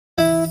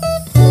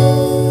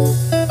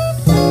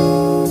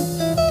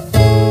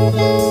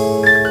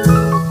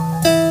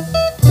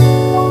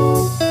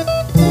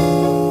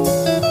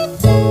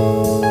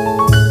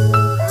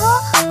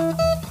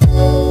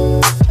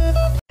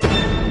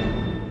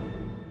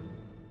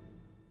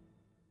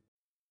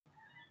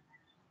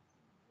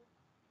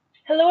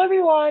Hello,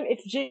 everyone.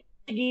 It's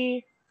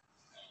Jiggy,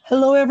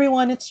 Hello,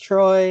 everyone. It's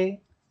Troy.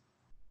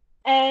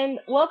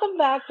 and welcome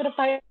back to the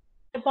Five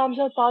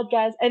Bombshell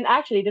podcast. And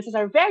actually, this is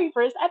our very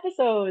first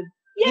episode.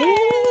 Yay!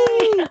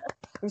 Yay!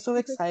 I'm so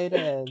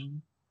excited.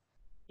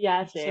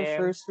 Yeah, This is our same.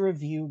 first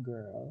review,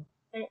 girl.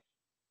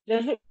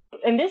 There's,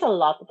 there's a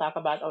lot to talk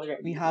about We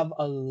already. have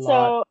a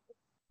lot. So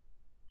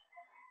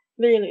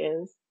there really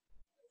is.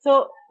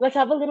 So let's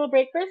have a little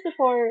break first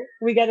before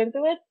we get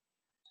into it.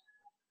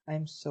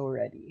 I'm so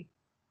ready.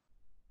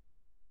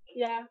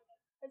 Yeah.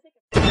 Let's take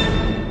a-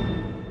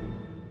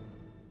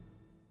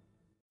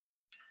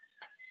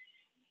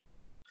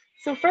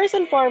 So first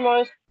and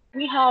foremost,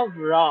 we have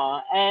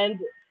Raw, and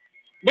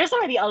there's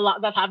already a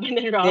lot that happened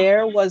in Raw.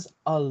 There was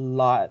a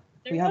lot.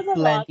 There We was have a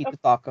lot plenty of to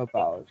talk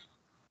about.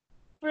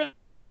 for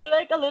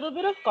like a little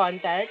bit of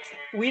context,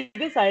 we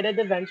decided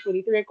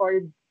eventually to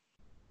record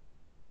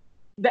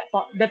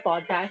the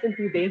podcast in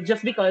 2 days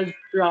just because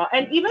Raw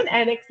and even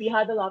NXT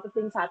had a lot of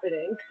things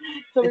happening.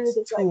 So we were It's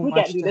just like, too we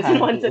can't much do to this in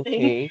one handle, sitting.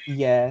 okay?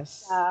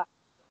 Yes. Yeah.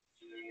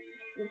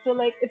 So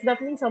like it's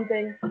definitely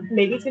something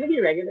maybe it's gonna be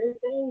a regular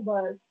thing,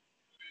 but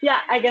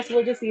yeah, I guess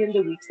we'll just see in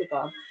the weeks to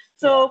come. Yeah,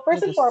 So we'll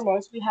first and just.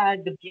 foremost, we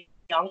had the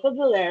Bianca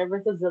Belair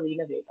versus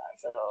Zelina Vega.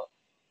 So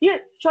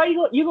here, try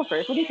you go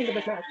first. What do you think of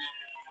this match?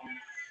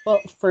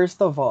 Well,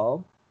 first of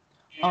all,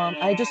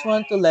 I just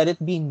want to let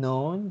it be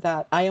known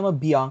that I am a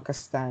Bianca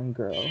Stan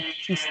girl.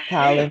 She's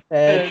talented.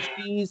 Good.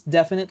 She's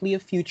definitely a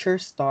future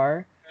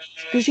star.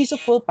 Because she's a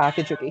full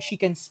package, okay? She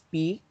can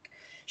speak.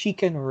 She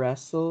can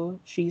wrestle.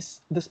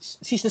 She's the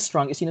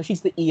strongest.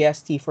 She's the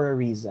EST for a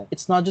reason.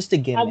 It's not just a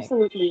gimmick.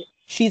 Absolutely.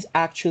 She's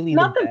actually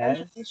the Not to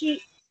mention, best.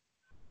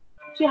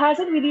 she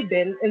hasn't really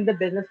been in the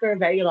business for a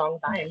very long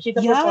time. She's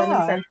a performance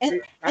Yeah, and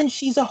center. and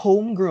she's a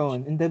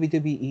homegrown in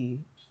WWE.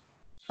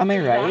 Am I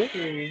right?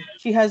 Exactly.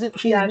 She hasn't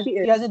she's Yeah, been she she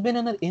is. hasn't been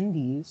on an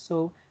indie,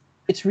 so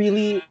it's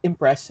really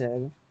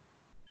impressive.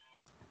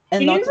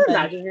 And Can not you to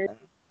imagine her?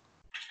 mention,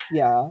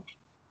 yeah,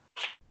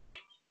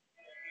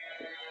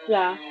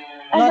 Yeah.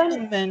 And not to then,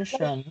 like,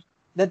 mention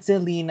that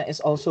Zelina is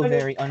also okay,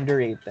 very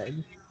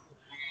underrated.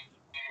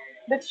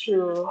 that's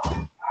true.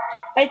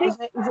 I think Because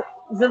like,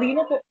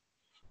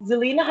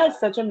 Zelina has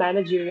such a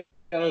managerial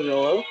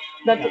role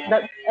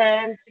yeah,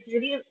 and it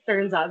really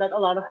turns out that a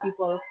lot of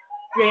people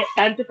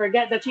tend to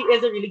forget that she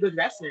is a really good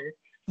wrestler.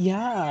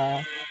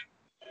 yeah,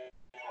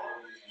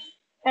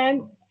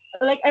 And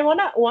like I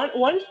wanna one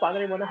spot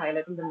that I wanna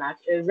highlight in the match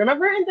is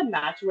remember in the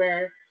match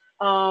where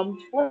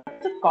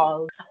what's it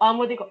called?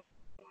 What do you call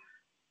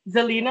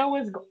Zelina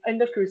was in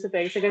the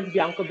crucifix against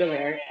Bianca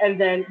Belair, and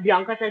then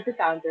Bianca tried to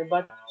counter,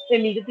 but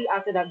immediately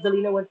after that,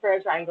 Zelina went for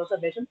a triangle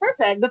submission.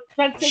 Perfect. The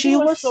transition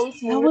was so that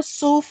smooth. was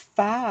so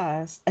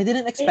fast. I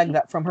didn't It expect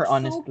that from her, was so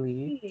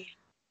honestly. clean.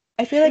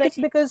 I feel like Like it's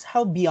because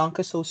how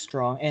Bianca's so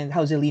strong and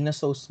how Zelina's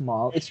so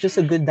small. It's just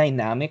a good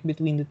dynamic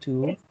between the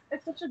two.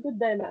 it's such a good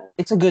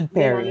It's a good dynamic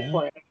pairing.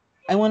 for it.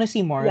 I want to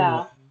see more of them,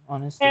 Yeah,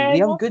 honestly. They and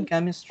have good and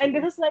chemistry.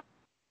 this is like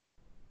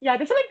yeah,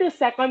 this is like the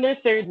second or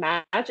third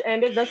match,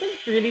 and it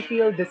doesn't really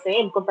feel the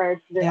same compared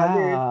to the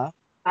other Yeah.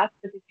 matches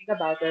if you think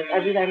about it.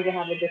 Every time they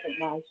have a different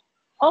match.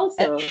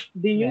 And, Also,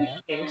 do you yeah.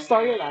 think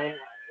storyline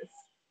wise,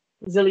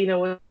 Zelina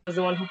was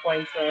the one who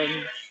points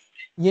I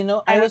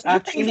and was the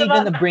things actually about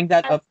gonna match bring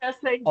that up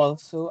wrestling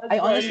also. as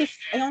well.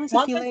 I honestly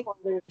Not feel like like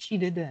spoilers. she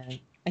didn't.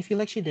 I feel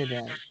like she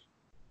didn't.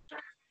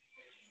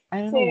 I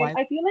don't know Same. why.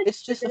 I feel like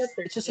they're gonna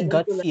turn It's just a it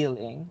gut into like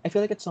feeling. I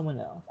feel like it's someone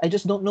else. I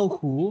just don't know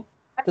who.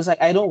 Because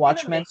like I don't they're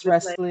watch gonna make men's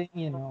this like wrestling.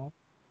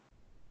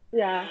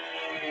 yeah.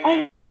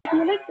 I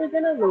feel like they're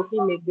gonna low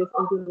make this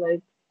into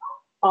like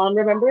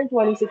remember in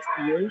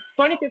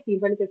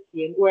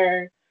 2015,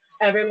 where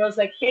everyone was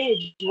like,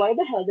 Paige, why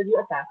the hell did you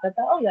attack that?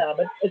 Oh yeah,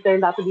 but it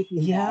turned out to be Team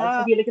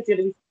Taz. I feel Yeah, like it's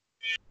gonna be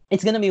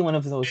it's gonna be one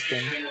of those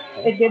things.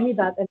 it gave me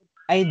that and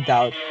I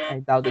doubt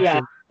it's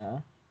yeah.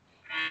 Zelina.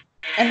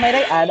 And might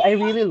I add, I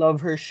really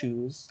love her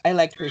shoes. I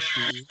liked her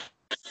shoes.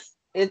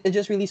 It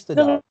just really stood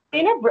out.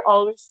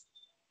 Always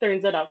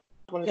turns it up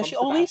when it comes Yeah, to she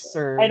fashion. always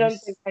I don't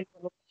think serves.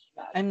 anyone will push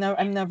that.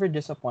 I'm never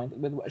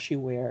disappointed with what she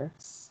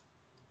wears.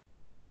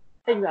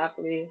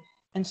 Exactly.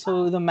 And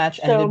so the match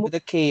ended So with a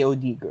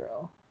KOD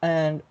girl.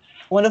 And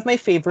one of my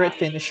favorite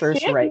finishers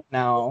can right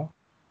now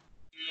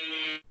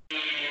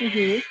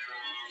mm-hmm.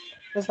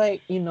 was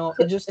like,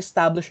 it just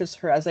establishes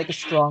her as like a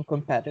strong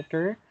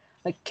competitor.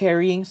 Like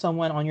carrying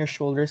someone on your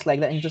shoulders like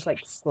that and just like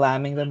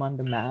slamming them on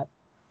the mat.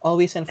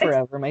 Always and Ex-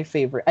 forever, my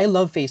favorite. I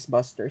love face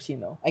busters,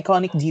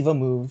 iconic diva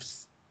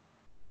moves.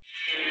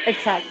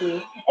 exactly.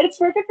 And it's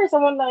perfect for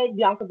someone like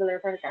Bianca Belair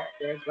for her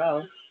character as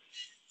well.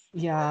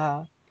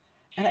 Yeah.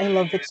 And I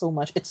love it so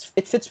much. It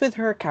fits with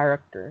her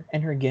character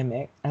and her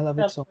gimmick. I love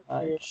it so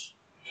Definitely. much.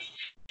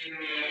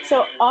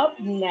 So up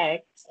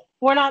next,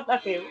 we're not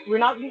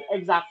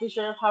exactly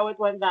sure of how it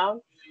went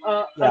down,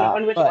 Yeah,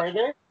 on which but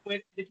order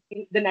with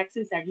the next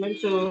two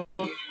segments. So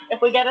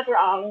if we get it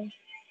wrong,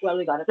 well,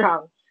 we got it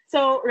wrong.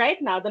 So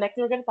right now, the next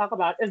thing we're going to talk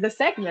about is the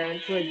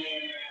segment with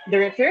the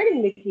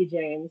returning Mickey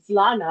James,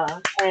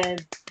 Lana,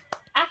 and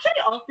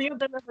actually all three of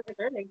them are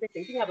returning. They're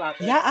thinking about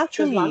it. Yeah,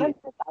 Because Lana actually,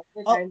 has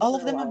retired all for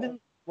of a them have while. been.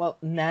 Well,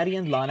 Natty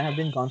and Lana have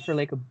been gone for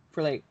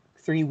like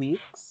 3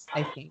 weeks,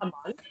 I think. A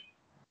month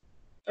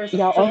or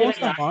Yeah, something like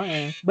almost a that.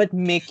 month. But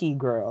Mickey,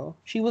 girl,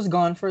 she was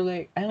gone for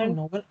like I don't And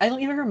know. I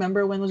don't even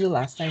remember when was the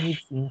last time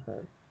we've seen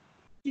her.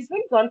 she's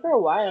been gone for a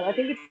while. I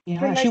think it's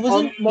been Yeah, she like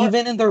wasn't more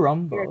even in the years.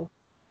 Rumble.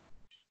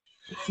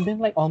 It's been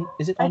like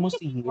is it I think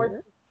almost a it's more.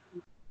 year?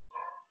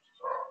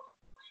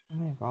 Oh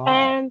my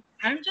god. And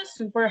I'm just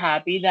super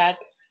happy that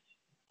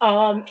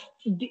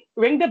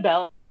Ring the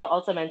Bell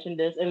also mentioned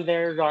this in their Raw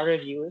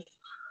reviews.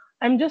 I'm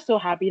just so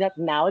happy that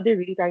now they're really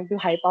trying to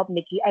hype up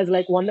Nikki as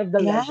like one of the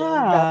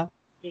legends that Yeah.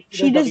 makes the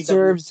She WWE.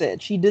 deserves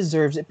it. She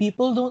deserves it.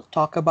 People don't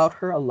talk about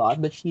her a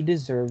lot, but she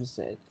deserves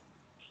it.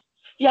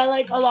 Yeah,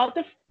 like a lot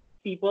of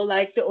people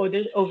like to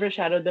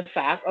overshadow the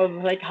fact of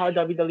like how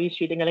WWE is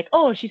treating her. Like,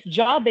 oh, she's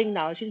jobbing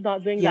now. She's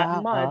not doing that Yeah.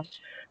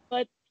 much.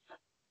 But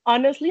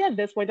honestly, at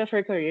this point of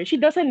her career, she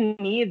doesn't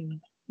need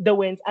the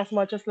wins as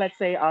much as let's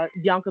say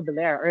Bianca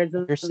Belair or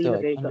Zelina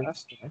Understood. Vega.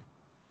 Understood.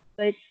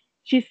 Like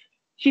she's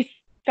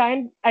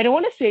kind. I don't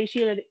want to say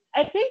she already.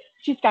 I think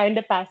she's kind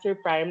of past her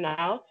prime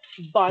now,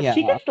 but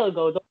she can Yeah. still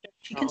go. Don't get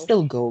She me can wrong.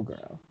 still go,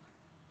 girl.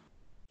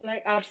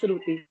 Like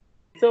absolutely.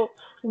 So,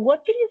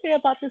 what can you say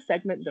about this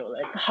segment though?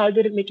 Like, how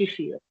did it make you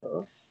feel,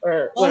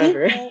 or Well,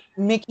 whatever?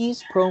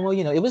 Mickey's promo,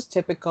 it was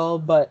typical,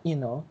 but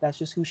that's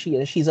just who she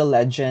is. She's a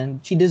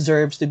legend. She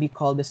deserves to be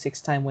called the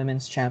 6-time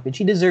women's champion.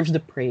 She deserves the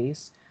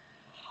praise.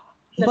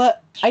 That's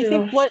But I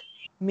think true. what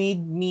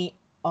made me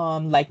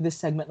like this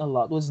segment a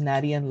lot was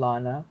Natty and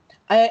Lana.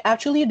 I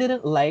actually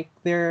didn't like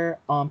their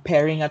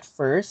pairing at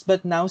first,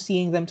 but now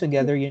seeing them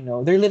together,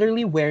 they're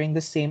literally wearing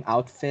the same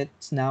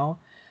outfits now.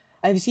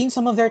 I've seen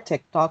some of their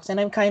TikToks and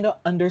I'm kind of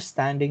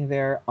understanding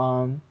their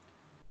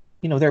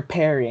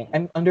pairing.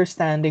 I'm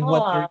understanding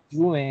what they're Ah,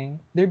 doing.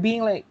 They're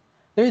being like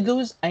they're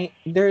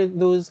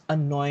those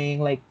annoying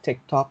like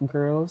TikTok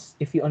girls,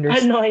 if you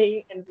understand.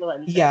 annoying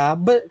influencers. Yeah,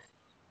 but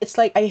it's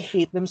like I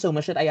hate them so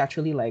much that I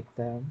actually like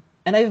them.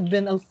 And I've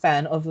been a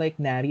fan of like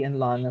Natty and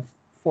Lana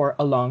for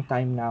a long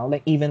time now,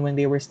 like even when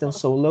they were still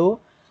solo.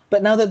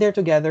 But now that they're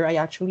together, I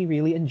actually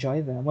really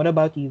enjoy them. What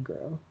about you,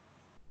 girl?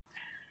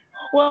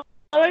 Well,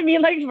 I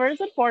mean, like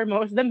first and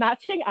foremost, the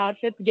matching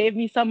outfits gave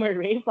me Summer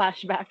Rae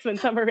flashbacks when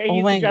Summer Rae Oh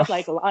used to my god, dress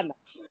like Lana.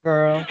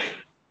 girl.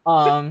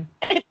 Um,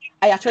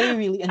 I actually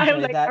really I'm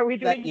enjoy like, that are we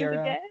that doing this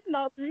era. again?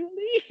 Not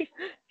really.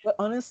 But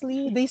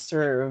honestly, they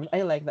serve.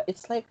 I like that.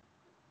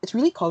 It's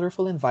really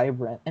colorful and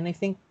vibrant, and I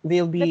think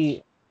they'll That's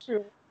be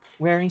true.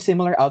 wearing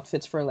similar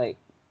outfits for like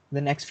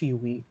the next few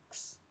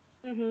weeks.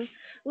 hmm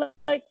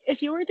Like,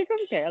 if you were to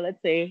compare,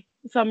 let's say,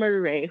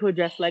 Summer Rae, who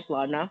dressed like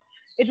Lana,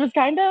 it was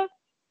kind of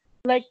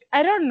like,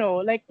 I don't know,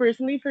 like,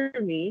 personally for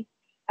me,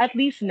 at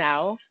least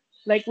now,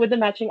 like, with the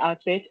matching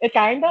outfits,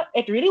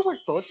 it really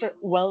worked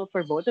well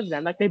for both of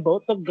them. Like, they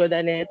both look good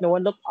in it. No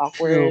one looked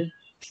True, awkward.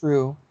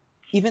 true.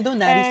 Even though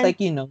Natty's And, like,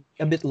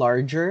 a bit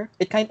larger,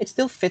 it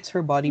still fits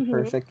her body mhm,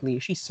 perfectly.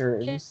 She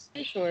serves.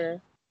 for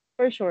sure.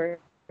 For sure.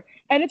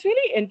 And it's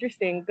really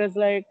interesting because,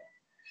 like,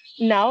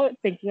 now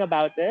thinking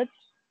about it,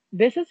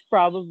 this is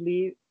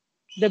probably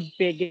the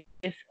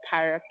biggest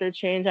character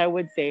change I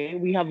would say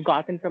we have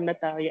gotten from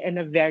Natalia in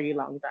a very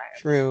long time.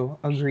 True,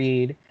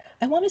 agreed.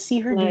 I want to see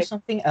her do Like,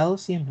 something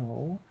else.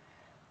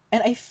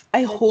 And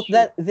I that's hope true.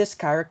 that this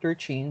character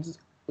change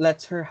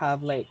lets her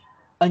have like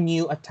a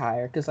new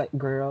attire. Cause like,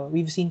 girl,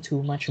 we've seen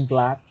too much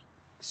black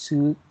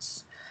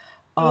suits.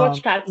 Too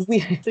much cat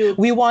We suits,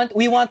 we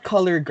want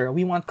color, girl.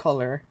 We want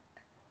color.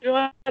 too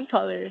much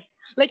color.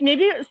 Like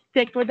maybe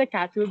stick with the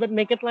cat suit, but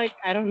make it like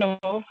I don't know,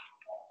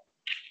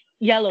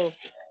 yellow.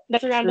 That's a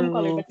random color,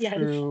 but True, yes.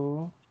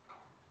 true.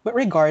 But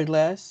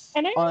regardless,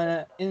 And I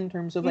on in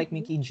terms of like mhm.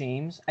 Mickey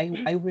James,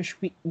 I wish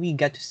we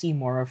get to see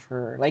more of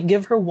her. Like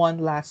give her one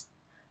last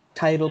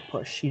title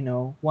push.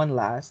 One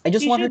last. I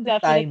just She want her should to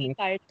tie definitely me.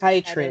 Tie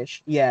tie her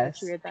Trish. when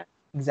she Yes. retires.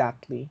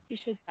 Exactly. She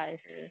should tie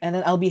her. And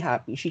then I'll be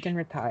happy. She can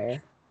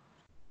retire.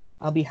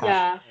 I'll be happy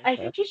Yeah, for I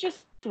her. think she's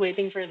just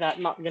waiting for that.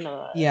 Not gonna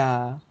lie.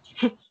 Yeah.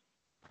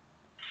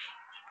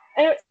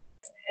 And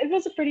it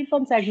was a pretty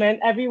fun segment.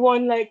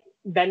 Everyone like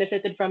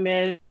benefited from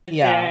it,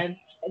 Yeah. and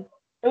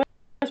it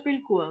was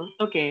pretty cool.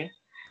 Okay,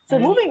 I so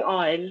really moving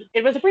on.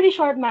 It was a pretty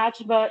short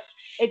match, but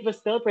it was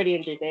still pretty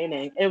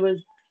entertaining. It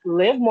was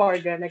Liv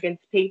Morgan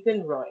against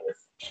Peyton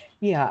Royce.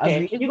 yeah, Okay,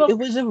 agree. It, you go it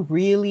was a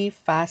really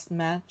fast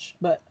match,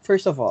 but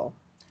first of all,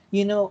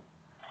 you know,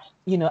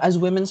 as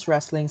women's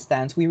wrestling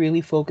stands, we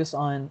really focus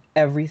on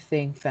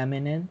everything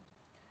feminine.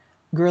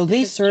 Girl,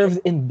 they first. That's true. served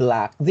in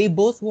black. They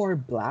both wore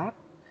black,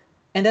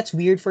 and that's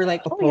weird for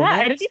like Oh yeah,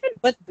 I didn't opponents, even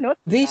but notice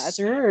they that.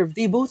 served.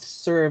 They both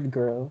served,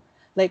 girl.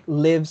 Like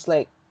Liv's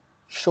like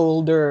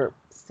shoulder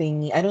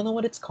thingy. I don't know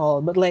what it's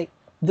called, but like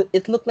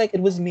it looked like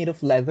it was made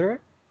of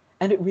leather,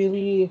 and it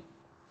really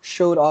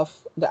showed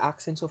off the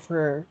accents of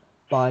her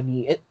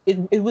body.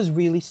 It was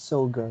really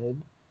so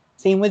good.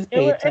 Same with It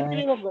Peyton.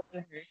 really was with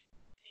her.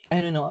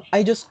 I don't know.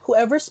 I just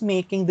whoever's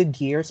making the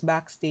gears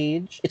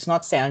backstage, it's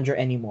not Sandra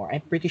anymore.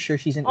 I'm pretty sure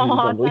she's in Oh,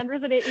 AEW.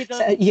 Sandra's an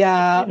AEW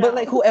Yeah, but now.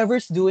 like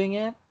whoever's doing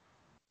it,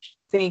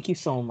 Thank you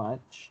so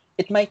much.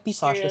 It might be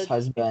Sasha's Period.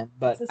 husband, It's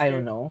but a I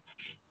don't serve. know.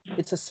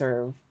 It's a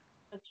serve.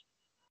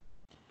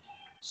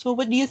 So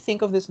what do you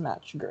think of this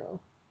match,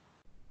 girl?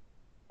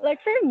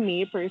 Like for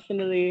me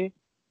personally,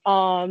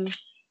 um,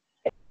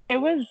 it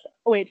was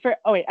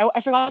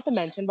I forgot to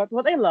mention, but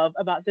what I love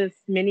about this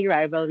mini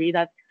rivalry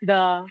that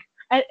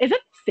is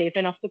it safe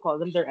enough to call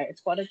them the Riot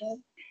Squad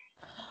again?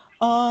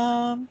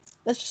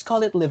 Let's just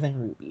call it Live and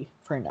Ruby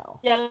for now.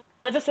 Yeah,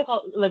 let's just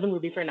call it Liv and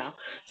Ruby for now.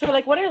 So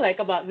like what I like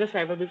about this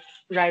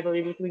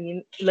rivalry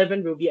between Liv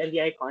and Ruby and the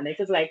Iconics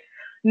is like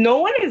no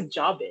one is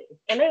jobbing,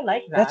 and I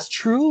like That's that.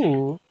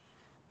 true.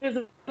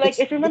 Because like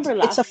if you remember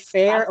It's a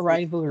fair last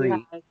week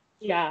rivalry.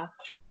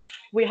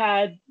 we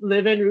had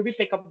Liv and Ruby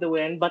pick up the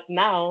win, but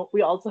now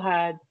we also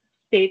had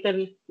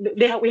Peyton.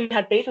 We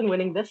had Peyton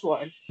winning this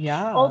one.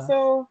 Yeah,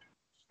 Also,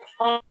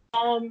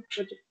 um,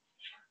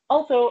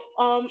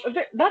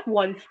 that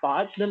one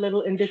spot, the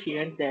little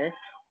interference there.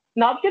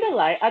 Not gonna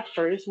lie, at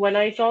first when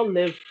I saw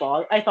Liv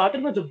fall, I thought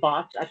it was a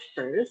bot at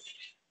first,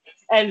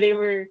 and they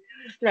were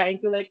trying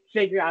to like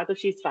figure out if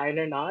she's fine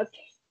or not.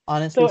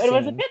 honestly, So it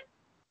was a same. bit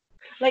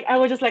like I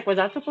was just like, was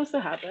that supposed to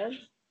happen?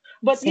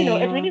 But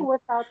it really Same.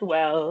 worked out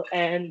well,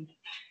 and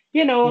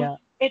you know, Yeah,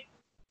 it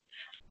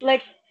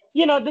like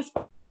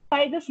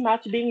despite this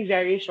match being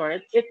very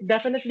short, it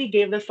definitely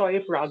gave the story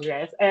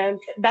progress, and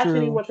that's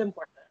really true. what's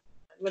important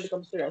when it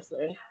comes to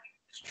wrestling.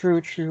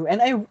 True, true.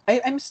 And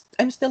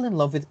I'm still in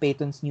love with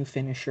Peyton's new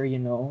finisher,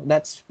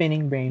 that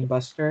spinning brain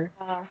buster.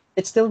 Uh,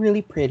 It's still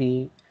really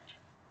pretty.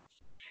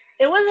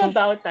 it was So,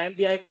 about time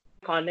the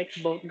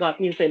Iconics both got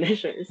new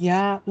finishers.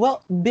 yeah,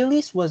 well,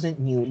 Billy's wasn't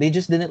new. They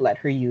just didn't let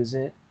her use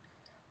it.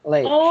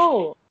 Like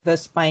Oh, the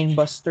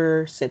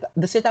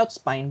the sit out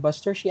spine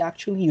buster, she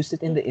actually used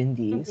it in the mm-hmm.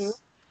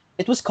 indies.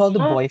 It was called the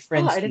I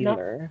boyfriend did not.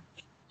 stealer.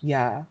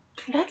 Yeah.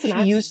 That's She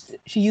nice.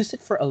 used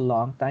it for a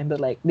long time, but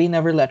like they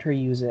never let her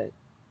use it.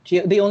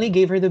 They only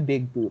gave her the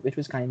big boot, which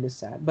was kind of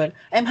sad. But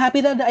I'm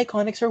happy that the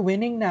Iconics are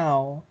winning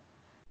now.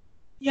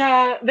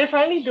 Yeah, they're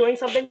finally doing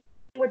something with the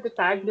tag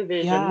division.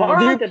 More onto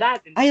Yeah, that they're. in the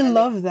I NXT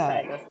love side as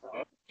that. well.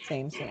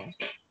 Same, same.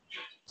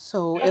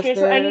 So Okay, if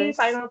so any there's,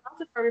 final thoughts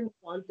before we move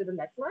on to the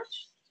next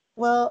match?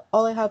 well,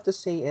 all I have to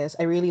say is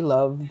I really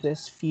love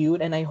this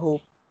feud, and I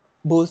hope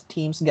both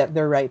teams get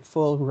their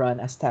rightful run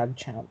as tag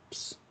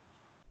champs.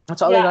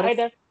 That's all I Yeah,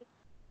 gotta.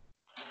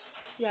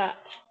 yeah,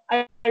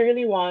 I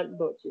really want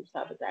both teams to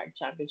have a tag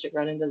championship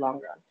run in the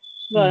long run.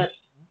 But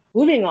Mm,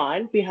 moving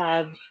on, we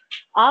have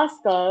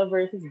Asuka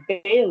versus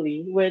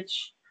Bayley,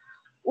 which,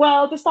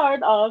 well, to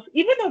start off,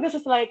 even though this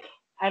is like,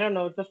 I don't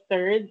know, the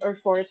third or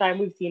fourth time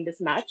we've seen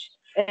this match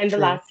in the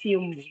true. last few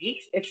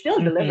weeks, it still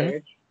Mm-hmm.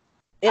 delivered.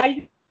 It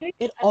I think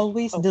it that,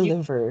 always oh, you,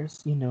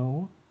 delivers.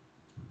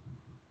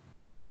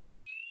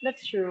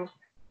 that's true.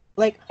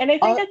 Like And I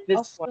think at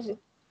this Asuka's, point,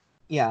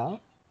 yeah.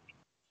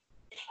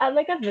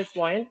 at this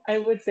point, I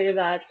would say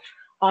that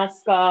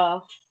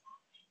Asuka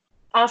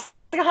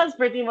Asuka has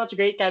pretty much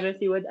great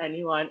chemistry with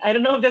anyone. I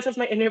don't know if this is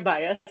my inner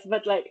bias,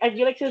 but like I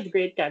feel like she has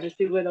great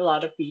chemistry with a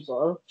lot of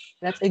people.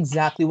 That's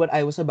exactly what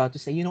I was about to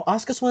say.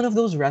 Asuka's one of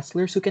those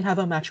wrestlers who can have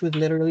a match with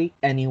literally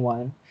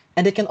anyone,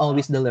 and it can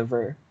always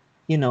deliver.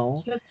 You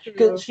know, That's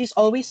because true. she's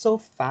always so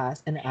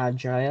fast and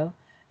agile,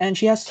 and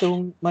she has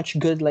so much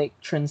good like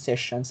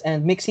transitions,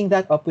 and mixing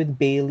that up with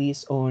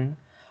Bailey's own,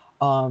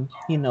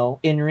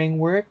 in ring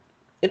work,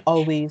 it's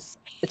always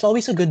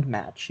a good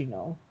match.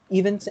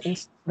 Even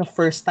since the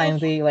first time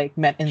they like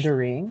met in the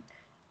ring.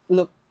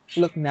 Look,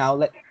 look now,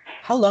 like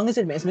how long has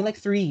it been? It's been like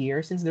 3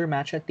 years since their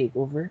match at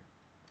Takeover.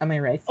 Am I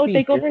right? Oh, Three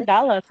Takeover years?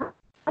 Dallas.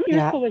 How many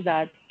years Yeah, ago was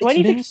that? it's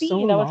been so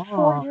 2016. That was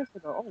four long. years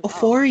ago. Oh Oh, wow.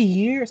 4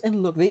 years.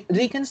 And look,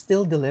 they can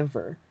still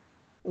deliver.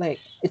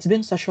 Like, it's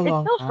been such a It's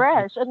long still time.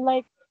 fresh and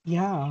like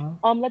Yeah.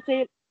 let's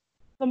say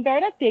compare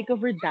that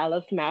Takeover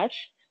Dallas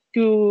match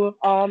to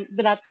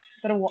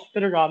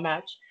the Raw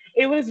match.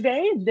 It was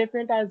very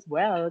different as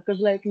well because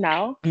like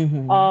now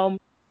Mm-hmm. um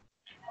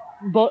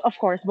both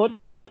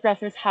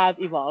wrestlers have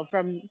evolved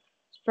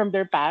from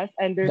their past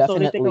and they're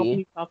slowly taking up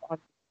new Definitely. stuff on.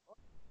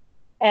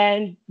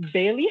 And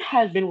Bailey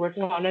has been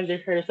working on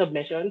her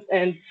submissions,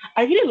 and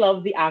I really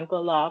love the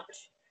ankle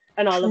locks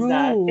and all of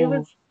that.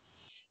 True.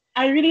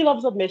 I really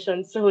love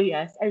submissions, so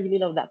yes, I really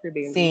love that for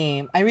Bailey.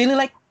 Same. I really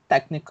like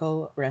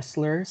technical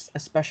wrestlers,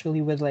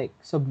 especially with like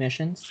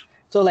submissions.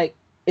 So like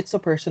it's a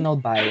personal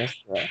bias.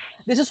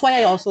 This is why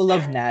I also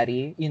love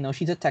Natty.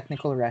 She's a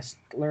technical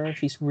wrestler.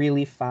 She's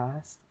really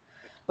fast.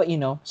 But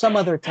some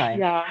other time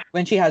Yeah,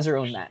 when she has her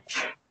own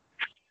match.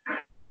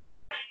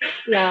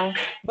 yeah,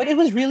 But it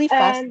was really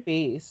fast and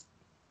paced.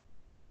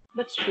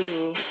 that's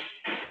true.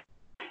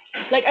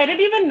 Like I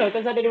didn't even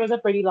notice that it was a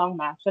pretty long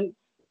match, and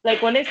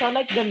like when I saw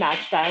like the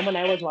match time when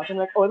I was watching,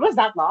 like oh, it was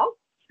that long.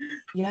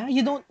 Yeah,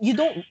 you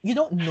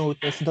don't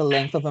notice the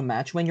length of a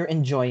match when you're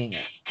enjoying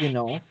it.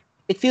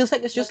 It feels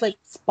like it's just That's like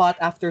spot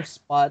after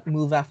spot,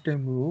 move after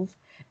move,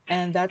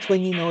 and that's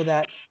when you know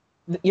that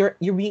you're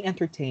being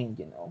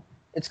entertained.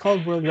 It's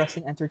called World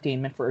Wrestling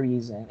Entertainment for a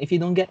reason. If you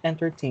don't get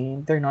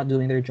entertained, they're not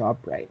doing their job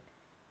right.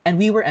 And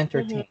we were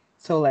mm-hmm. entertained.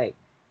 So like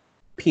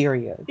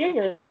period.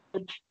 Period.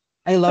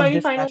 I So love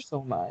this match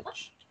so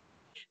much.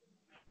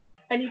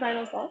 any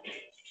final thoughts?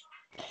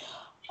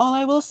 All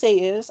I will say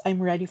is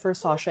I'm ready for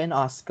Sasha and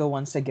Asuka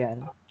once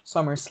again.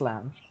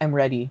 SummerSlam. I'm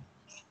ready.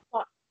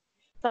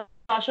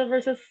 Sasha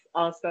versus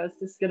Asuka is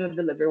just gonna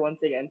deliver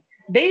once again.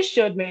 They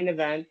should main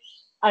event.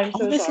 I'm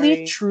so Honestly,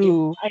 sorry.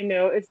 true. I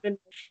know it's been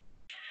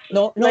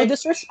No like I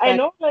disrespect,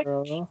 know like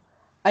girl.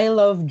 I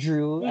love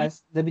Drew mm,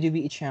 as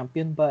WWE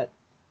champion, but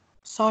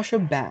Sasha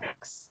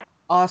Banks,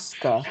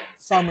 Asuka,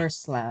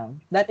 SummerSlam.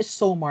 That is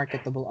so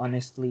marketable,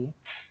 honestly.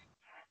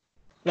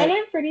 and Like,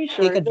 I'm pretty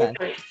take sure their first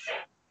advantage.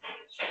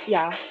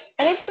 yeah.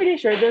 And I'm pretty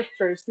sure their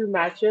first two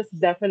matches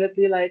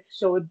definitely like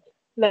showed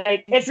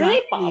like it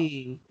really popped.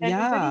 Exactly. And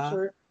I'm pretty Yeah.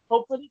 sure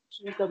hopefully it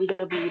shows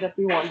WWE that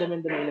we want them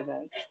in the main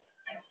event.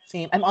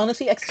 Same. I'm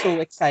honestly so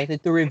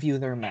excited to review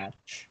their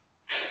match.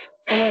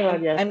 Oh my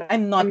god, yes. I'm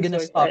I'm not so gonna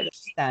stop excited.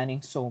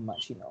 standing so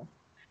much.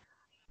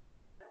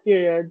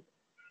 Period.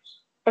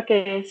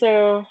 Okay,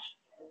 so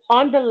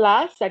on the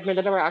last segment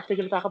that we're actually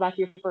going to talk about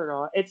here for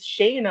Raw, it's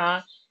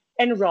Shayna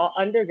and Raw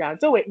Underground.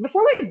 So wait,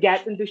 before we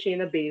get into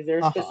Shayna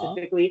Baszler Uh-huh.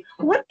 specifically,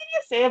 what can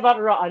you say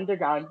about Raw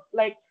Underground?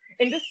 Like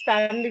in the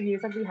span of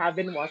years that we have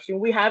been watching,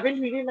 we haven't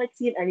really like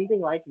seen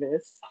anything like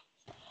this.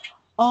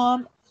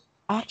 Um,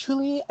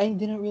 Actually, I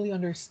didn't really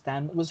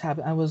understand what was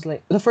happening. I was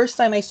like, the first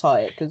time I saw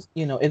it, because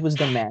it was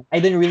the man. I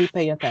didn't really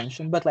pay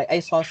attention, but like I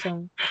saw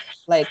some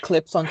like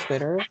clips on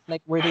Twitter,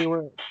 like where they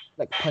were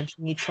like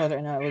punching each other,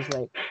 and I was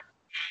like,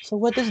 so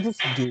what does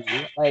this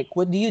do? Like,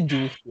 what do you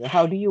do here?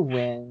 How do you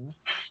win?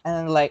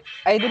 And like,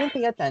 I didn't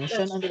pay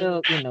attention That's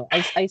true. until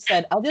I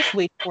said I'll just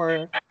wait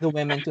for the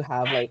women to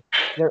have like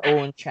their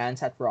own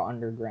chance at Raw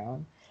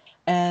Underground.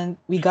 And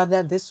we got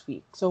that this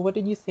week. So what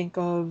did you think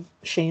of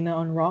Shayna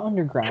on Raw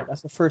Underground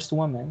as the first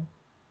woman?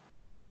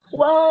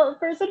 Well,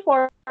 first and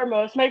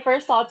foremost, my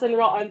first thoughts on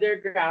Raw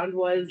Underground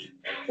was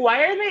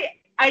why are they?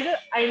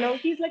 I know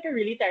he's like a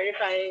really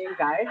terrifying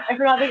guy. I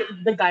forgot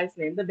the guy's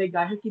name, the big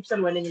guy who keeps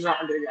on winning in Raw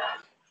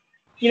Underground.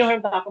 You know what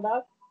I'm talking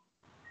about?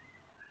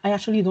 I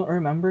actually don't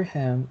remember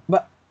him,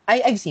 but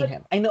I've seen But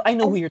him. I know I,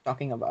 who you're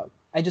talking about.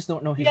 I just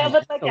don't know his yeah, name.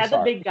 but I'm like so yeah, the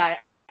sorry. big guy.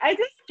 I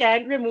just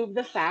can't remove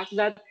the fact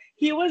that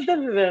he was the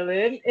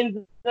villain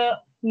in the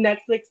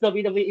Netflix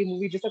WWE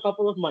movie just a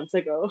couple of months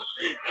ago.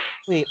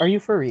 Wait, are you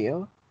for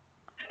real?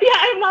 Yeah,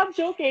 I'm not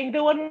joking.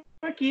 The one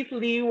where Keith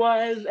Lee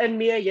was and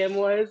Mia Yim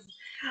was.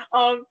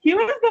 He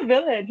was the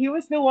villain. He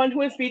was the one who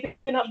was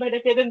beaten up by the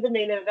kid in the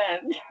main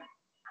event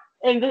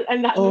in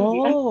that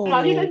movie. I'm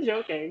not even Oh,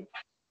 joking.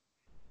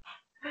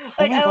 Like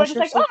oh I my was just gosh,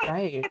 like, you're oh, so it's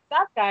right.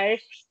 that guy.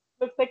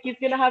 Looks like he's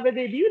gonna have a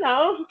debut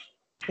now.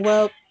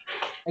 Well,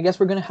 I guess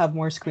we're gonna have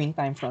more screen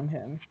time from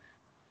him.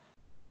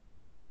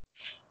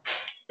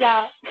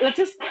 Yeah,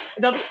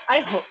 I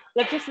hope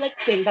let's just like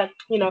think that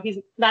he's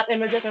that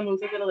image of him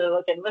losing to the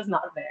little kid was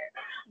not there.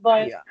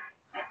 But Yeah.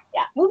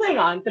 yeah, moving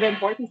on to the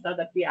important stuff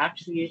that we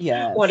actually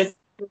wanted Yes.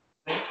 to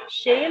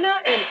Shayna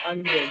and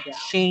Underground.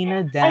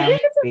 Shayna I think damn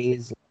it's a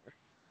Baszler.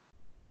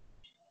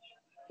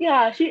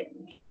 yeah,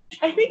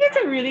 I think it's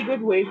a really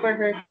good way for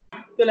her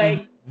to like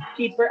Mhm.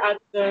 keep her out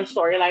the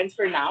storylines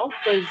for now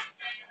because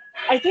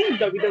I think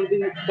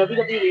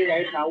WWE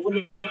right now when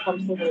it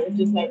comes to her it's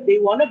just like they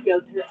want to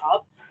build her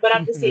up, but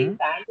at the same Mhm.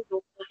 time they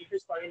don't want to give her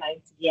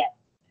storylines yet.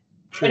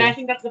 And I True.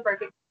 think that's the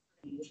perfect.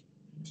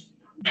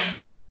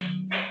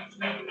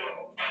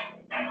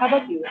 How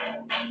about you?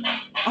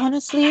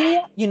 Honestly,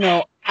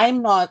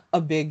 I'm not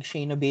a big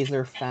Shayna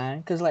Baszler fan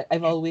because like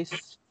I've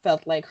always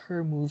felt like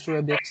her moves were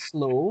a bit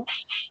slow.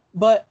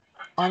 But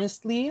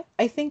honestly,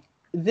 I think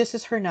this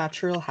is her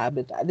natural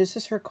habitat. This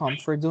is her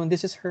comfort zone.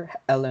 This is her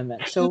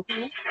element. So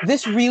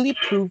this really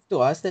proved to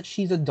us that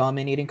she's a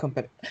dominating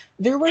competitor.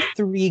 There were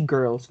three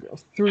girls,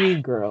 girls, three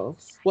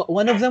girls. Well,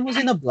 one of them was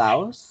in a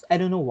blouse. I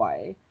don't know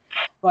why,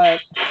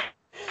 but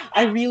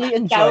I really Yeah,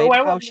 enjoyed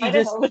how why she the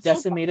hell just was she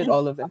decimated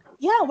all of them.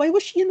 Yeah, why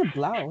was she in a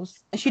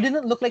blouse? And she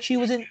didn't look like she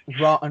was in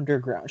Raw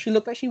Underground. She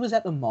looked like she was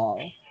at the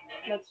mall.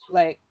 That's true.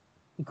 Like,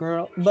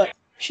 girl, but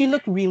she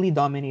looked really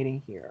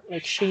dominating here.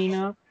 Like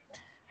Shayna,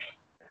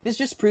 this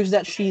just proves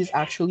that she's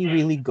actually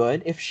really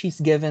good if she's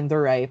given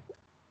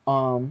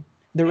um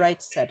the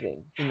right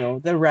setting,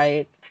 the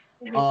right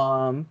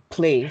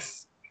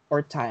place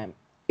or time.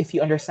 If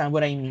you understand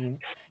what I mean.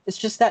 It's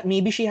just that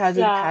maybe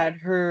Yeah.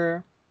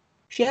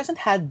 she hasn't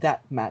had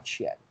that match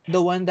yet.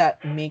 The one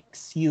that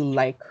makes you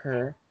like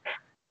her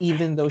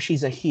even though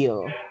she's a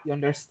heel. You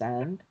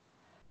understand?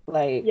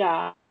 Like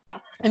Yeah.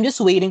 I'm just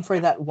waiting for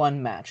that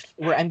one match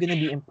where I'm gonna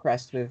be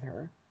impressed with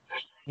her,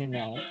 you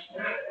know.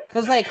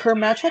 Cause like her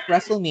match at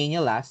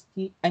WrestleMania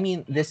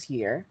this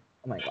year.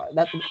 Oh my god,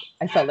 that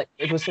I felt like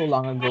it was so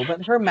long ago.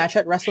 But her match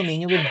at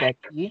WrestleMania with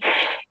Becky,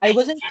 I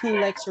wasn't too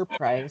like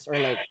surprised or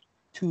like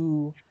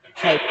too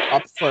hyped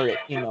up for it,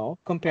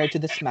 compared to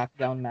the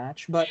SmackDown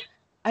match. But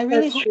I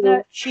really That's hope true.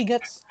 that she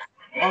gets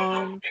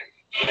um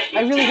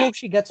I really hope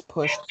she gets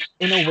pushed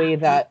in a way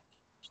that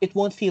it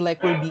won't feel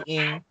like we're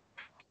being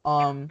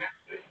um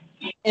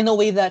in a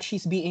way that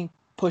she's being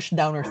pushed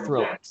down our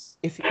throats,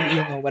 if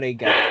you know what I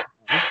get.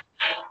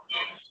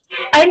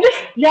 I'm just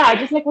yeah,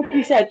 just like what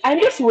you said. I'm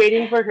just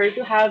waiting for her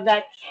to have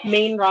that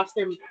main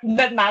roster,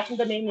 that match in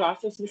the main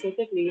roster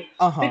specifically.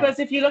 Uh-huh. Because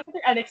if you look at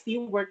her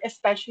NXT work,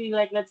 especially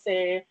like let's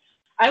say,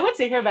 I would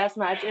say her best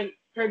match in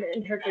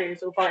her career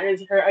so far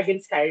is her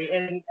against Kyrie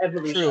in True.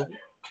 Evolution.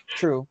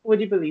 True.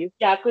 Would you believe?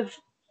 Yeah, because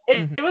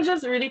it Hmm. was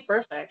just really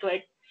perfect.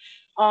 Like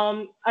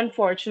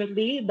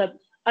unfortunately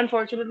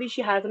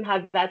she hasn't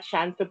had that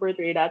chance to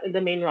portray that in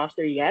the main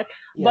roster yet.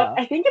 But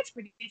Yeah. I think it's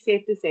pretty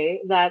safe to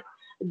say that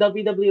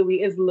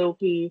WWE is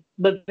low-key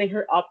building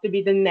her up to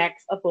be the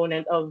next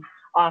opponent of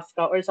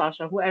Asuka or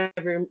Sasha,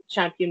 whoever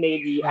champion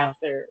may be Yeah.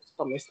 after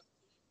SummerSlam.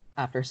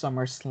 After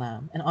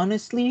SummerSlam. And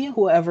honestly,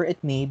 whoever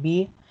it may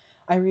be,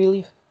 I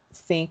really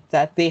think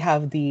that they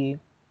have the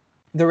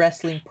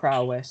wrestling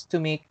prowess to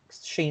make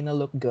Shayna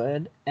look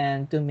good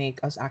and to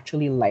make us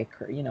actually like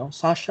her. You know,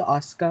 Sasha,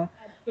 Asuka,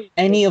 Absolutely.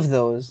 any of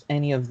those.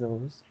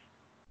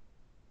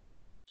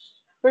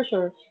 For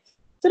sure.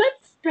 So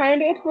that's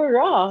kind of it for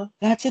Raw.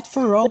 That's it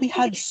for Raw. We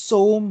had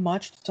so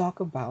much to talk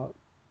about.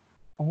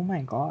 Oh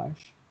my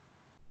gosh.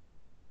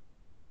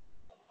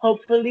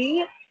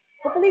 Hopefully,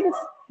 hopefully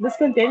this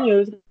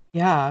continues because like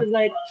Yeah,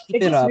 it's just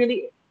keep it really up.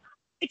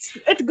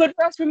 it's good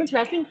for us women's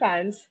wrestling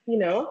fans, you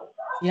know.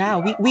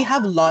 Yeah, we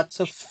have lots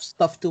of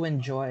stuff to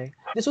enjoy.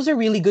 This was a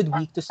really good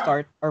week to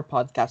start our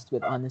podcast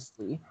with,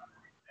 honestly.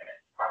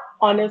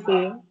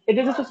 Honestly, it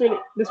this was really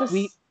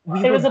We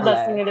it were was a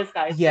blessing blessed. in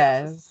disguise for us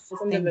Yes,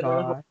 just in the thank middle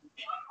of God.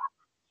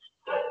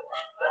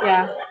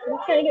 yeah,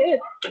 that's kind of it.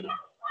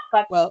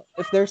 But Well,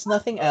 if there's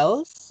nothing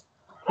else,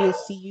 we'll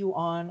see you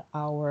on oh,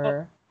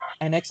 our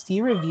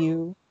NXT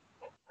review.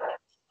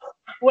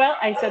 well,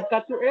 I said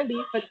cut too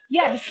early, but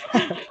yes,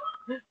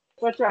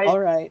 that's right. All I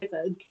right.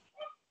 said.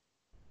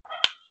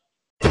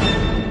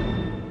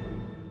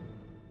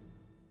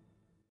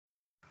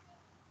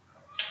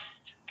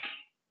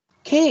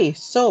 Okay,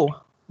 so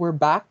we're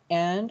back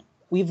and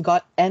we've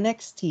got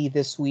NXT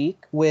this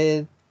week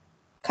with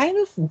kind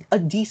of a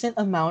decent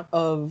amount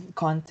of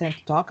content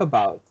to talk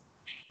about.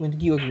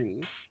 Wouldn't you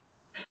agree?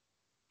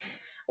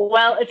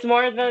 Well, it's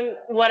more than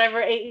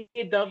whatever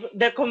AEW,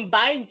 the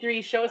combined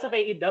three shows of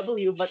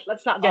AEW, but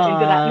let's not get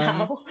into that Um,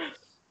 now.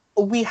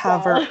 we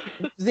have Well, our,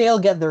 they'll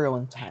get their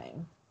own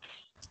time.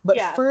 But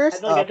yeah,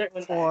 first they'll get up their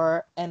own time.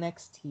 for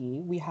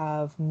NXT, we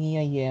have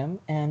Mia Yim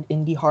and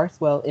Indy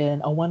Hartwell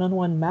in a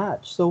one-on-one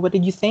match. So what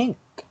did you think?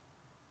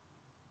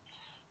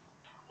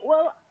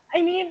 Well,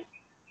 I mean,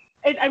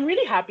 I'm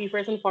really happy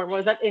first and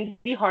foremost that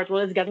Indy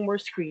Hartwell is getting more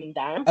screen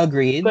time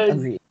Agreed, because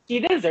agreed. she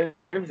deserves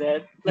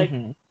it. Like,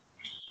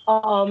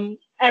 Mm-hmm.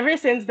 ever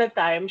since the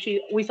time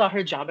we saw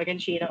her job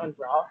against Sheena on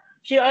Raw,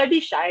 she already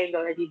shined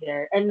already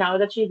there, and now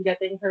that she's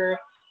getting her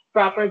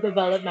proper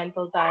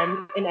developmental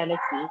time in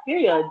NXT,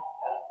 period.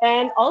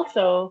 And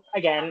also,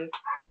 again,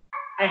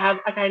 I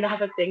kind of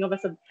have a thing of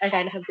I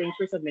kind of have things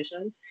for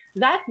submission.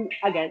 That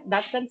again,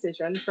 that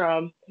transition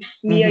from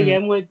Mia Mm-hmm.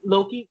 Yim with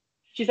Loki,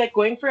 she's like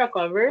going for a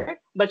cover,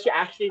 but she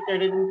actually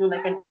turned it into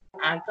like an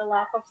ankle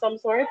lock of some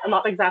sort. I'm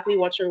not exactly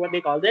sure what they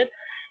called it,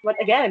 but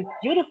again,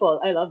 beautiful.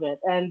 I love it,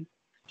 and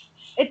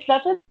it's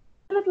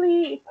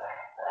definitely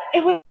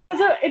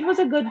it was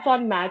a good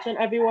fun match, and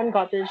everyone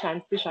got their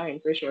chance to shine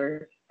for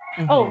sure.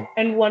 Oh, Mm-hmm.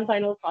 and one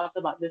final thought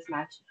about this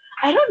match.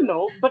 I don't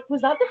know, but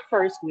was that the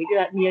first week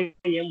that Mia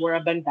Yim wore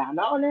a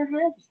bandana on her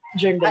head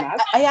during the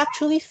match? I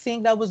actually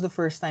think that was the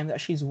first time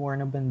that she's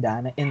worn a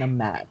bandana in a I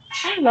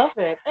match. love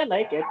it. I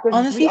like it because we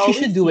Honestly, she always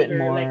should see do it her like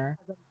more.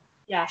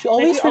 yeah, She like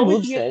we always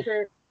always see removes it.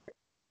 her.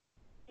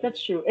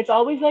 That's true. It's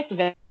always like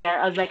there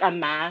as like a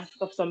mask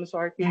of some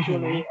sort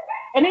usually,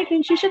 Mm-hmm. and I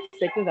think she should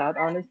stick to that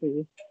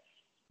honestly.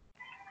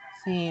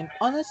 Same.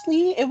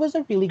 Honestly, it was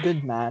a really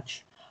good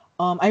match.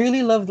 I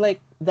really loved like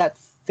that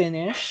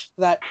finish,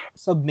 that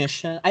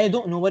submission. I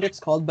don't know what it's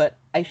called, but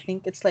I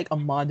think it's like a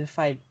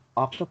modified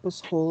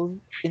octopus hold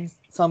in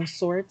some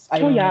sorts. I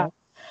Oh don't yeah, know.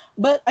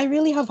 But I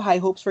really have high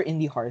hopes for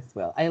Indy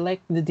Hartwell. I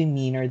like the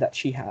demeanor that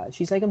she has.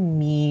 She's like a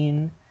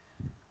mean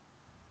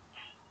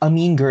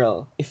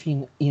girl, if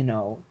you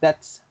know.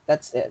 That's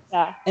it.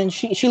 yeah. And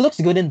she looks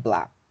good in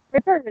black. Her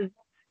charisma,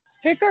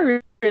 her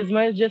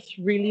charisma is just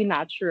really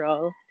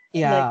natural.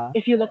 Like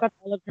if Yeah. you look at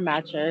all of her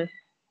matches,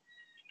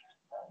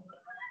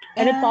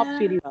 and it pops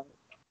really And well.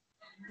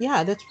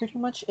 yeah, that's pretty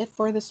much it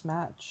for this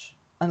match.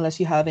 Unless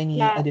you have any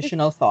Yeah,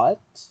 additional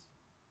thoughts.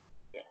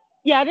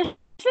 yeah, there's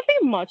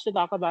nothing much to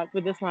talk about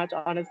with this match.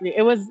 Honestly,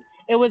 it was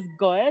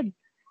good,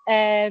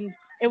 and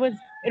it was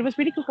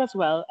really cool as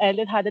well, and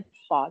it had its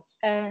spots.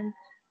 And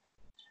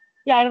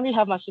yeah, I don't really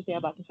have much to say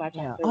about this match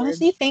Yeah. afterwards.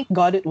 Honestly, thank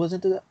God it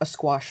wasn't a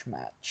squash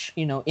match.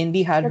 You know,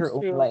 Indy had her That's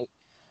own true. like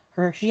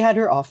she had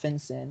her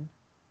offense in.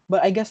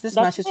 But I guess this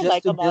That's match what is I just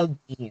like to about build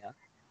Mia,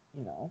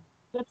 you know.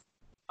 that's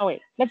oh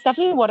wait, that's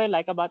definitely what I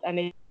like about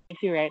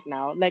NXT right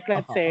now. Like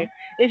let's say Uh-huh.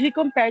 if you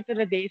compare to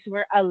the days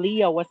where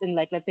Aaliyah was in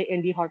like let's say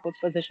Indy Hartwell's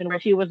position where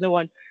she was the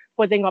one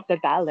putting up the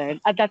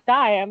talent. At that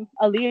time,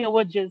 Aaliyah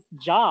would just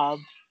job.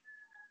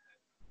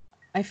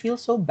 I feel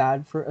so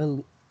bad for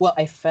Ali. Well,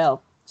 I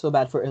felt so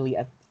bad for Ali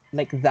at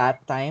like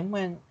that time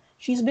when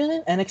she's been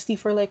in NXT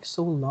for like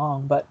so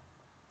long, but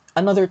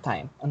Another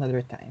time.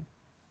 Another time.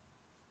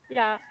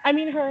 Yeah, I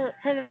mean her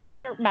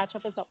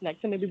matchup is up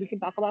next, so maybe we can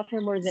talk about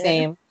her more there.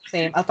 Same.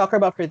 Same. I'll talk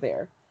about her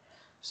there.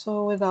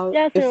 So without,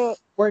 Yeah, so if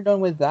we're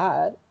done with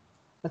that,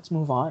 let's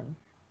move on.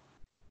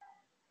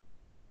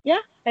 yeah,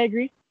 I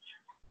agree.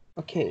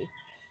 Okay.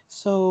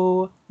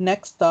 So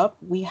next up,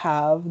 we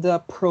have the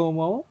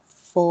promo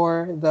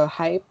for the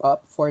hype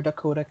up for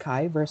Dakota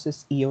Kai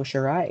versus Io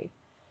Shirai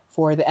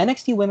for the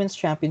NXT Women's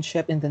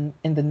Championship in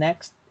the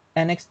next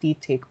NXT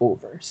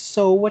takeover.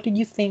 So what did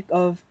you think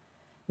of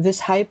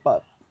this hype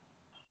up?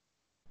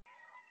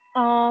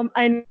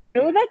 I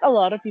know that a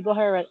lot of people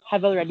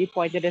have already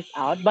pointed this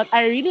out, but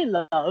I really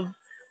love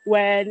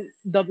when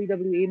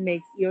WWE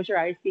makes Io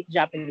Shirai speak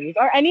Japanese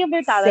or any of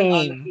their talent, Same.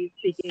 honestly,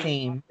 speaking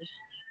Same. English,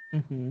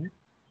 Mm-hmm.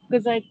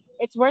 because like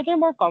it's where they're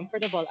more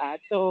comfortable at.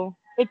 So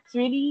it's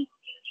really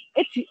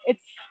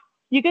it's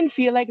you can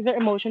feel like their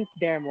emotions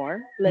there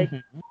more, like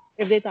Mm-hmm.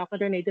 if they talk in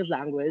their native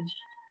language,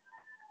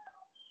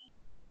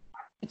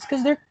 It's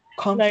because they're like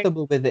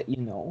comfortable with it,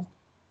 you know.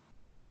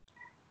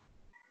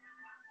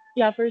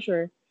 yeah, for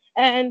sure.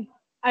 And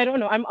I don't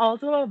know.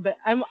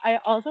 I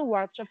also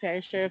watch a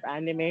fair share of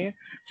anime.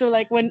 So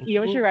like when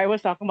Io Ooh. Shirai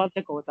was talking about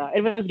Dakota,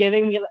 it was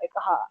giving me like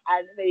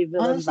anime villain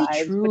Honestly,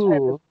 vibes, which I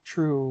was true.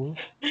 True.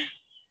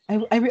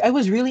 I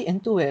was really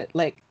into it.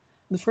 Like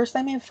the first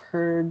time I've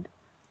heard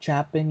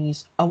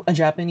a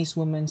Japanese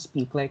woman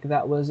speak like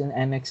that was in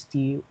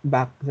NXT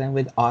back then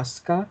with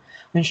Asuka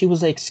when she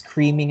was like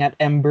screaming at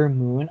Ember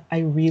Moon. I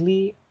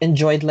really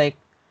enjoyed the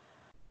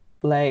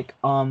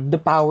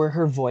power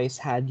her voice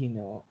had, you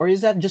know. Or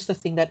is that just a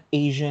thing that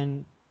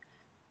Asian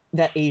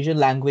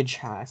language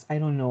has? I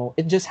don't know.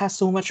 It just has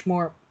so much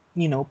more,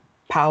 you know,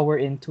 power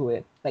into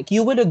it. Like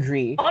you would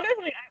agree.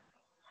 honestly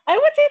I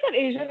would say that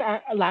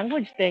Asian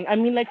language thing. I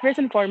mean, like first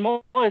and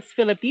foremost,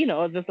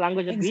 Filipino, this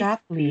language that we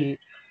speak. Exactly.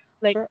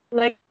 For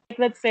Like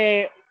let's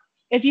say,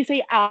 if you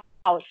say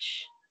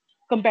ouch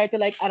compared to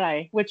like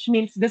aray, which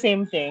means the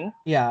same thing.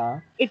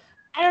 yeah. It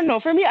I don't know.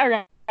 For me,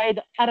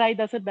 aray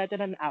does it better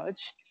than ouch.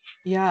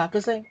 Yeah,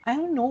 because like I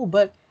don't know,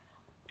 but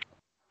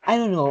I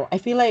don't know. I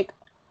feel like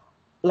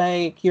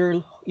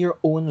your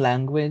own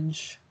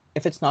language,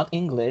 if it's not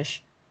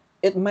English,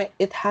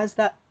 it has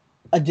that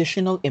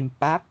additional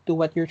impact to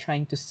what you're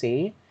trying to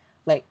say.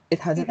 Like it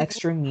has an Mhm.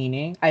 extra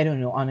meaning. I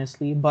don't know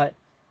honestly, but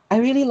I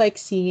really like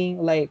seeing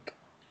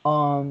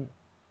um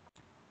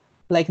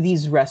like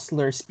these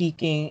wrestlers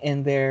speaking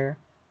in their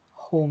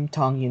home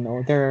tongue, you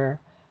know, their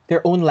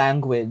own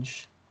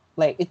language.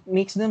 Like it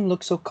makes them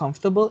look so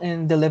comfortable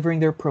in delivering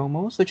their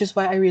promos, which is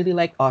why I really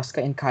like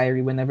Asuka and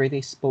Kyrie whenever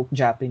they spoke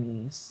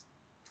Japanese.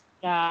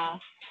 Yeah.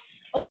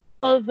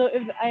 Although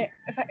if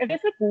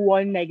there's like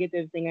one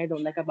negative thing I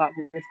don't like about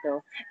this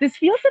though, this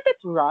feels a bit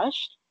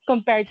rushed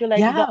compared to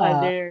like the Yeah.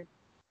 other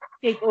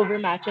takeover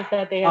matches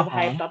that they have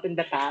hyped Uh-huh. up in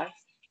the past.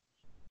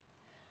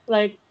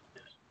 Like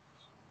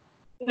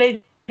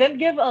they didn't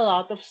give a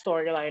lot of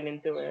storyline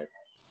into it.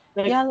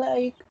 Like Yeah,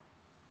 like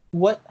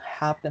what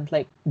happened?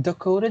 Like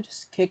Dakota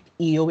just kicked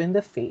Io in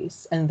the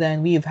face, and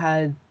then we've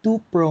had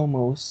two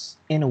promos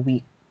in a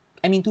week.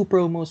 I mean, two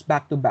promos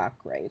back to back,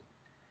 right?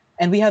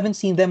 And we haven't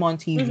seen them on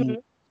TV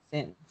mhm.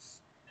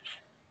 since.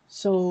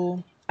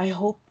 So I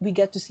hope we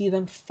get to see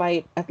them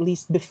fight at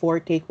least before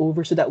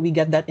Takeover, so that we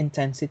get that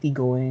intensity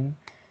going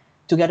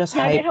to get us Yeah,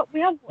 hyped.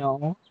 You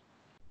know?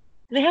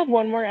 they have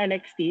one more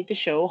NXT to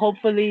show.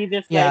 Hopefully,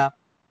 there's like Yeah,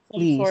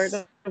 some sort of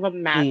please, a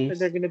match that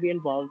they're please. gonna be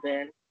involved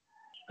in.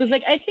 Because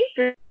like I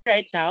think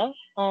right now,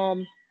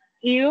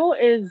 EU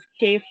is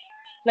case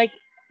like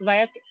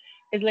via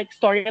is like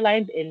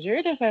storyline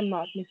injured if I'm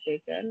not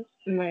mistaken.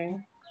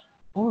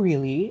 Oh,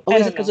 really? Oh, I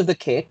is it don't because know. of the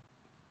kick?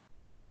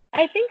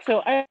 I think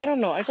so. I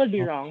don't know. I could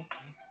be Oh. wrong.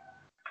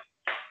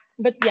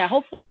 But yeah,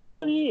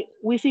 hopefully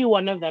we see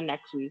one of them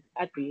next week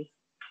at least.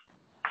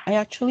 I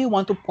actually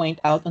want to point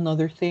out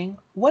another thing.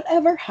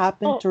 Whatever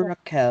happened Oh, to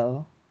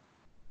Raquel?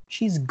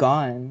 She's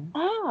gone.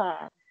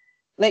 ah.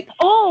 Like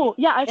Oh,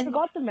 yeah, I in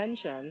forgot to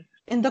mention.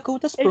 in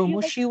Dakota's If you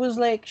promo, like she was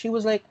like,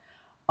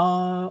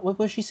 what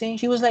was she saying?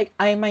 She was like,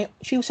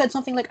 she said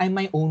something like, I'm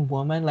my own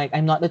woman, like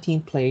I'm not a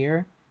team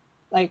player.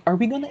 Like, are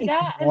we gonna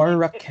yeah, and ignore like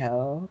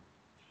Raquel?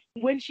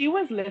 when she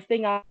was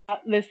listing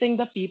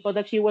the people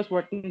that she was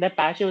working in the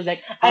past, she was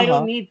like, I don't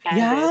Uh-huh. need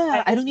Candace, I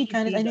Yeah, don't I don't need need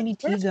Candice, I Tegan. don't need Where's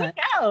Tegan.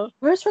 Raquel?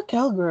 Where's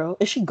Raquel, girl?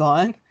 Is she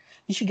gone?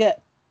 Did she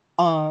get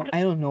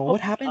I don't know. Oh,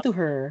 What happened to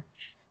her?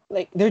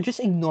 Like they're just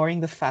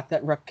ignoring the fact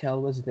that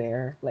Raquel was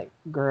there. Like,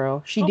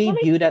 girl, she hopefully,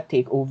 debuted at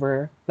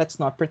Takeover. Let's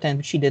not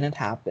pretend she didn't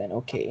happen,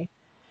 okay?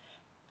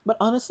 But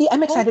honestly,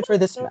 I'm excited for hopefully,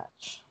 this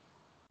match.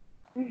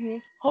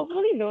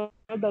 hopefully, no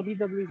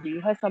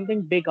WWE has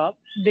something big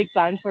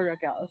plans for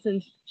Raquel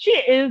since she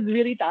is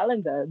really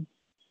talented.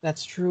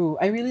 That's true.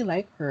 I really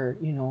like her,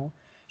 you know.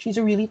 She's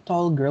a really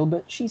tall girl,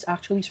 but she's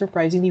actually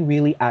surprisingly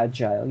really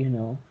agile, you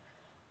know.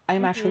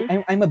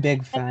 hmm I'm a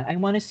big fan. I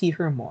want to see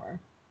her more.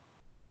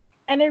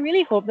 And I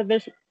really hope that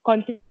there's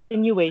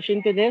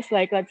continuation to this.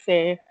 Like, let's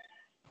say,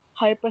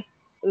 hypo,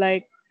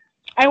 like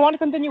I want a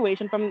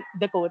continuation from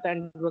Dakota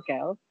and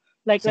Raquel.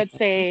 Like, let's Same.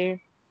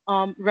 say,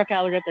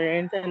 Raquel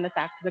returns and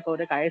attacks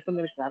Dakota Kai,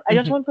 something like that. I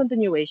just Mhm. want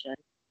continuation.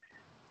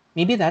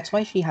 Maybe that's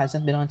why she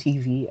hasn't been on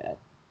TV yet.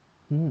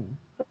 Hmm.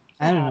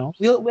 I don't know.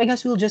 Perhaps. I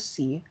guess we'll just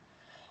see.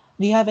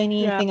 Do you have Yeah.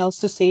 anything else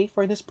to say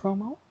for this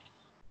promo?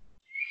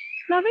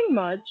 Nothing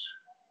much.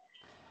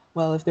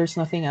 Well, if there's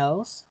nothing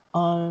else,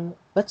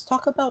 let's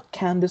talk about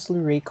Candice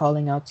LeRae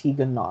calling out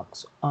Tegan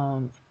Knox.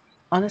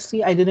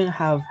 Honestly, I didn't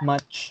have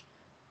much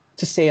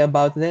to say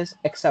about this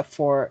except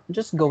for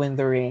just go in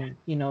the ring.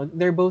 You know,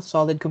 they're both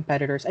solid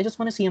competitors. I just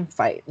want to see them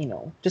fight. You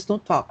know, just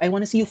don't talk. I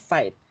want to see you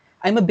fight.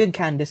 I'm a big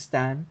Candice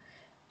stan.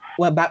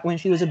 Well, back when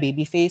she was a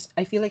baby face,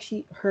 I feel like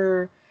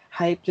her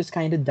hype just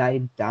kind of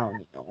died down.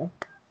 You know,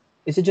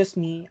 is it just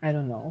me? I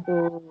don't know.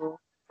 Mm.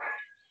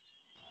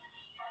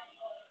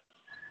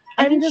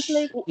 I I'm mean, just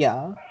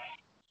yeah.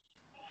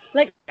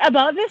 like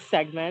about this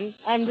segment.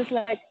 I'm just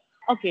like,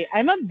 okay,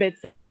 I'm a bit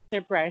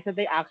surprised that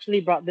they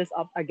actually brought this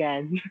up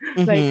again.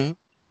 like,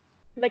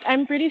 Mm-hmm.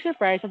 I'm pretty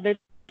surprised that they're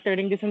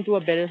turning this into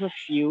a bit of a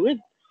feud.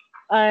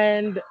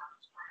 And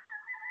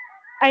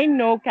I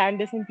know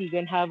Candice and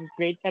Tegan have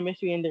great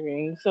chemistry in the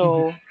ring, Mm-hmm.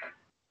 so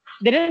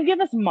they didn't give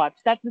us much.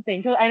 That's the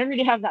thing. So I don't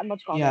really have that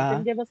much comment. They Yeah.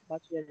 didn't give us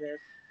much with it.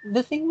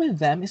 The thing with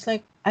them is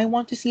like I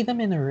want to see them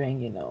in a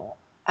ring, you know.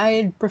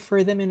 I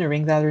prefer them in a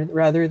ring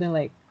rather than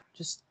like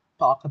just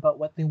talk about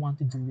what they want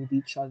to do with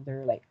each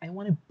other. Like I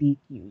want to beat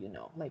you, you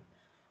know. Like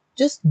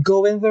just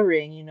go in the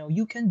ring, you know.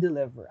 You can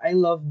deliver. I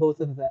love both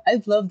of them.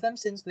 I've loved them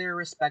since their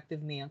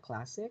respective Mae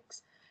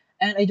classics.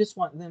 And I just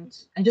want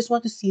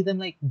to see them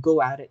like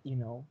go at it, you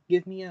know.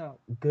 Give me a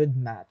good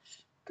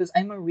match cuz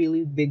I'm a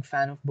really big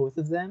fan of both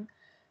of them.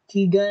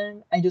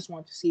 Tegan, I just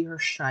want to see her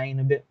shine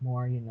a bit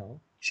more, you know.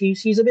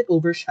 She's a bit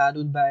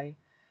overshadowed by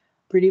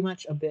pretty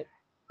much a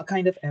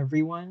kind of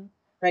everyone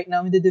right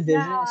now in the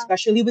division, Yeah.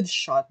 especially with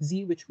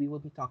Shotzi, which we will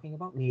be talking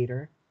about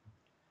later.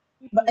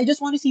 But I Mhm.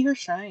 just want to see her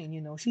shine, you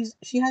know.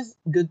 She has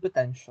good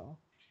potential.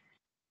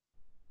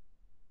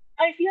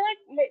 I feel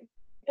like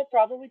the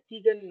problem with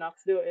Tegan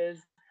Knox though is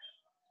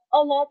a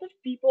lot of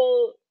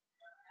people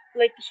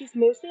she's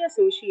mostly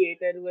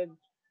associated with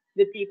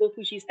the people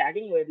who she's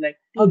tagging with, like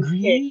Team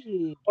Kick,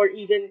 Agreed. or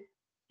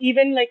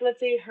even like let's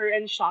say her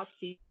and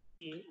Shotzi.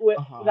 That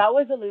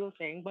was Uh-huh. a little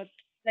thing, but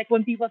like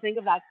when people think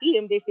of that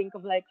team, they think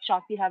of like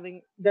Shotzi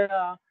having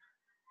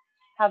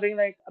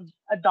like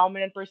a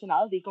dominant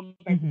personality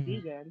compared to Mm-hmm.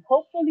 Tegan.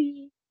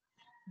 Hopefully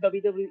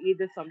WWE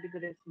does something to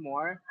this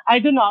more. I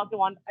do not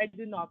want a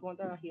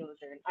heel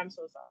turn. I'm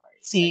so sorry.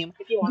 Like Same.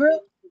 if you want Girl,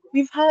 to go.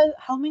 we've had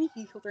how many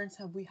heel turns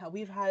have we had?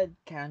 We've had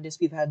Candice,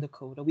 we've had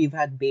Dakota, we've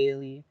had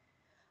Bayley.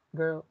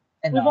 Girl,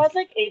 We've had enough.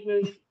 like 8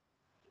 million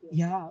people.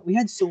 Yeah, we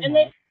had so And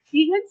like much.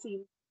 Tegan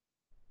seems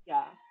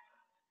yeah.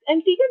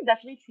 And Tegan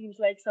definitely seems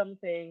like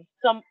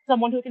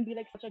someone who can be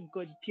like such a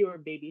good pure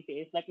baby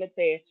face. Like let's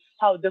say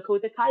how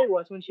Dakota Kai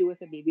was when she was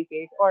a baby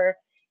face, or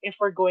if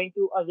we're going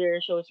to other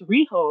shows,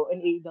 Riho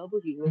in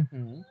AEW.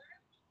 Mm-hmm.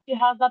 She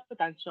has that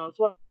potential.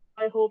 So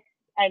I hope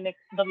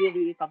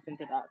WWE taps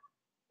into that.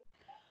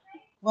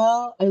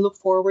 Well, I look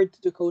forward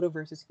to Dakota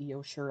versus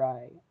Io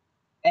Shirai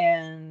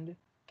and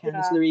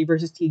Candice Yeah. LeRae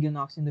versus Tegan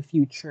Knox in the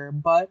future.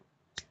 But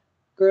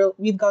girl,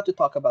 we've got to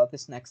talk about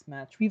this next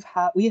match. We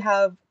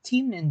have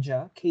Team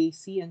Ninja,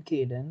 Casey and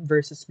Kaden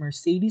versus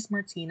Mercedes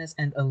Martinez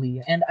and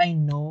Aaliyah. And I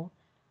know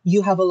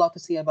you have a lot to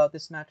say about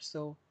this match,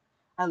 so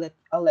I'll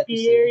let you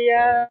say your thing.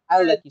 Period.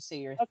 I'll let you say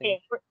your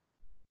Okay. thing.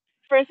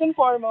 First and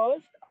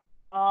foremost,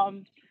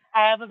 I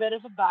have a bit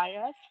of a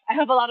bias. I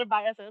have a lot of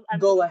biases. I'm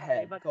so Go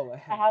sorry, but ahead. Go I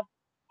ahead. have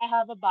I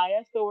have a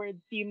bias towards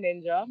Team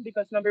Ninja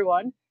because number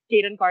one,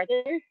 Kaden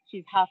Carter,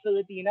 she's half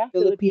Filipina,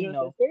 Filipino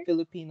Filipino. sister.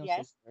 Filipino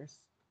Yes, sisters.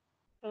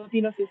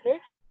 Filipino sister.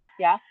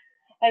 Yeah,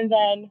 and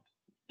then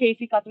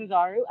Casey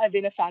Catanzaro. I've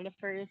been a fan of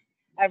hers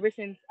ever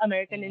since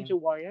American Ninja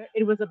Same. Warrior.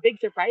 It was a big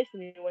surprise to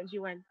me when she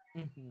went to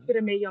Mm-hmm.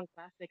 the Mae Young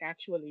Classic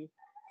actually.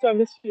 So I'm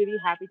just really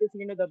happy to see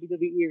her in the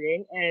WWE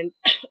ring. And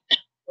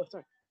oh,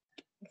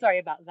 sorry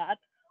about that.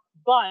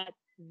 But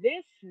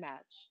this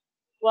match,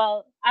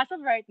 well, as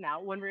of right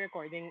now, when we're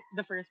recording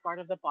the first part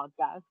of the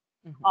podcast,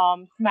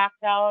 Mm-hmm.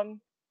 SmackDown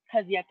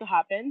has yet to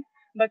happen.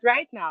 But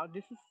right now,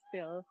 this is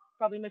still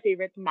probably my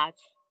favorite match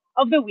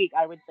of the week,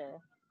 I would say.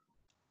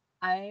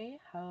 I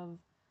have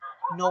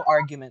no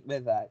argument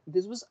with that.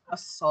 This was a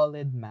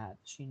solid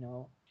match, you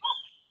know.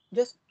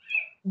 Just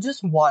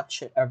just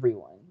watch it,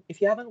 everyone. If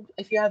you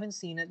haven't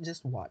seen it,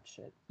 just watch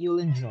it. You'll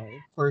enjoy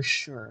for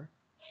sure.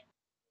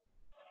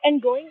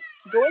 And going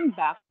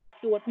back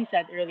to what we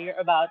said earlier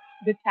about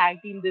the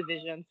tag team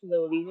division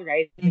slowly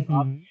rising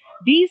up, Mm-hmm.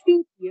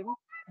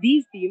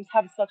 these teams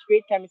have such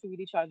great chemistry with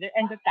each other,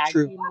 and the tag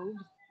True. team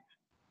moves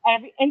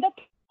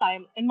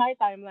in my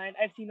timeline,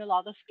 I've seen a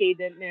lot of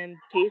Caden and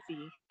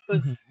Casey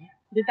because Mm-hmm.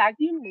 the tag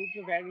team moves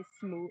were very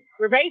smooth.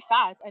 We're very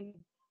fast, and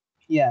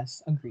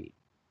Yes, agreed.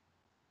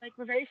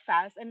 we're very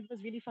fast, and it was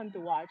really fun to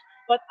watch.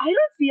 But I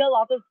don't see a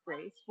lot of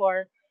praise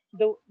for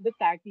the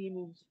tag team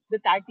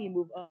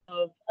move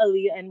of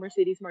Aaliyah and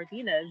Mercedes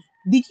Martinez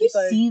Did you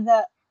because see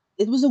that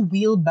it was a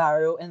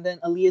wheelbarrow and then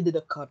Aaliyah did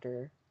a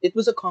cutter? It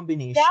was a yeah,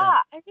 combination.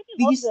 I really Did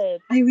you? loved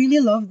it. I really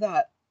love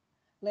that.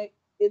 Like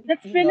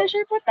That's you know,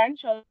 finisher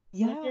potential. If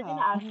you're gonna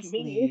yeah, ask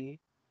me, honestly.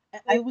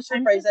 I like was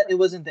I'm surprised that surprised. it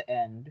wasn't the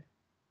end.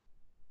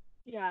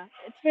 Yeah,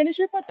 it's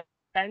finisher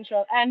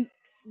potential, and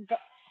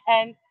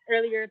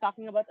earlier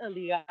talking about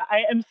Aaliyah,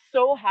 I am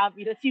so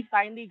happy that she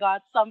finally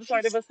got some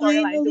sort of She's a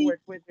storyline to finally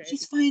work with, right?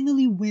 she's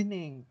finally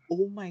winning.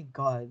 Oh my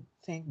god.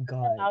 Thank It's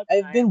God. about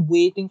I've time. been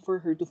waiting for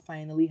her to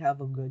finally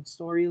have a good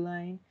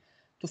storyline,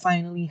 to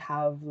finally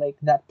have like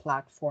that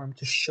platform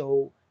to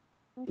show,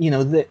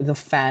 the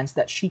fans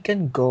that she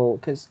can go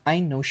cuz I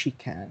know she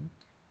can.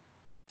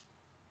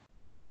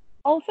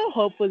 Also,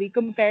 hopefully,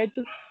 compared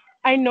to,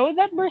 I know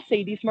that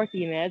Mercedes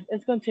Martinez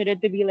is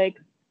considered to be like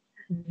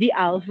the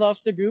alpha of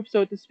the group,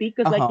 so to speak,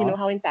 because like you Uh-huh. know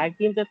how in tag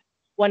teams there's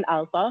one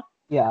alpha.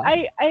 Yeah.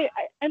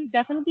 I'm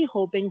definitely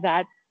hoping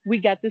that we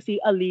get to see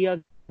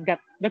Aaliyah get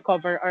the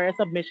cover or a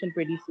submission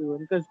pretty soon,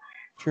 because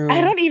I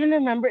True. don't even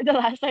remember the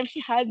last time she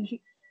had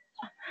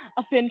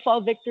a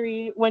pinfall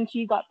victory when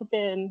she got the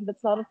pin.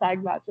 That's not a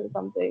tag match or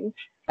something.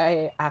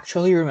 I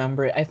actually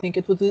remember it. I think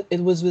it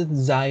was with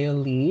Zia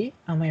Lee,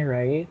 am I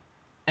right?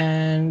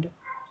 And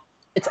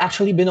it's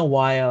actually been a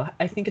while.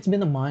 I think it's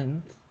been a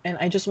month, and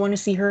I just want to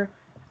see her,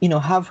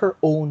 have her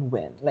own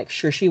win. Like,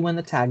 sure, she won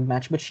the tag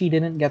match, but she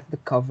didn't get the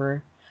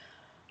cover.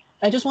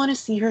 I just want to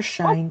see her Oh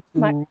shine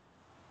my! too.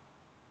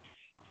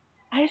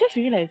 I just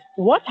realized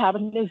what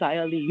happened to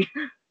Zia Lee.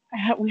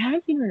 We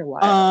haven't seen her in a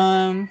while.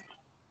 Um,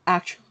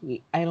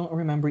 Actually, I don't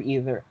remember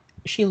either.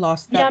 She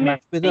lost Yeah, that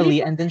match with maybe.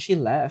 Ali, and then she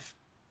left.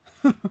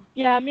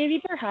 Yeah, maybe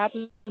perhaps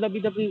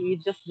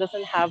WWE just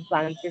doesn't have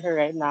plans for her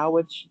right now,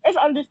 which is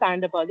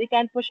understandable. They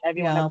can't push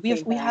everyone at Yeah, the we have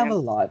same we have a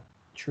time. lot.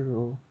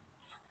 True.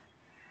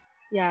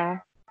 Yeah.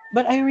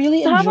 But I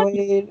really So how about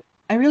you? enjoyed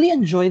I really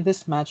enjoyed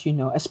this match,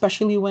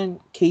 especially when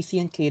Casey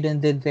and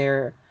Kaden did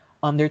their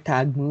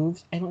tag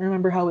moves. I don't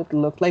remember how it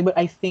looked like, but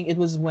I think it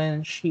was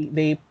when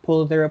they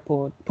pulled their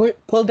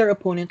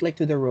opponent like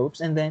to the ropes,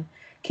 and then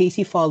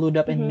Casey followed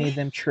up and Mm-hmm. made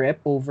them trip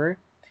over.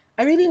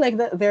 I really like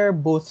that they're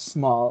both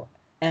small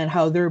and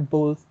how they're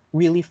both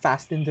really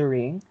fast in the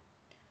ring.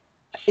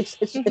 It's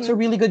a Mm-hmm.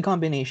 really good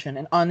combination,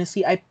 and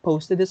honestly, I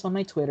posted this on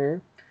my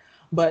Twitter,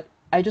 but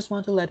I just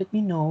want to let it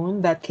be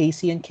known that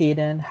Casey and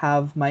Kaden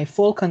have my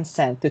full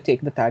consent to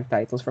take the tag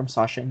titles from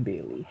Sasha and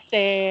Bayley.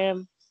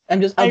 Same.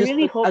 I'm just I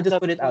really hope I'll just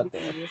put it out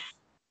there. WWE.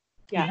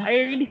 Yeah, Yeah, I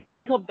really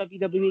hope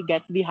WWE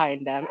gets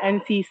behind them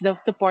and sees the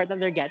support that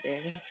they're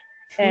getting,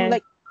 and true.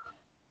 Like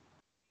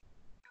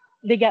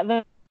they get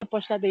the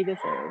push that they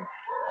deserve.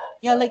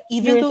 yeah, like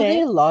You were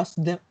saying?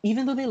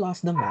 even though they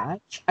lost the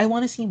match, I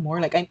want to see more.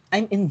 Like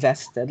I'm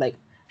invested. Like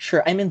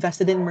sure, I'm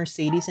invested in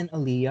Mercedes and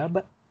Aaliyah,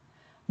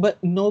 but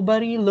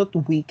nobody looked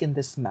weak in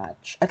this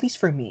match. At least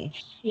for me,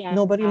 Yeah.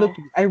 nobody looked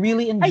weak. I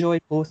really I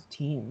enjoyed both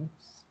teams.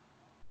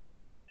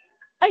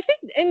 I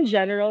think in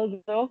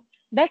general though,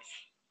 that's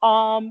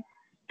um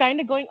kind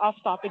of going off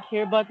topic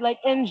here, but like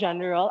in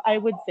general, I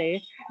would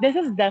say this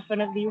is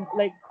definitely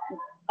like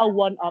a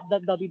one up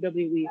that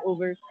WWE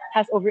over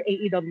has over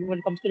AEW when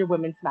it comes to their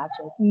women's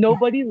matches.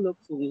 Nobody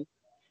looks weak.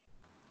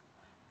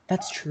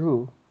 That's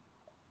true.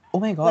 Oh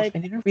my gosh, Like I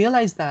didn't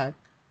realize that.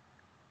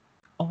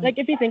 Oh my,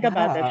 if you think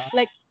about it, yeah.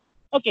 like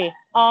okay,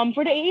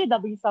 for the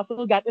AEW stuff,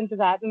 we'll get into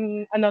that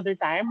in another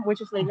time,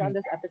 which is later on Mhm.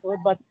 this episode.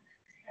 But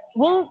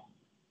we'll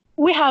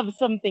we have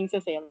some things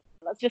to say.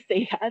 Let's just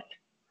say that.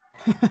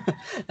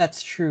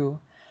 That's true.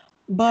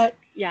 But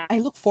Yeah. I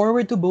look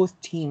forward to both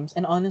teams,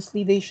 and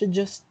honestly,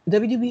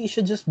 WWE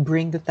should just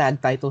bring the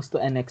tag titles to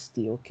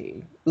NXT,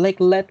 okay? Like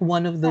let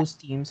one of those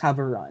teams have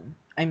a run.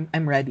 I'm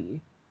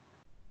ready.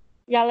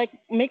 Yeah, like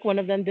make one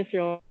of them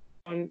dethrone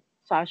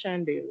Sasha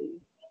and Bailey.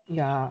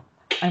 Yeah,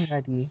 I'm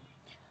ready.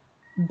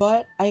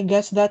 But I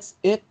guess that's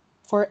it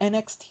for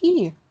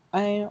NXT.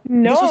 I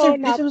No, this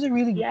not was a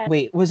really yet.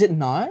 wait, was it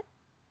not?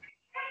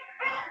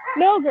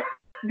 No,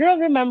 girl,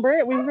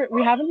 remember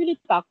we haven't really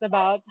talked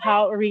about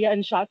how Rhea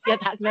and Shotzi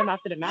attacked them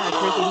after the match,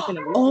 Mercedes and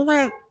Oh Aaliyah.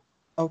 my.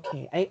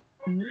 Okay,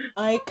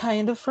 I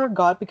kind of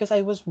forgot because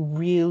I was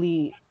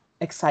really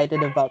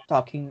excited about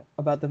talking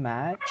about the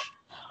match.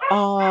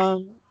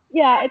 Um,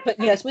 Yeah, it's but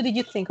yes, what did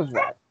you think of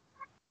that?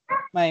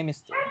 My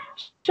mistake.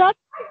 Shot.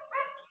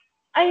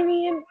 I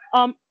mean,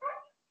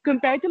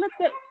 compared to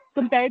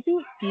compared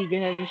to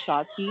Tegan and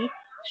Shotzi,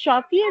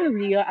 Shotzi and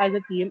Rhea as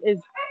a team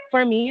is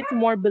for me it's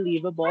more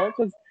believable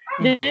because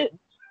Mhm.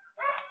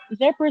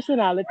 their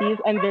personalities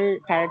and their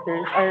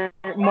characters are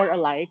more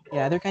alike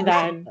Yeah, they're kind of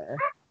than similar.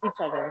 each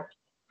other.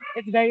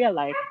 It's very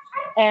alike.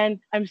 And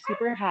I'm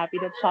super happy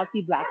that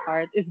Shotzi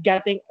Blackheart is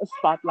getting a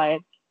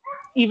spotlight,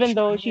 even She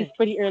though she's is.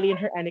 pretty early in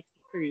her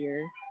NXT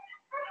career.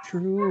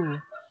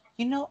 True.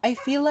 I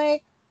feel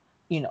like,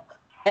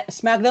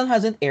 SmackDown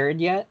hasn't aired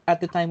yet at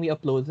the time we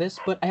upload this,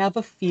 but I have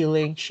a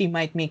feeling she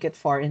might make it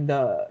far in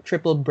the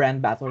Triple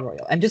Brand Battle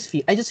Royal. I just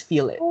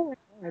feel it. Oh, my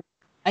God.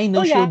 I know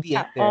Oh she'll yeah. be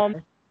in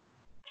there.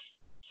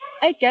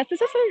 I guess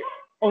this is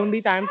our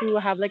only time to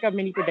have like a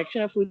mini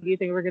prediction of who do you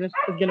think is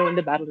gonna win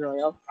the battle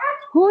royal.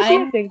 Who do you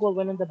I'm think will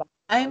win in the battle?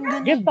 I'm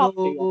gonna Give top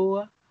three.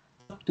 go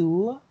top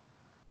two.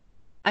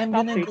 I'm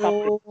Top gonna three. Top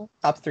three. go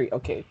top three.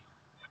 Okay.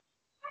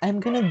 I'm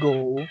gonna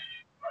go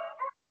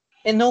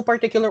in no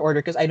particular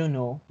order because I don't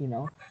know, you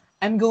know.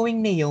 I'm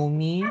going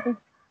Naomi,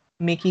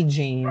 Mickey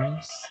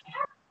James,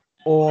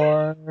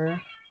 or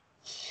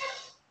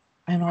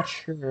I'm not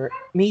sure.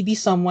 Maybe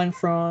someone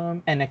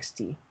from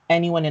NXT.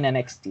 Anyone in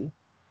NXT.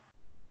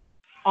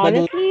 But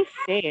Honestly,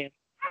 same.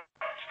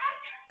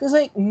 because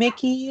like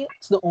Mickey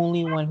is the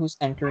only one who's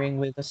entering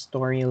with a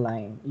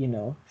storyline, you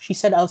know. She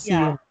said I'll see you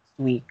Yeah. next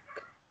week.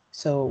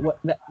 So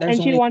there's And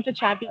she only wants a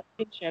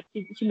championship.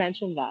 She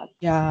mentioned that.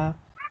 yeah.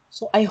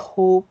 So I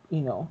hope,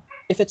 you know,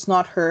 if it's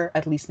not her,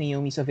 at least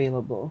Naomi's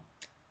available.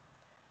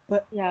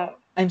 But Yeah.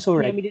 I'm so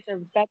ready. Naomi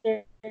deserves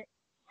better.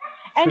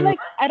 And True. like,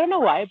 I don't know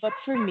why, but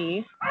for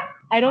me,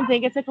 I don't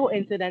think it's a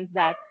coincidence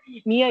that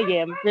Mia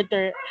Yim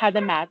had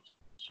a match,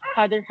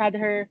 had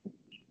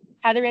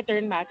a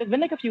return match. It's been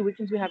like a few weeks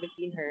since we haven't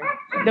seen her.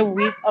 The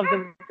week of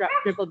the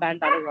Triple Band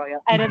Battle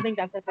Royal. I don't Mhm. think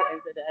that's a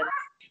coincidence.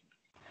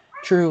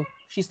 True.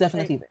 She's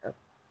Like, definitely there.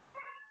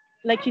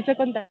 she's a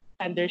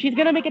contender. She's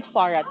gonna make it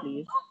far at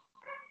least.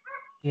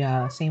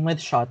 Yeah, same with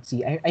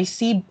Shotzi.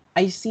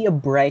 I see a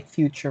bright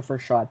future for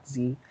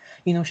Shotzi.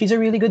 You know, she's a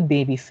really good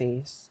baby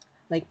face.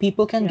 Like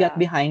people can get Yeah.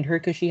 behind her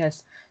because she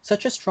has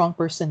such a strong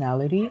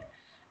personality,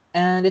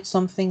 and it's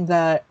something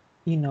that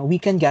you know we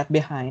can get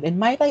behind. And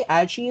might I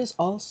add, she is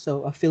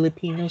also a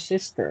Filipino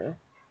sister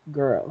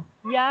girl.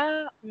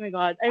 Yeah. Oh my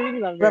god, I really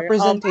love her.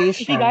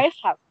 If you Representation. guys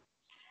have,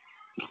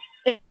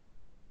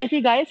 if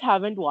you guys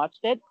haven't watched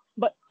it,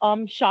 but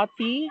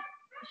Shotzi,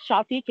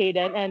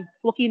 Kaden, and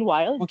Walking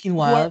Wild. Joaquin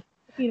Wild,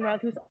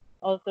 who's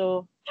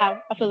also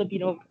have a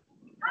Filipino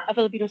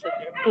sister,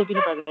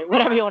 Filipino brother,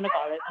 whatever you want to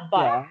call it.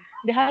 But Yeah,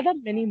 they had a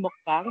mini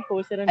mukbang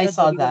posted on I the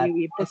saw that.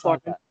 WWE I saw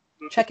Performance that.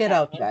 YouTube Check it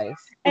out, channel, guys.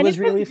 It and it was was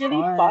really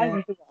really fun.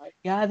 fun to watch.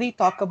 Yeah, they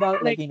talk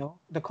about like, Like, you know,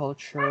 the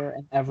culture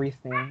and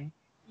everything.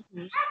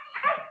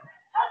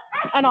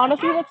 and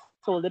honestly, what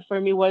sold it for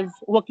me was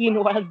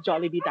Joaquin Wild's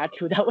Jollibee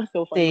tattoo. That was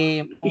so funny to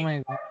Same. see. Oh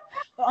my god.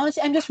 But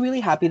honestly, I'm just really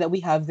happy that we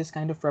have this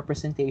kind of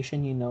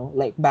representation, you know.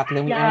 Like back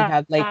then we only Yeah,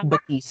 had like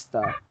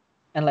Batista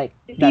and like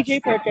TJ that's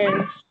it.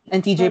 Perkins,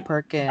 And TJ but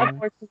Perkins.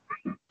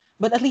 unfortunately,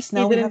 But at least he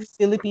now we have didn't.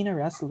 Filipino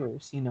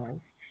wrestlers, you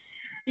know.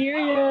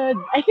 Period.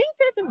 I think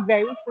they're the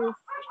very first,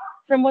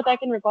 from what I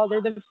can recall,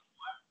 they're the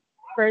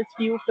first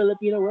few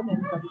Filipino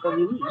women from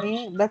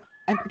WWE. That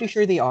I'm pretty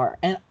sure they are.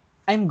 And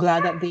I'm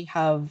glad that they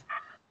have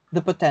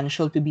the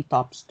potential to be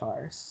top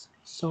stars.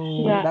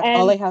 So Yeah, that's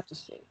all and I have to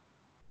say.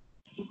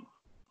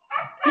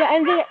 yeah,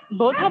 and they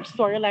both have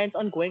storylines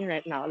ongoing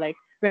right now. Like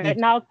They right do.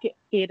 now,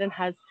 Kaden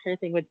has her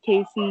thing with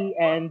Casey,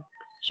 and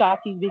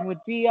Shaki being with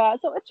Rhea.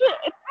 So it's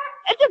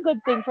a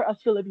good thing for us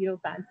Filipino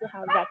fans to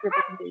have that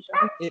representation.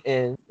 It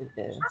is. It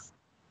is.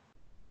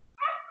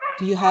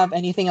 Do you have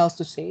anything else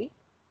to say?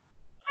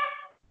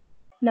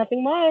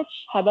 Nothing much.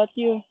 How about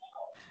you?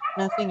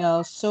 Nothing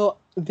else. So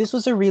this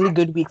was a really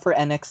good week for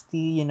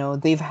NXT. You know,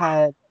 they've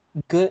had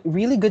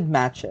really good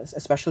matches,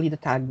 especially the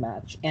tag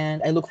match,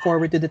 and I look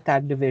forward to the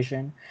tag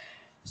division.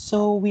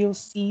 So we'll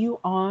see you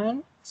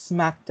on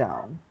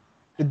SmackDown.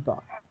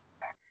 Goodbye.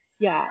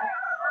 Yeah.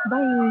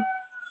 Bye.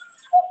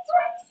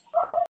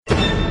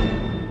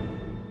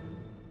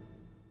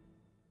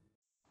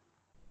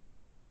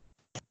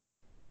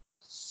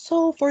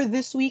 So for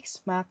this week's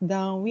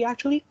SmackDown,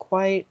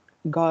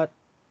 got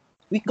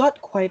we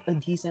got quite a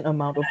decent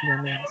amount of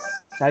women's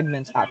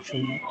segments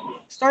actually.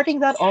 Starting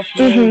that off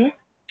with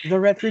Mm-hmm. the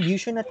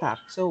Retribution attack.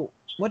 So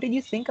what did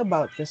you think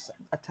about this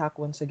attack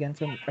once again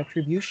from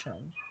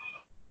Retribution?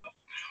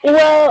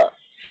 Well,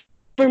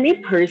 for me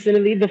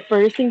personally, the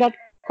first thing that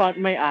caught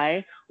my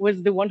eye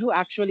was the one who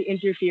actually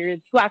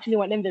interfered, who actually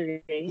went in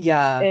the ring.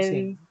 Yeah, And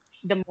same.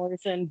 the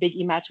Morrison Big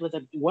E match was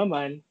a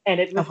woman, and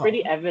it was Uh-huh.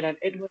 pretty evident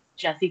it was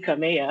Jessica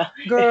Mea.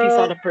 If you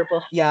saw the Girl,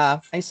 purple, yeah,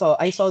 I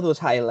saw those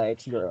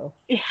highlights, girl.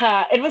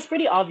 yeah, it was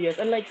pretty obvious.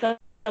 And like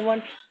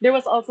someone, there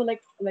was also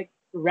like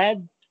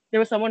red. There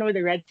was someone with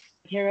the red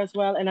hair as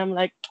well, and I'm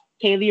like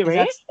Kaylee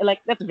Ray. Is Like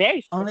that that's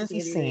very honestly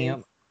Kaylee Ray.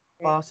 same?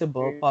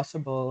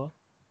 Possible.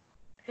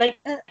 Like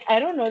Eh, I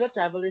don't know the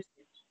travel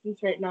restrictions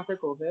right now for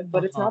COVID,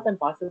 but it's uh-huh. not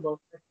impossible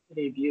for it to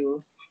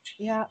debut.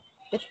 Yeah,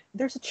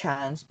 there's a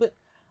chance, but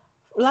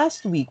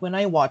last week when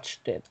I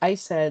watched it, I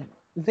said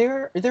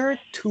there are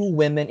two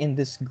women in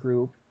this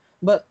group,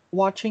 but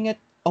watching it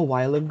a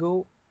while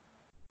ago,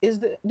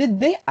 did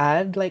they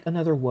add like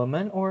another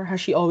woman or has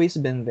she always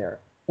been there?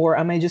 Or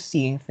am I just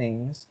seeing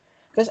things?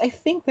 Because I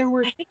think there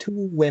were I think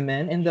two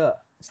women in the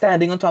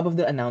standing on top of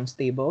the announce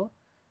table,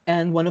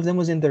 and one of them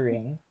was in the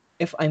ring,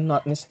 if I'm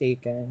not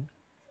mistaken.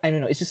 I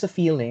don't know, it's just a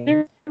feeling.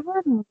 there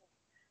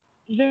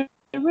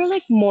were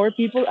like more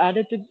people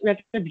added to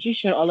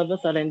Retribution all of a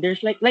sudden.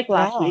 There's like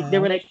last week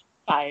there were Yeah. like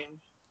five.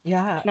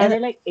 Yeah, Now and they're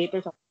like eight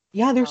or something.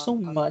 yeah, there's Uh, so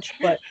much,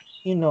 but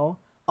you know,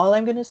 all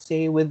I'm gonna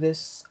say with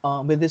this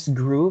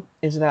group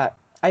is that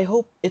I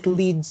hope it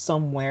leads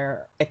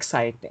somewhere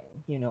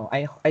exciting. You know,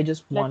 I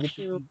just want that's it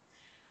to true. be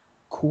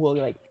cool.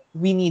 Like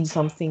we need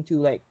something to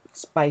like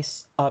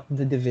spice up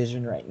the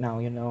division right now.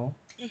 You know,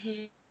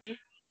 Hmm.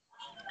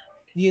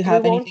 do you We have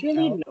won't anything really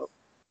else? know.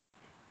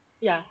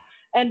 Yeah.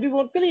 and we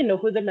won't really know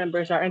who the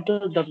members are until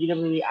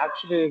WWE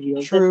actually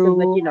reveals it, because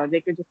like True.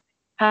 they could just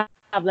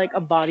have like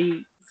a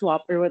body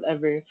swap or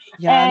whatever.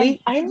 Yeah, And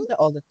they do that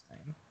all the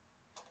time.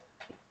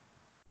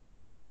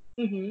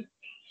 mhm.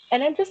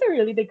 And I'm just a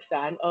really big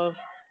fan of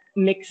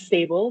mixed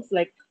stables,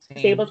 like Same.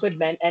 stables with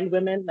men and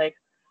women. Like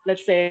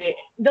let's say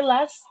the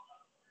last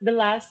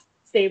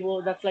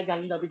stable that's like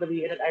done in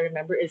WWE that I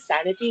remember is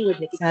Sanity with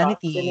Nikki Cross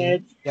in Sanity.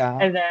 it, Yeah.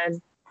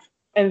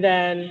 and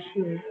then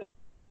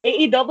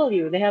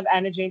AEW, they have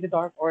Anna Jane the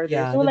Dark Order.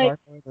 Yeah, So the like Dark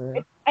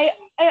Order.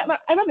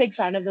 I'm a big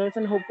fan of those,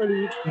 and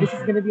hopefully this is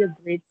Mhm. gonna be a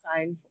great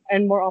sign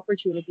and more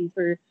opportunities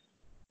for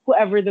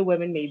whoever the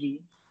women may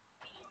be.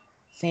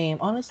 Same.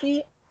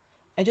 Honestly,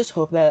 I just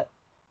hope that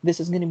this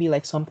is gonna be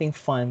like something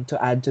fun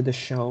to add to the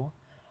show.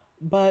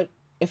 But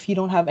if you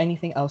don't have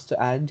anything else to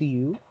add, do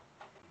you?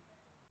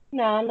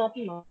 Nah, not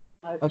much.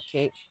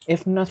 Okay.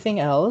 If nothing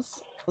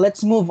else,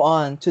 let's move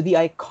on to the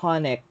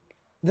iconic,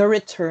 the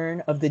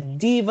return of the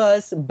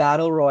Divas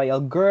Battle Royal.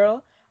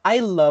 Girl, I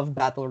love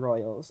Battle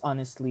Royals,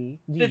 honestly.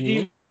 Do The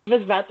you?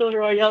 Divas Battle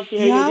Royale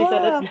period. You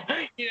said it.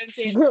 Yeah. You didn't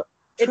say it. Girl,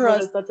 It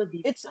was trust. such a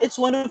deep. It's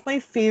one of my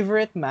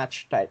favorite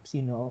match types,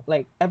 you know.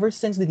 Like ever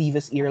since the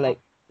Divas era, like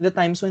the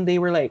times when they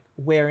were like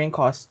wearing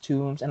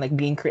costumes and like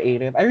being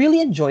creative. I really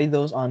enjoy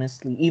those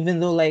honestly, even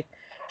though like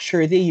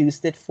sure they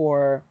used it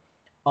for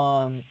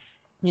um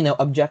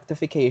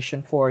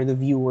objectification for the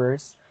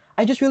viewers.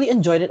 I just really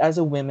enjoyed it as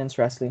a women's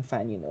wrestling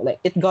fan, you know. Like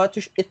it got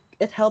to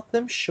it helped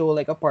them show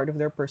like a part of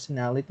their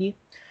personality,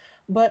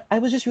 but I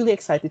was just really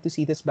excited to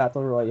see this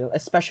battle royal,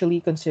 especially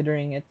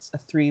considering it's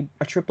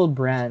a triple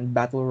brand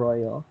battle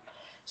royal.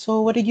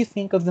 So what did you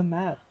think of the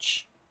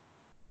match?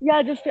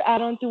 Yeah, just to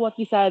add on to what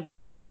you said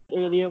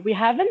earlier, we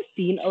haven't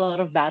seen a lot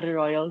of battle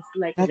royals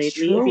like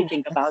lately. If you That's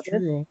think about true.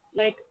 it, That's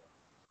like true.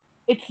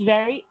 it's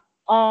very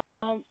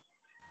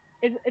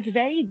it's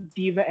very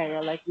diva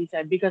era, like we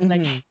said, because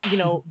like Mm-hmm.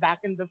 Mm-hmm. back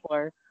in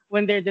before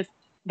when they're just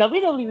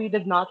WWE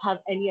did not have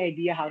any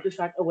idea how to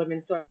start a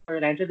women's storyline.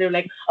 So they're like,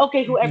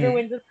 okay, whoever wins Mm-hmm.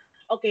 it,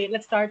 okay, let's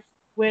start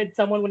with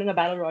someone winning a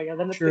battle royal,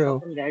 then let's pick up True.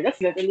 from there.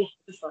 That's literally how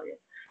to start it.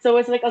 So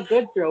it's like a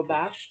good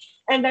throwback.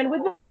 And then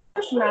with the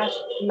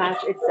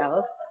match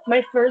itself,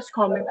 my first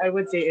comment I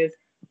would say is,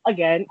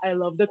 again, I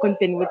love the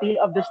continuity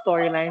of the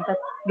storyline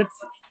that's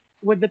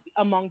with the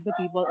among the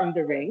people in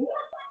the ring.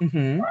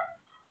 Mm-hmm.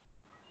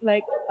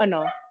 Like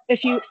ano,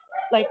 if you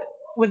like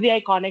with the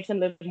Iconics and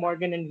Liv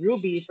Morgan and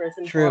Ruby first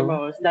and True.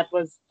 foremost, that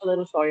was a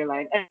little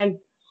storyline. And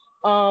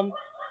um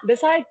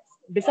besides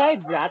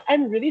besides that,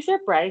 I'm really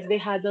surprised they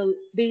had the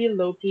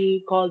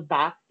Loki called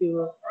back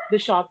to the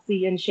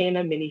Shotzi and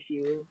Shayna mini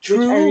feud,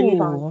 which I really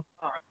found True.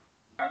 fun.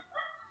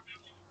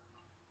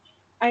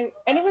 And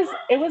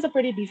it was a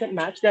pretty decent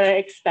match. Did I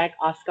expect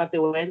Asuka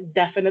to win?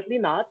 Definitely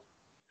not.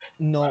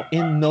 No,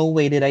 in no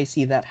way did I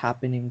see that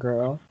happening,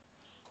 girl.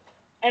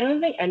 I don't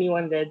think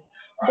anyone did.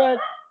 But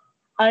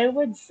I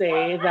would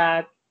say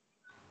that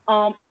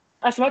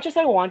as much as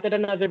I wanted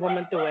another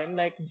woman to win,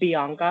 like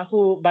Bianca,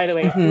 who, by the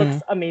way, looks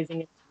Mm-hmm.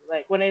 amazing.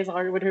 Like when I saw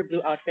her with her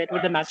blue outfit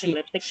with the matching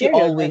lipstick, She period.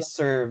 I always love it.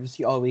 serves.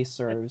 She always That's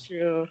serves.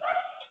 true.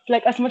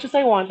 Like as much as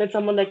I wanted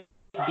someone like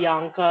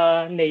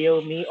Bianca,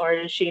 Naomi, or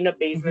Shayna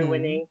Baszler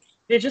winning, Mm-hmm.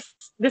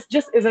 this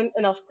just isn't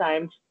enough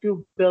time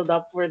to build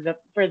up for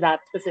that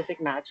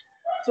specific match.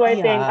 So I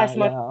think Yeah,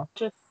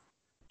 yeah.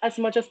 as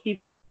much as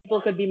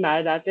people could be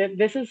mad at it,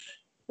 this is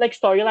like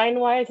storyline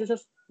wise, this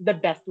is the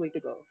best way to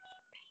go.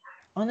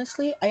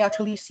 Honestly, I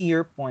actually see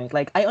your point.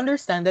 Like, I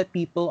understand that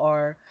people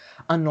are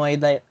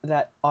annoyed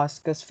that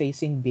Asuka's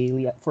facing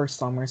Bayley for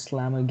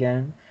SummerSlam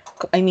again.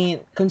 I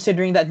mean,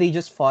 considering that they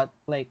just fought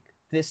like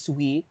this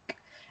week,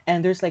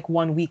 and there's like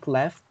 1 week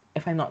left,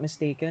 if I'm not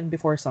mistaken,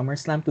 before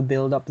SummerSlam to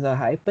build up the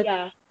hype. But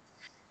Yeah.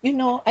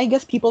 I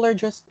guess people are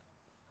just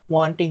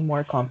wanting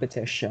more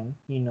competition.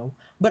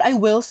 But I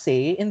will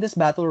say in this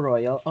battle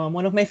royal,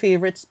 one of my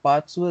favorite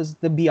spots was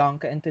the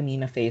Bianca and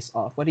Tamina face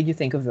off. What did you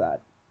think of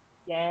that?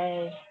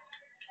 Yes.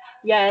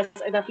 Yes,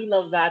 I definitely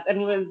love that.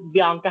 And with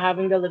Bianca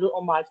having the little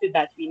homage to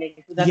that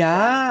Phoenix with that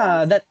swan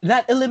song. Yeah,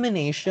 that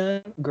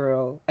elimination,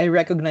 girl. I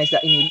recognize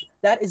that immediately.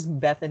 That is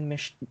Beth and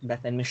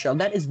Michelle.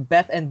 That is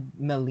Beth and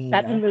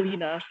That and Melina.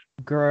 Melina.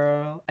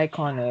 Girl,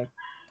 iconic.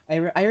 I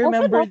Also,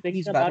 remember now these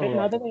thinking about battle it,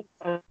 now that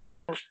royals.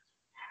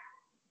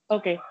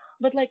 okay,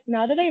 but like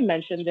now that I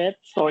mentioned it,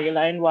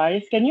 storyline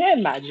wise, can you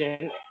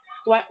imagine?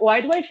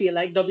 Why do I feel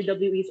like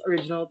WWE's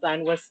original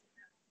plan was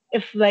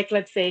if like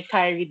let's say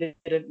Kyrie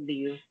didn't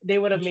leave, they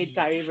would have made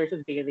Kyrie Mhm.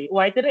 versus Bailey.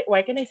 Why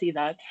can I see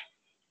that?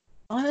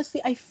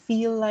 Honestly, I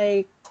feel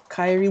like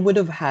Kyrie would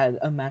have had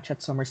a match at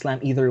SummerSlam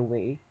either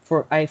way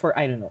for I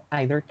don't know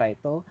either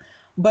title,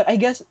 but I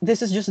guess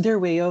this is just their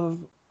way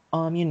of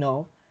um you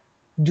know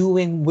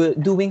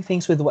doing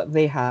things with what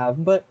they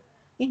have. But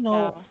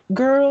Yeah.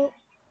 girl,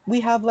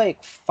 we have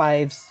like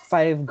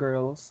five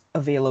girls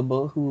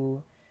available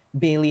who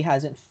Bailey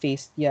hasn't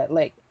faced yet.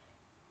 Like,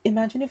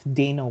 imagine if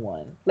Dana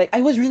won. Like,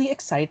 I was really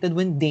excited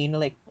when Dana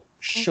like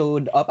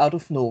showed up out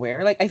of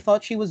nowhere. Like, I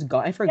thought she was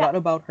gone. I Yeah. forgot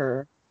about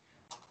her.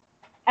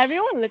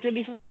 Everyone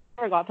literally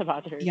forgot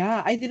about her.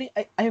 Yeah, I didn't.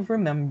 I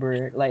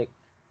remember like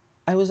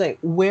I was like,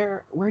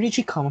 where did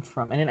she come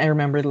from? And then I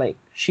remembered like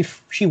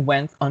she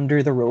went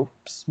under the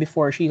ropes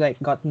before she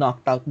like got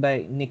knocked out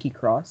by Nikki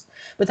Cross.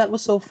 But that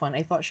was so fun.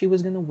 I thought she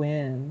was gonna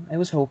win. I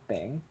was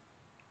hoping.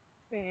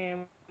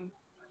 Same.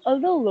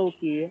 Although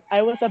Loki,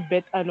 I was a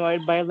bit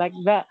annoyed by like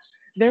that.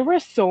 There were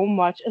so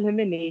much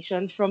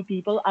eliminations from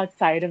people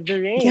outside of the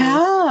ring.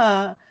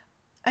 Yeah.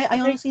 I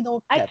Like honestly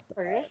don't at get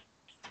that.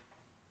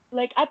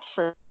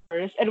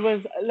 first, it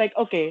was like,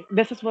 okay,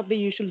 this is what they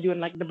usually do in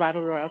like the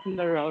battle royals and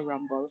the Royal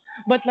Rumble.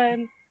 But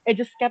then it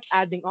just kept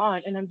adding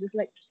on, and I'm just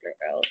like,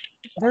 girl,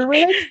 There were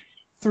like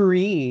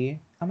three.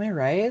 Am I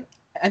right?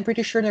 I'm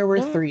pretty sure there were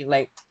no, three.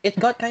 Like it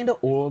got kind of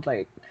old.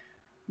 Like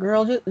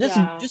girl,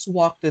 yeah. just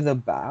walk to the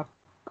back.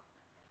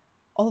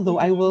 Although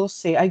I Hmm. will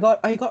say, I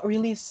got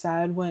really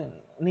sad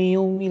when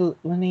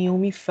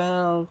Naomi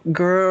fell.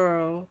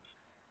 Girl,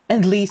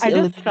 and Lacey I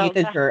just felt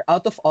eliminated that. her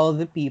out of all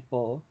the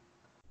people.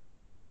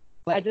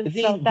 I Like just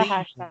felt the they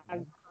hashtag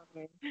knew.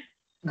 coming.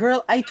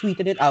 Girl, I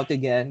tweeted it out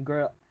again.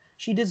 Girl,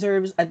 she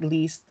deserves at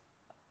least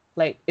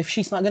like if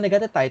she's not gonna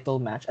get a title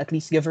match, at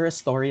least give her a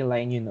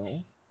storyline. You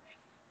know?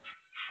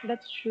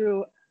 That's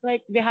true.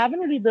 Like they haven't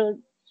really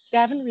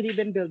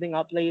been building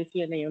up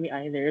Lacey and Naomi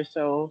either.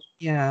 So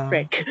Yeah.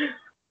 frick.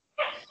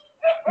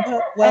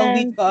 But well,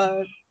 we've And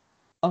got.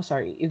 Oh,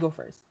 sorry. You go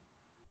first.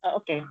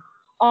 okay.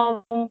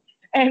 Um,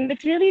 and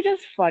it's really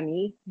just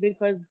funny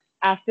because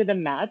after the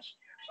match,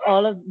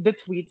 all of the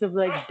tweets of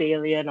like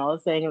Bayley and all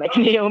saying like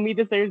Naomi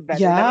deserves better.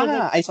 That was like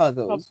Yeah, I saw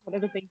probably those. one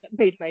of the things that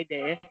made my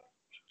day.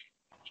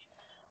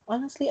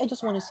 Honestly, I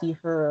just want to see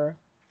her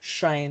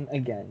shine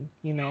again.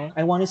 You know,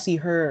 I want to see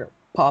her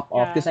pop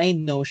off because Yeah, I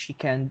know she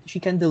can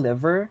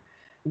deliver,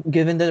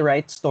 given the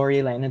right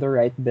storyline and the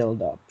right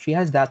build up. She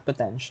has that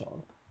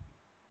potential.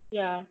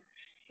 yeah.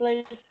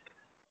 Like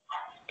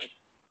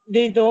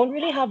they don't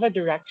really have a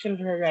direction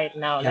for her right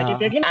now. Like if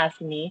you're Yeah. gonna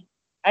ask me,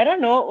 I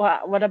don't know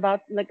what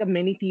about like a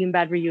mini team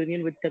bad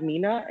reunion with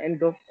Tamina and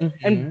go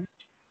and Mm-hmm.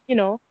 you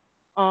know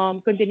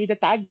continue the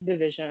tag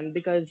division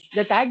because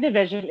the tag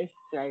division is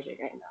thriving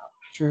right now.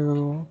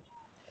 True.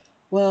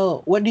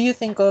 Well, what do you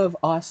think of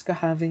Asuka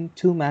having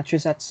two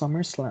matches at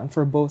SummerSlam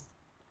for both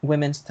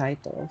women's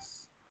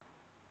titles?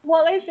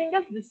 Well, I think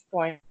at this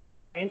point,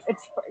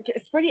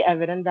 it's pretty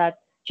evident that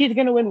she's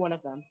gonna win one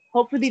of them.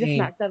 Hopefully, the Same.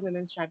 SmackDown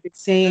Women's Championship because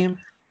Same.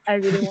 I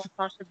really want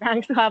Sasha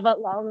Banks to have a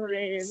long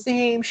reign.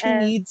 Same. She And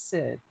needs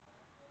it.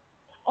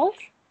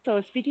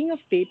 also, speaking of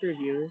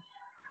pay-per-views,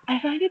 I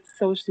find it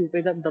so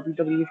stupid that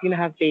WWE is gonna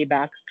have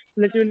payback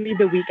literally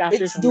the week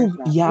after It's the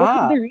SummerSlam. What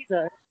is the yeah.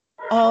 reason?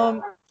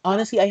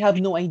 Honestly, I have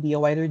no idea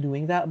why they're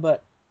doing that,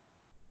 but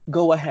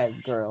go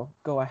ahead, girl.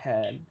 Go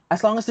ahead.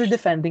 As long as they're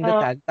defending the Uh,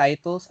 tag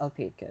titles, I'll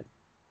take it.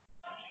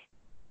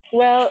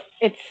 well,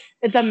 it's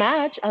a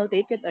match. I'll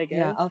take it, I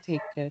Yeah, guess. I'll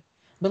take it.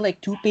 But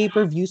like two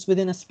pay-per-views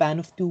within a span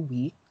of 2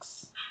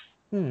 weeks?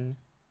 Hmm.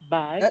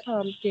 Bye, That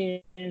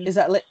pumpkin. is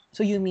that like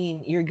so you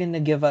mean you're gonna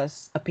give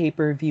us a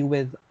pay-per-view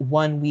with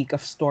 1 week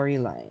of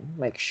storyline?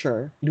 Like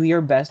sure, do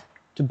your best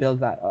to build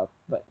that up,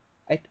 but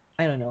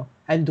I don't know.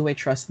 And do I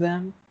trust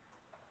them?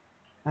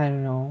 I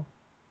don't know.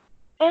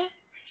 Eh,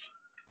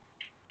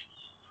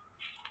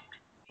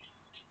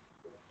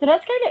 so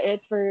that's kind of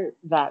it for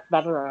that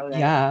battle royal, right?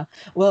 Yeah.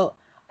 Well,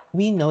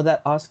 we know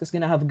that Asuka's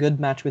gonna have a good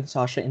match with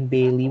Sasha and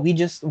Bailey. We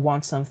just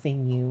want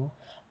something new.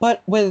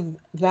 But with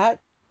that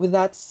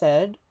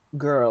said,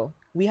 girl,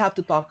 we have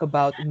to talk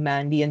about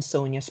Mandy and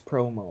Sonia's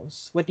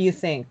promos. What do you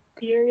think?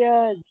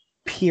 Period.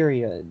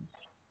 Period.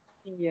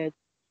 Period.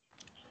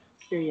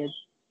 Period.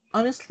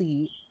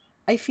 Honestly,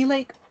 I feel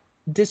like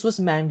this was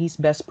Mandy's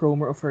best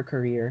promo of her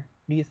career.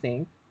 Do you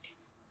think?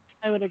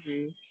 I would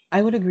agree.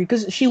 I would agree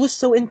because she was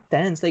so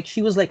intense. Like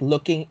she was like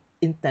looking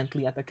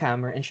intently at the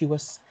camera and she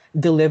was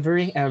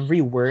delivering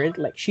every word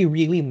like she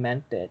really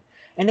meant it.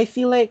 And I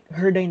feel like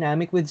her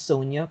dynamic with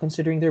Sonia,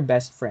 considering they're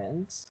best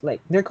friends,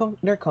 like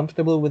they're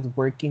comfortable with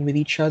working with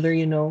each other.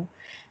 You know,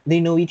 they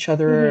know each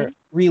other Hmm.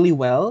 really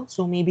well,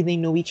 so maybe they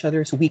know each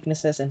other's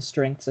weaknesses and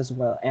strengths as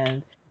well,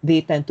 and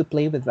they tend to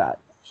play with that.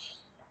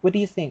 What do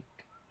you think?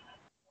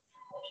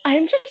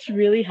 I'm just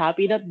really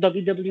happy that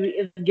WWE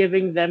is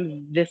giving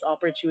them this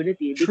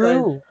opportunity because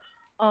True.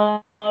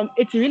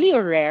 it's really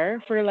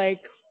rare for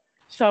like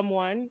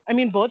someone. I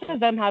mean, both of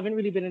them haven't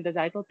really been in the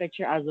title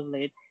picture as of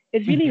late.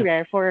 It's really Mhm.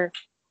 rare for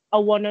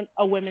a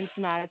women's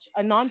match,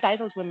 a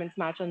non-titles women's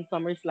match on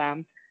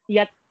SummerSlam,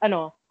 yet a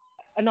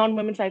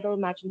non-women's title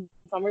match in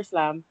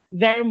SummerSlam.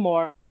 They're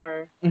more,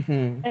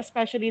 Mhm.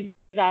 especially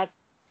that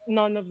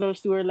none of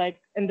those two are like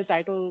in the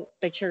title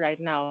picture right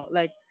now.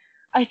 Like,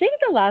 I think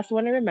the last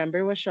one I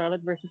remember was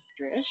Charlotte versus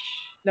Trish.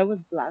 That was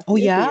last Oh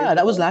year, 2 years yeah,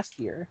 that was ago. last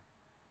year.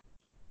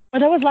 Oh,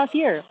 that was last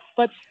year.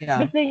 But Yeah.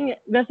 the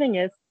thing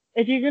is,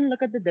 if you can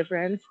look at the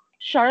difference,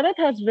 Charlotte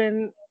has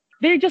been.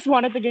 They just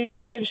wanted to give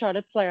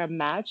Charlotte Flair a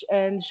match,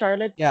 and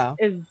Charlotte Yeah.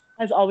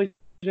 has always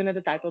been in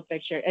the title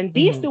picture, and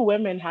these two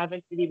women Mhm. haven't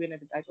really been in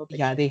the title picture.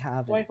 Yeah, they So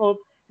I hope haven't.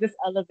 this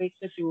elevates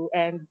the two,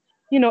 and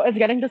it's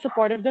getting the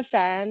support of the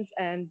fans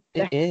and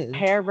It the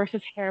hair is.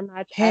 versus hair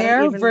match. I don't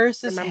Hair even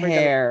versus remember the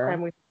last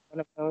time hair. we had one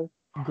of those.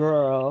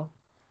 Girl.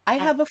 I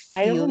have a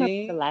I don't remember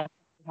the feeling last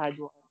time we had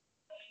one.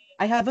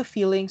 I have a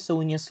feeling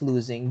Sonya's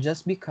losing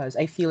just because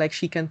I feel like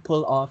she can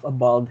pull off a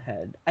bald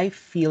head. I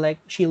feel like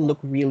she'll look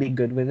really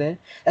good with it,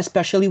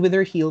 especially with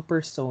her heel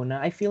persona.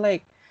 I feel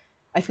like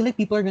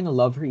people are gonna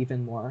love her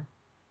even more.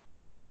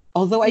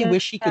 Although I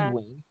wish Yeah, she could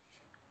win.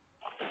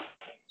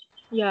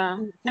 yeah.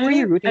 Who I are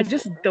you mean, rooting for?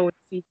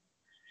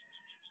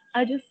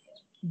 I just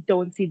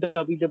don't see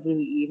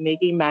WWE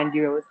making Mandy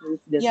Rose lose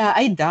this Yeah,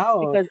 I time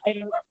doubt. because I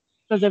don't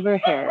because of her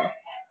hair.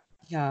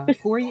 Yeah,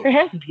 who are you? Her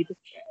hair's beautiful.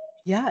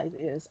 Yeah, it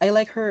is. I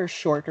like her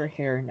shorter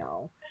hair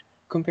now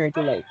compared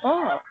to like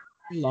Oh,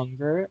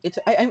 longer. It's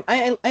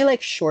I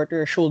like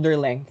shorter shoulder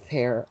length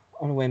hair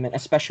on women,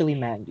 especially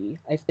Mandy.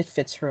 It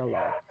fits her a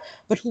lot.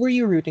 But who are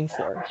you rooting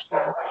for? that's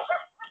true.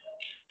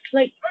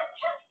 Like,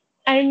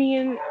 I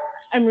mean,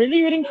 I'm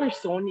really rooting for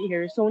Sonya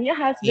here. Sonya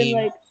has been Same.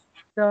 like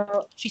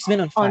the She's been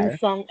on fire.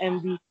 unsung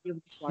MVP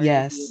of the quarantine.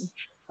 Yes,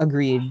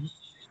 agreed.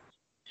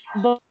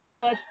 But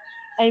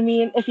I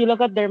mean, if you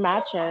look at their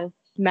matches,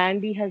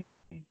 Mandy has.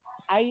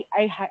 I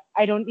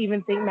don't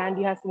even think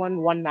Mandy has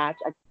won one match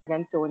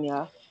against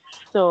Sonya.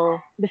 So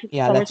this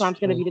Yeah, that's SummerSlam's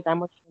gonna be true. the time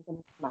when she's gonna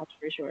match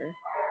for sure.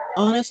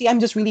 Honestly, I'm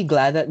just really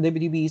glad that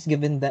WWE is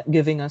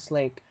giving us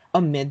like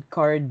a mid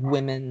card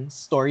women's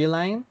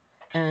storyline,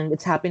 and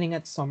it's happening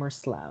at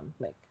SummerSlam.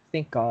 Like,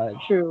 thank God.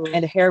 True.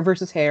 And hair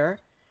versus hair,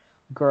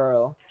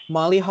 girl,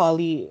 Molly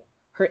Holly,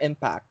 her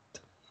impact,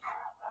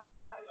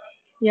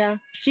 Yeah,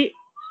 the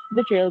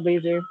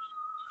Trailblazer.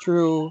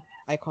 true,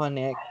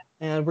 iconic,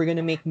 and we're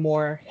gonna make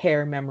more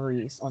hair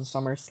memories on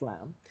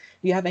SummerSlam.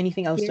 Do you have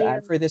anything else to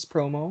add Period. for this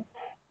promo?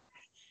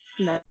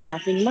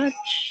 Nothing much.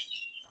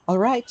 All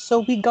right,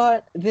 so we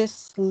got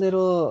this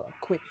little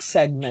quick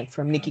segment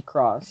from Nikki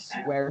Cross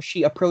where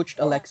she approached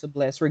Alexa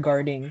Bliss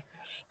regarding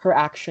her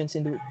actions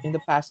in the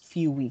past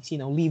few weeks,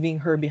 leaving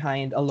her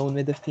behind alone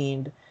with the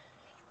Fiend.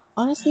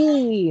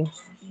 Honestly,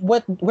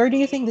 where do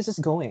you think this is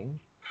going?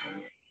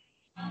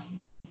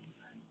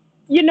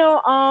 You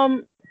know,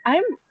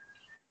 I'm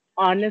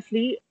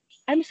honestly,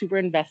 I'm super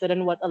invested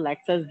in what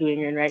Alexa's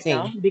doing right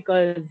now Same.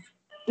 because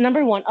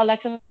number one,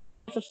 Alexa's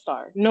a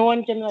star. No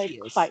one can like She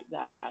fight is.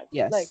 that. Like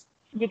Yes.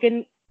 you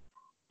can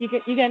you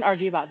can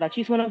argue about that.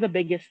 She's one of the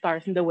biggest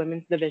stars in the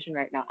women's division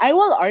right now. I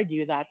will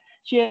argue that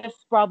she is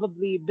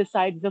probably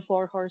besides the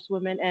four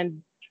horsewomen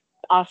and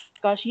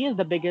Asuka, she is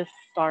the biggest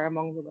star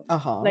among the women,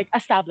 Uh-huh. like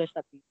established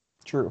at least.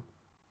 True.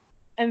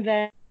 And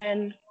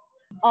then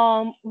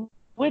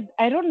with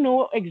I don't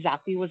know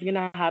exactly what's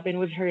gonna happen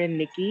with her and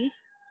Nikki,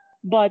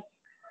 but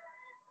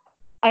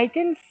I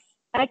can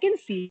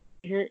see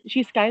her.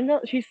 She's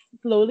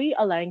slowly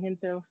aligning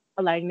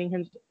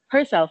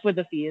herself with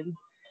the Fiend.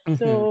 Mm-hmm.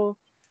 So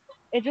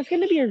it's just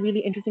gonna be a really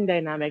interesting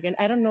dynamic, and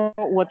I don't know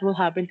what will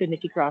happen to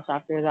Nikki Cross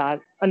after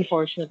that.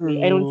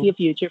 Unfortunately, I don't see True. a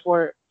future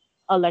for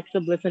Alexa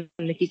Bliss and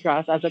Nikki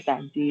Cross as a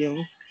tag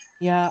team.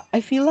 Yeah,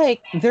 I feel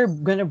like they're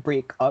gonna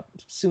break up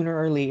sooner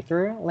or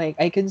later. Like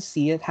I can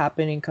see it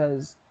happening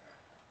because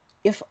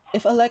if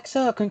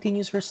Alexa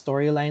continues her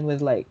storyline with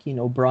like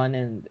Braun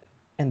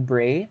and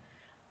Bray,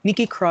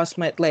 Nikki Cross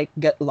might like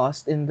get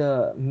lost in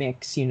the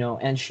mix,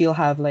 and she'll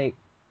have like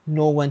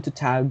no one to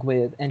tag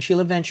with, and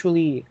she'll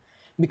eventually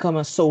become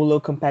a solo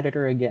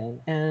competitor again.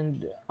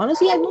 And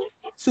honestly, I'm not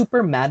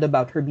super mad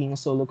about her being a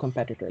solo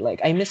competitor. Like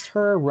I missed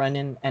her run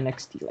in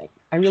NXT. Like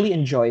I really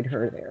enjoyed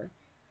her there.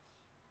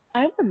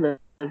 I would live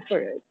for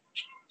it,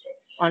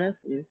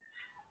 honestly.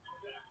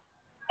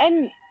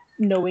 And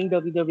knowing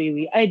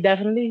WWE, I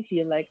definitely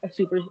feel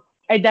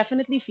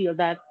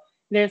that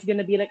there's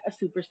gonna be like a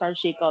superstar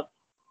shakeup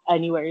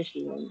anywhere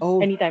soon,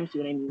 Oh, anytime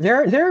soon. I mean,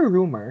 there are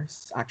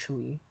rumors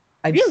actually.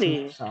 I've seen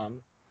really?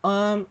 some.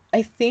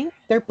 I think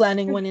they're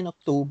planning one in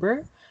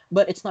October,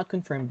 but it's not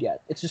confirmed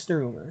yet. It's just a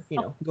rumor,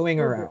 going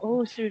October. around.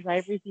 Oh,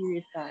 Survivor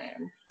Series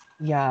time.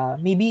 Yeah,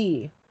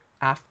 maybe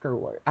after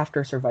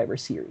Survivor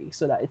Series,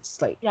 so that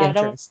it's like Yeah,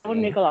 that would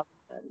make a lot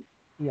interesting. of sense.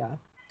 Yeah.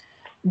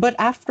 But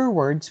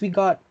afterwards, we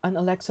got an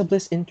Alexa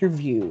Bliss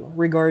interview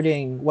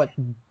regarding what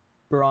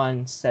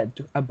Braun said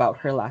about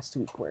her last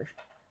week, where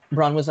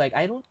Braun was like,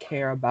 "I don't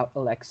care about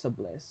Alexa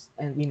Bliss,"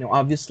 and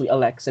obviously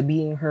Alexa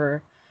being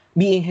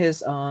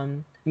his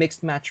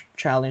mixed match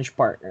challenge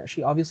partner,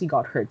 she obviously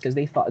got hurt because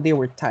they thought they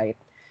were tight.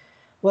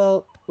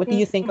 Well, Mhm. what do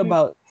you think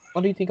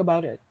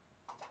about it?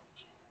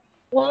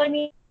 Well, I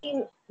mean,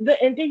 the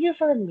interview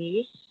for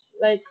me,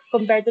 like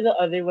compared to the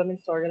other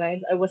women's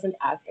storylines, I wasn't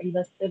as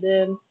invested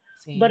in.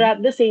 But Same.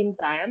 at the same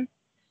time,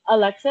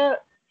 Alexa,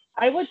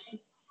 I would,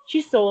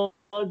 she sold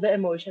the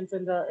emotions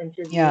in the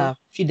interview. Yeah,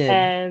 she did.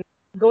 And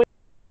going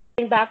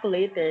back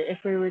later,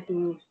 if we were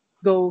to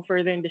go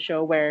further in the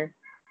show where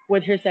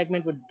with her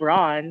segment with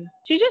Braun,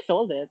 she just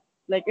sold it.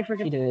 Like if we're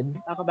She gonna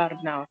talk did. about it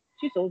now,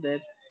 she sold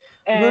it.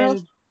 And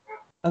Girls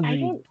I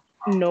don't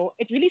agreed. know.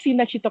 It really seemed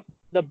like she took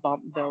the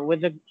bump though with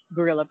the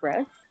gorilla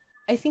press.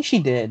 I think she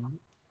did.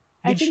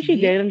 I Did think she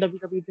she? did, and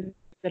WWE just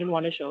didn't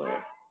want to show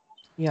it.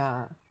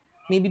 Yeah.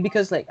 Maybe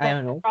because like I But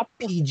don't know, props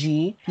to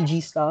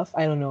PG stuff.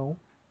 I don't know.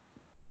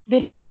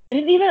 they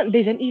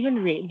didn't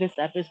even rate this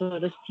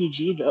episode as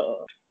PG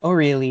though. Oh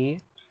really?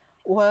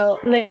 Well,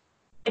 Like,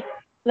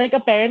 like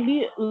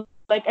apparently,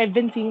 like I've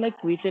been seeing like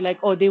tweets like,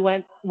 oh, they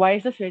went, why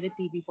is this rated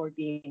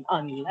TV-14?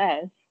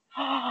 Unless,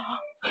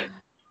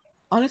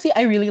 honestly,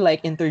 I really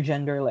like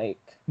intergender like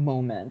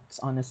moments.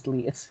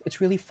 Honestly, it's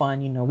really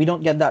fun. We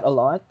don't get that a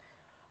lot.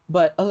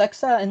 But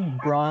Alexa and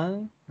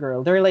Braun,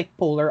 girl, they're like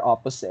polar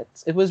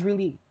opposites. It was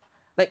really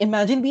like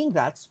imagine being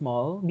that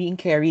small, being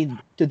carried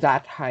to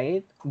that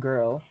height,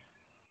 girl.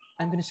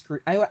 I'm gonna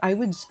scream. I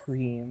would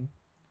scream.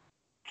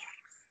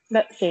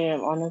 that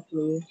same,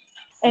 honestly.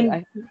 Like And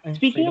I'm afraid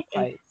speaking of of,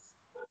 heights.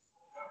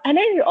 and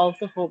I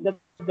also hope that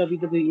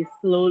WWE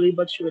slowly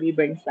but surely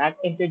brings back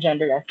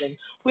intergender wrestling.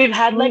 We've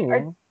had like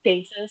our True.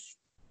 cases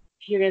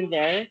here and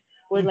there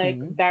with like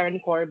Mm-hmm. Baron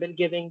Corbin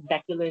giving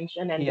Becky Lynch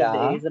an end of Yeah.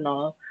 days and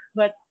all.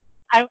 But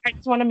I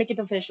just want to make it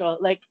official.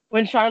 Like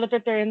when Charlotte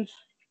returns,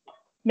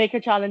 make her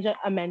challenge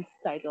a men's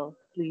title,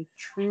 please.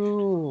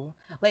 True.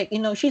 Like,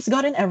 she's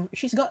got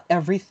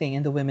everything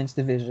in the women's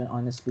division,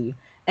 honestly.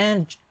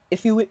 And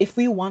if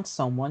we want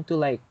someone to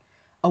like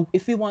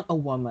if we want a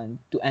woman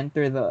to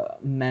enter the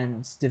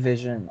men's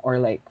division or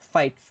like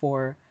fight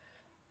for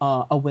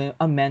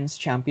a men's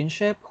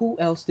championship, who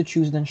else to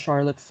choose than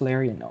Charlotte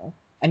Flair?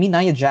 I mean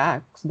Nia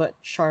Jax, but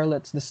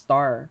Charlotte's the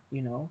star.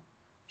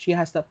 She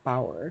has that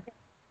power.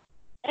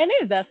 And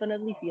I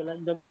definitely feel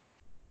like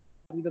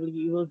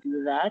WWE will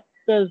do that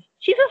because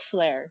she's a Flair.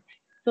 So like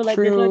there's already a bias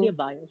True.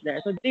 there. So they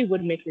would make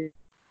her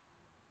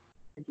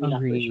do that for sure.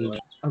 Agreed.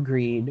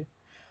 Agreed.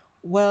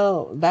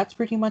 Well, that's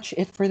pretty much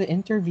it for the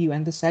interview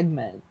and the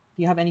segment.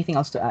 Do you have anything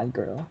else to add,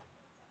 girl?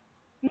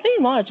 Nothing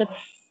much.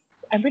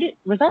 I'm pretty.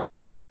 Was that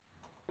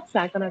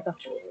SmackDown?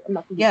 I'm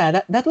not really sure.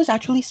 Yeah, that was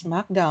actually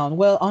SmackDown.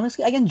 Well,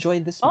 honestly, I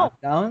enjoyed the Oh,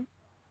 SmackDown.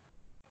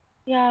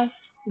 yeah.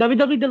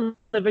 WWE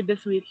delivered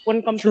this week when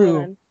it comes to women.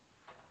 True.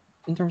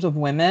 In terms of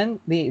women,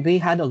 they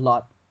had a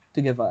lot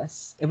to give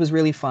us. It was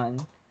really fun.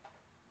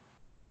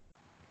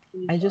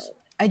 I just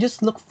I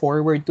just look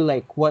forward to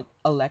like what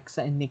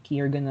Alexa and Nikki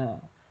are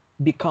gonna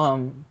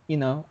become,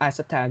 as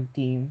a tag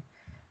team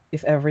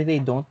if ever they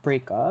don't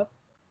break up.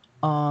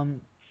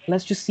 Um,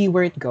 let's just see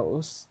where it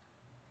goes.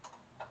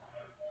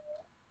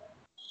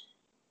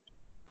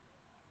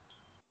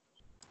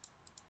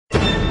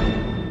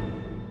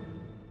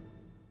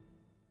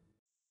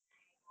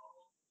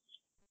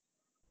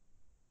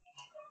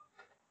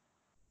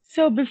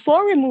 So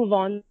before we move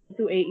on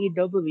to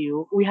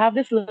AEW, we have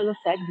this little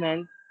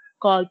segment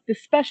called the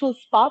Special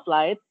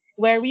Spotlight,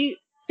 where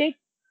take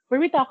where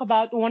we talk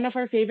about one of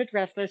our favorite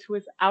wrestlers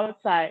who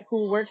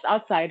works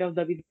outside of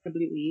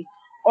WWE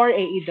or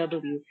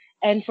AEW.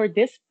 And for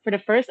the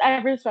first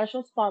ever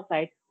Special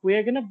Spotlight,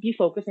 we're gonna be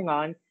focusing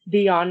on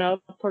Deonna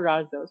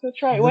Purrazzo. So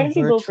Troy, why The don't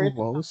you go first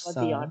and talk about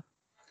Deonna? virtuosa.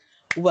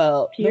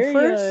 Well, the Period.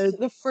 first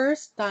the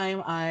first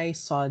time I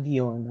saw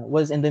Diona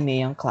was in the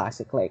Mayan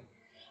Classic. Like,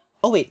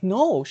 oh wait,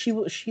 no, she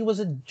was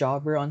a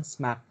jobber on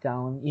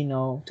SmackDown,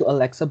 to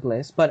Alexa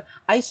Bliss. But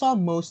I saw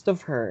most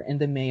of her in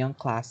the Mayan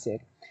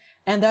Classic,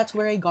 and that's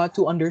where I got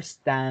to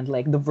understand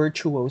like the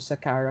virtuosa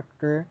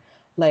character.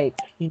 Like,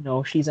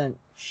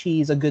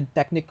 she's a good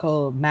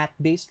technical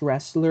mat-based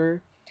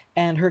wrestler,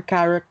 and her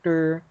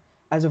character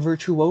as a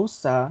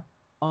virtuosa,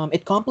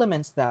 it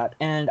complements that,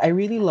 and I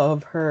really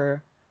love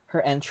her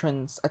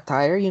entrance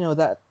attire.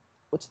 That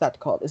what's that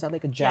called? Is that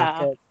like a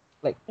Yeah, jacket?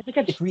 Like it's like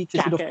a it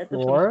reaches to the jacket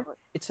of some floor. sort.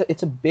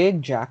 It's a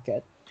big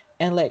jacket,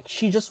 and like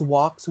she just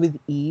walks with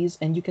ease,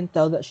 and you can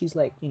tell that she's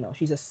like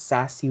she's a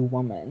sassy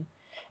woman.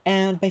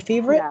 And my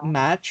favorite Yeah,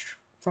 match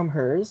from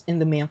hers in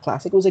the main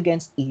classic was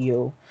against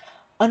Io.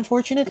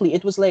 Unfortunately,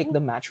 it was like the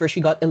match where she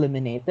got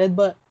eliminated,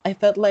 but I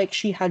felt like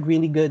she had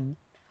really good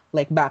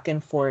like back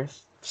and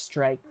forth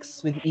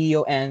strikes with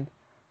Io, and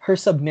her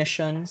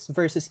submissions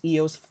versus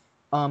Io's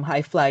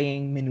high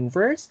flying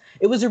maneuvers.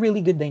 It was a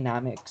really good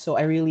dynamic, so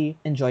I really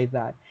enjoyed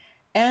that.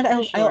 And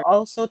for I'll sure.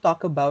 also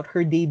talk about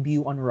her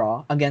debut on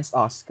Raw against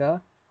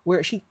Asuka,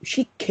 where she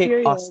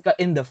kicked Period. Asuka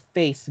in the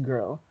face,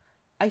 girl.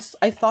 I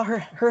thought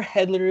her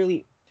head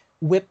literally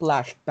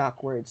whiplashed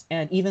backwards,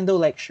 and even though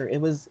like sure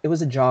it was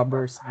a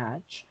jobber's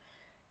match,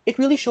 it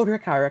really showed her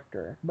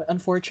character. But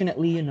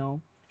unfortunately,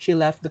 she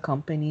left the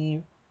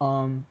company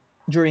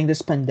during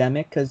this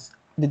pandemic because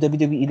the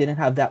WWE didn't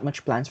have that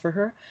much plans for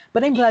her.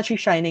 But I'm glad she's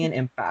shining an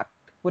impact.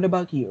 What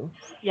about you?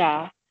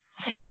 Yeah.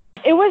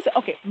 It was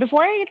okay.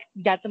 Before I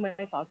get to my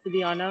thoughts, to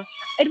be honest,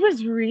 it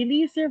was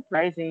really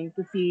surprising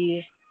to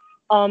see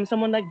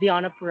someone like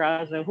Deonna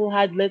Purrazzo, who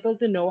had little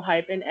to no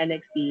hype in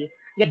NXT,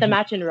 get a Mhm.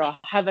 match in Raw,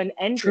 have an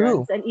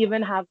entrance, True. and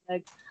even have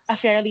like a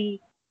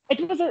fairly.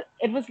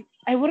 It was.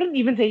 I wouldn't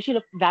even say she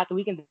looked that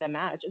weak in the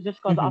match. It's just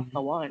because Hmm.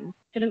 Asuka won.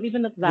 She didn't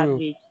even look that True.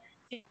 weak.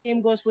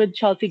 Same goes with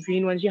Chelsea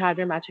Green when she had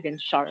her match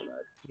against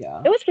Charlotte. It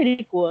Yeah. was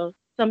pretty cool.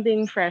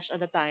 Something fresh at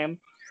the time.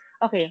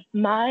 Okay,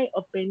 my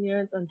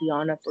opinions on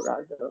Deonna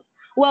Purrazzo.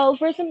 Well,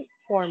 first and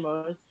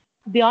foremost,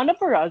 Deonna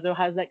Purrazzo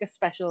has like a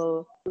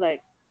special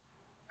like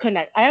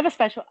connect.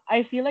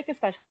 I feel like a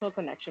special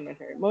connection with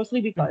her,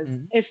 mostly because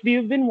Hmm. if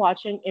you've been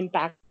watching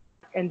Impact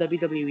and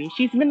WWE,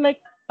 she's been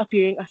like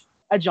appearing as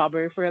a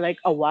jobber for like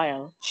a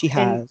while She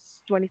in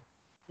has. 20.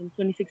 in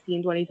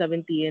 2016,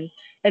 2017,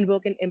 and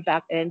broke an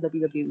impact in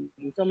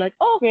WWE. So I'm like,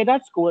 oh, okay,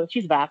 that's cool.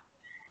 She's back.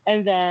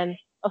 And then,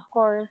 of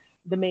course,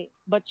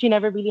 but she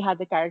never really had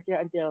the character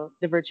until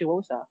the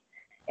Virtuosa.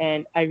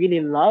 And I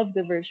really love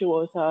the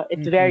Virtuosa.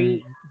 It's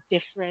very Mm-hmm.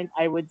 different,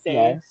 I would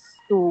say, Yes.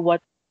 to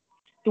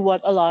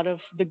what a lot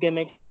of the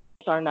gimmicks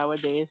are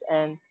nowadays.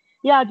 And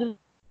yeah, just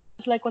like what you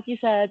said,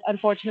 unfortunately she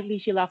left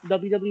WWE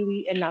and now she's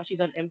on Impact,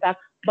 but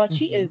she is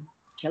Mm-hmm.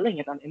 killing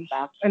it on Impact.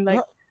 And like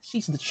Girl,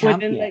 she's the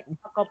within like champion.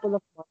 a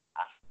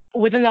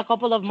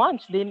couple of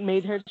months, they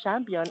made her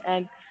champion.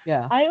 And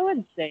Yeah. I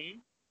would say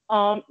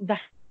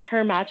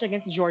her match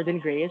against Jordan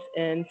Grace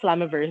in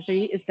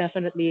Slammiversary is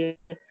definitely,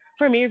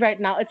 for me right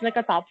now, it's like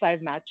a top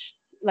 5 match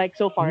like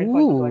so far in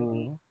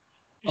 2020. Ooh.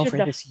 You Oh, should for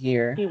this definitely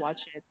year. watch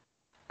it.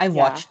 I Yeah,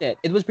 watched it.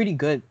 It was pretty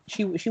good.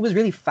 She was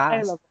really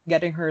I love fast it.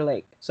 getting her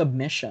like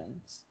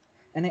submissions.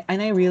 And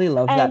I really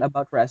love that And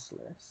about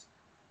wrestlers.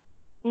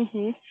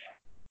 hmm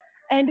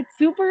and it's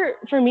super,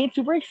 for me it's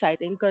super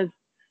exciting because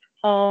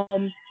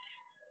um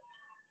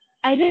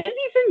I didn't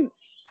even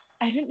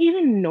I didn't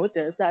even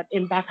notice that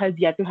Impact has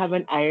yet to have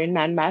an Iron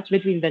Man match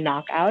between the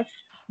knockouts,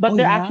 Oh but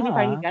they're actually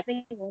finally yeah.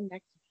 getting one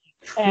next week.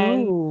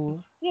 And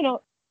True. you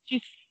know,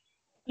 she's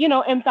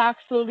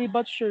Impact slowly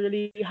but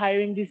surely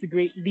hiring these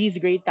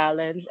great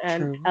talents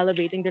and True.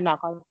 elevating the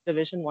knockout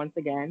division once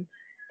again.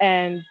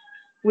 And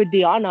with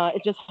Deonna,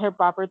 it's just her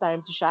proper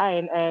time to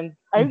shine. And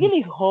I Hmm.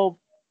 really hope,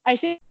 I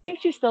think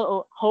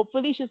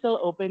hopefully she's still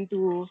open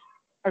to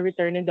a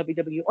return in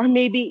WWE or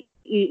maybe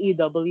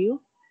AEW.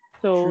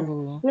 So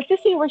True. let's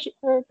just see where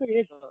her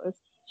career goes.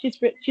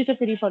 She's a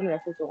pretty fun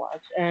wrestler to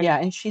watch, and Yeah,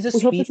 and she's a we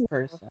hope to sweet see.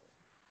 person.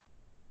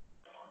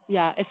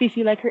 Yeah, if we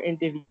see like her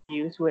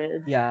interviews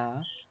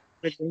Yeah.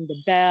 with Ring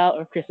the Bell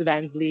or Chris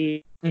Van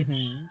Vliet, she's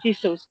Hmm. so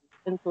sweet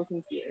and so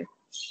sincere.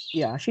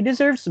 Yeah, she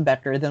deserves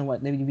better than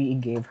what WWE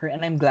gave her,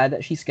 and I'm glad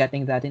that she's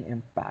getting that in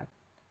Impact.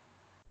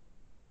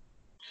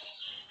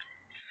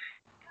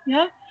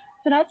 Yeah,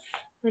 so that's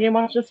pretty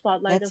much the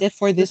spotlight That's of it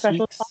for the this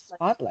special week's spotlight.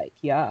 spotlight.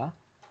 Yeah.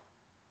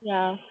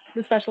 Yeah,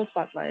 the special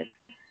spotlight.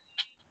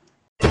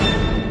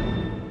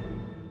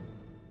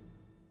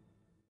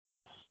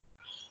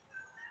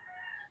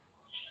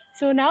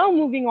 So now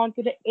moving on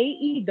to the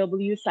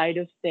AEW side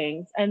of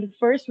things, and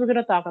first we're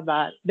gonna talk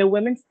about the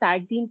women's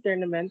tag team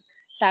tournament,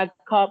 tag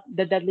cup,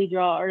 the deadly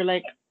draw, or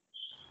like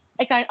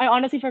I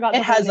honestly forgot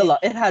the It full has a name. lot.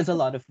 It has a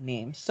lot of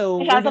names, so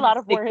It we're has a gonna lot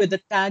of stick with words. the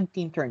tag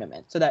team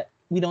tournament so that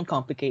we don't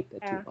complicate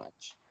it too Yeah.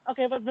 much.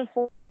 Okay, but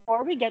before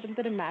we get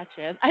into the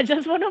matches, I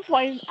just want to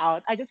point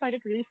out, I just find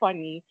it really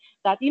funny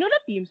that the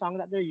theme song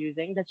that they're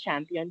using, the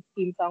Champions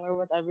theme song or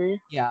whatever.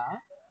 Yeah.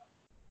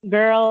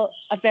 Girl,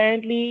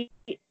 apparently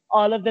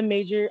all of the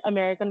major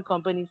American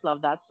companies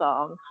love that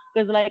song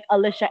because like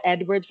Alicia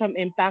Edwards from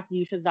Impact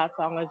uses that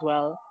song as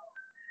well.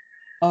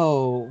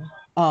 Oh,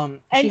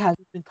 she And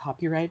hasn't been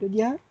copyrighted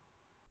yet.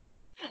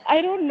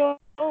 I don't know,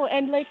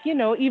 and like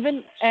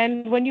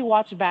and when you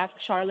watch back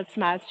Charlotte's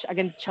match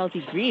against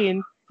Chelsea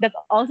Green, that's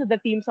also the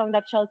theme song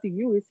that Chelsea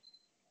used.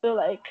 So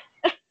like,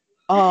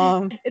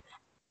 Um, it's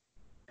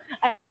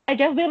I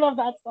guess they love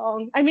that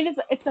song. I mean,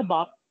 it's a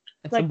bop.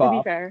 it's a Like to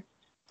be bop. fair.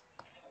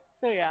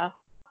 So yeah,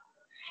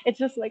 it's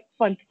just like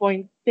fun to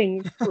point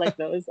things like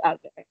those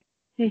out there.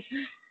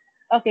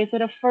 Okay, so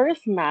the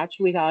first match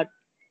we got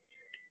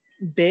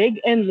Big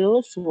and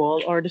Lil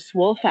Swole or the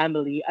Swole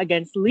family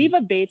against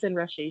Leva Bates and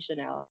Rache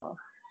Chanel.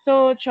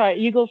 So Troy,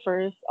 you go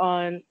first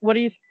on what are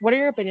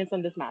your opinions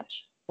on this match?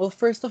 Well,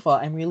 first of all,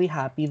 I'm really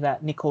happy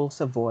that Nicole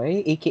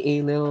Savoy,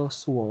 aka Lil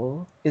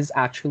Swole, is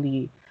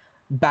actually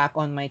back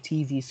on my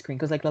TV screen.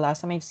 Because like the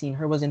last time I've seen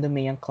her was in the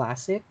Mayan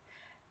Classic,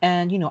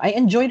 and I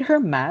enjoyed her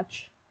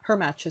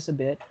matches a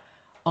bit.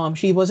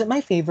 She wasn't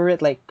my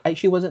favorite.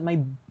 She wasn't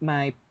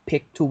my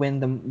pick to win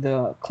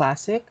the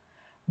classic,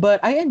 but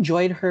I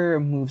enjoyed her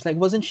moves. Like,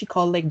 wasn't she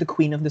called like the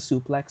Queen of the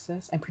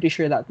Suplexes? I'm pretty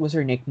sure that was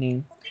her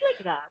nickname. Something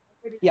like that. I'm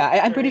pretty Yeah,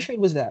 I'm sure. pretty sure it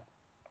was that.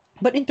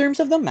 But in terms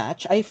of the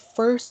match, I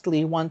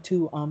firstly want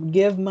to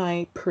give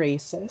my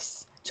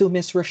praises to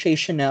Miss Roche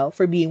Chanel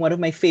for being one of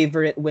my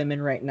favorite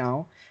women right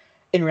now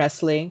in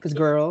wrestling. Because,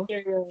 girl,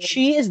 Period.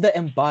 she is the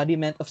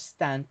embodiment of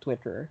Stan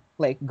Twitter.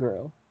 Like,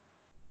 girl,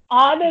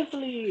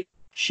 Honestly,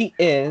 she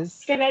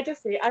is. can I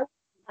just say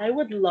I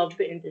would love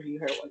to interview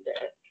her one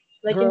day.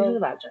 Like, can you Girl,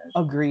 imagine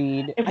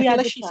agreed. if I we feel had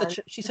like the she's chance?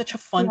 such a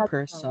If we fun had the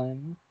chance.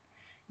 person.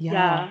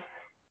 Yeah. Yeah.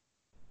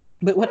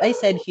 But what I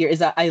said here is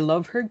that I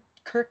love her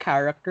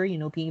character,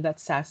 being that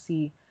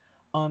sassy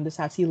the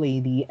sassy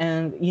lady,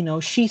 and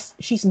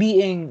she's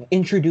being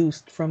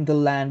introduced from the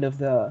land of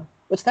the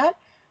what's that?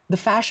 The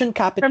fashion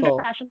From the capital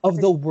fashion of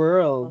the capital,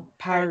 world, Paris,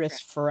 Paris,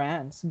 France.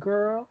 France.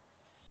 Girl,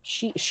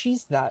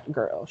 she's that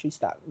girl. She's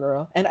that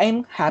girl. And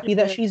I'm happy She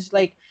that is.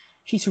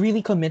 she's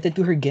really committed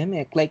to her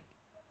gimmick. Like,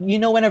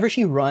 whenever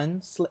she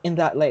runs in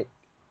that like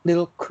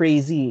little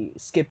crazy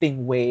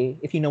skipping way,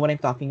 if you know what I'm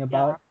talking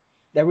about. Yeah.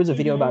 There was a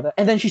video about Mhm. that.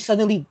 And then she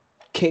suddenly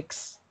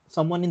kicks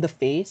someone in the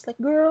face. Like,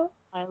 girl,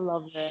 I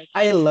love it.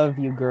 I love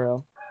you,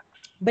 girl.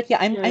 But yeah,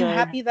 I'm Period.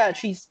 happy that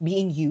she's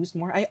being used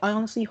more. I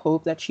honestly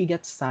hope that she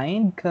gets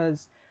signed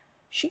because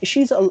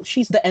she's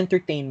the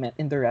entertainment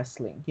in the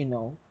wrestling, you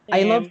know.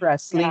 I love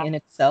wrestling Yeah. in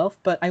itself,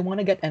 but I want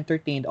to get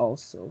entertained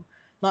also.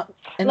 Not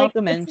Like to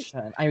it's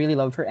mention, I really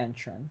love her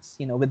entrance,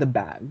 you know, with the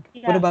bag.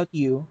 What yeah, about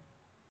you?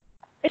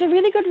 it's a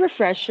really good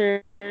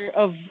refresher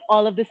of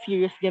all of the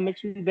serious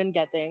gimmicks we've been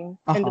getting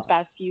in the Uh-huh.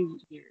 past few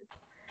years.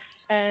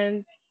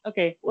 And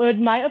okay, with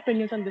my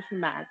opinions on this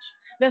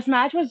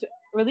match was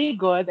really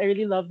good. I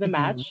really love the Hmm.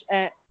 match.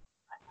 And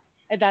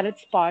that it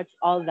spots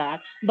all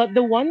that. But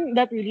the one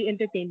that really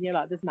entertained me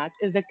about this match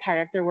is the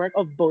character work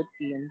of both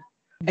teams.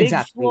 Big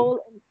Exactly. Swole,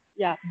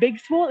 yeah, Big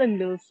Swole and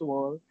Lil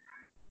Swole.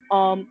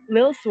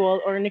 Lil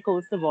Swole or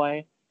Nicole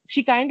Savoy,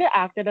 she kind of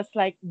acted as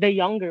like the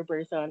younger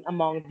person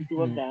among the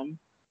two of Hmm. them.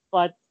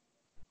 But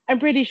I'm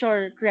pretty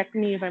sure, correct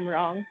me if I'm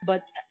wrong,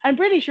 but I'm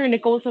pretty sure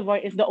Nicole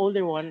Savoy is the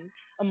older one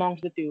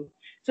amongst the two.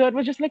 So it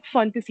was just like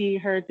fun to see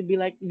her to be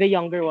like the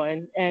younger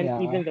one, and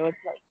Yeah. even though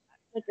it's like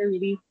a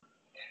really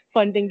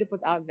fun thing to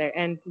put out there.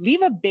 And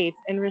Leva Bates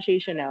and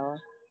Rache Chanel,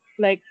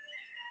 like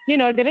they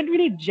didn't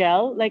really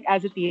gel like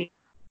as a team.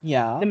 The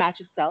Yeah. match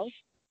itself,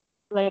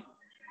 like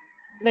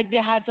they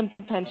had some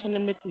tension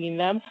in between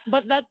them.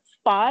 But that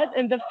spot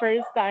in the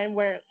first time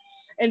where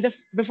in the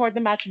before the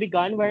match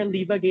begun, where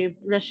Leva gave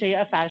Rache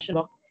a fashion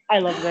book, I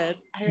loved it.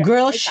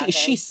 Girl, I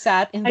she cackled.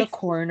 sat in the I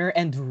corner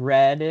and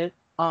read it.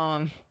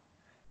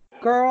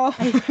 Girl,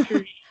 I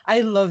screamed.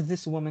 I love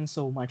this woman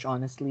so much,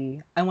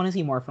 honestly. I want to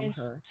see more from And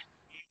her.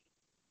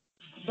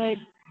 like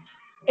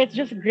it's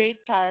just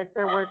great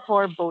character work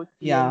for both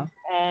teams, Yeah,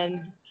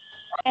 and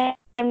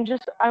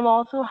I'm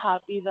also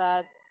happy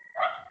that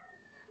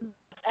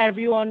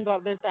everyone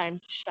got their time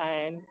to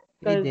shine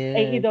they because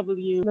did.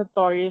 AEW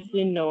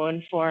notoriously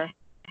known for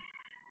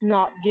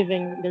not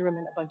giving the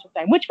women a bunch of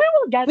time, which we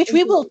will get Which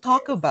we into will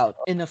talk later. about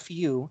in a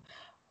few.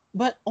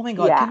 But oh my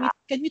god, Yeah.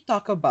 can we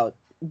talk about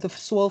the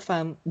Swole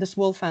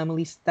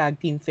family's tag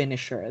team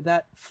finisher,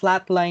 that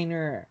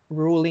flatliner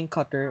rolling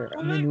cutter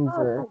Oh my god,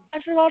 maneuver.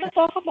 I forgot to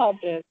talk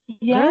about this.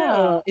 Yeah,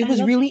 Girl, I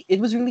love. it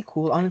was really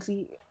cool.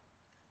 Honestly,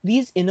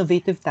 these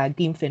innovative tag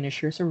team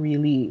finishers are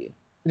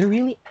they're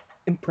really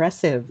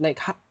impressive. Like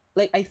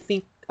I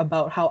think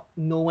about how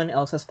no one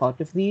else has thought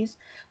of these.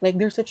 Like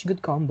they're such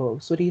good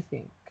combos. What do you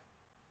think?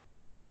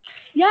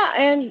 Yeah,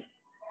 and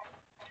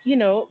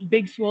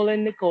Big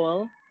Swollen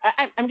Nicole.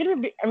 I'm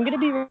gonna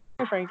be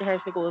referring to her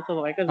as Nicole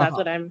Savoy because that's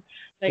what Uh-huh. I'm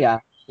like Yeah.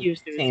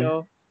 used to. Same.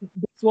 So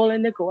Big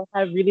Swollen Nicole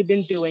have really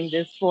been doing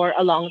this for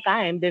a long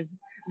time.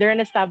 They're an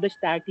established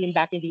tag team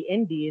back in the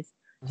Indies.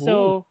 Ooh.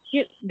 So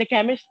the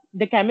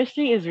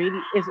chemistry is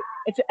really is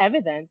it's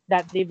evident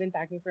that they've been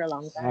tagging for a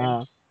long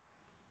time,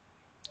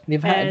 Yeah.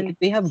 and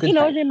They have good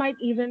time. they might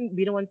even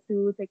be the ones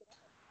to take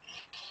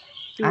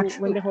to win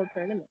Actually, the whole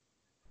tournament.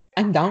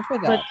 I'm down for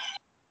But that.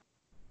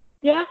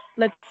 yeah,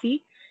 let's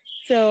see.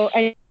 So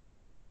any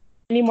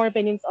more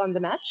opinions on the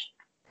match?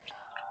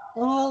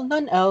 Well,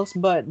 none else,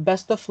 but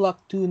best of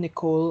luck to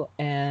Nicole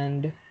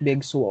and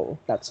Big Swole.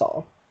 That's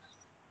all.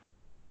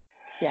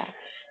 Yeah.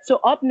 So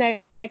up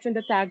next in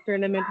the tag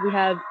tournament, we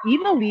have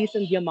Eva Lise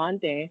and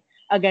Diamante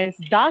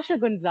against Dasha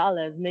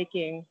Gonzalez,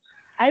 making,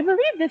 I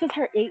believe this is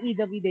her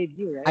AEW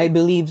debut, I right?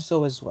 believe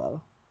so as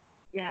well.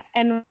 Yeah.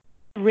 And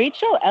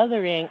Rachel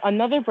Ellering,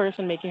 another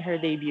person making her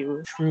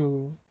debut.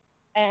 True.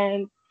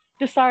 And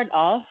to start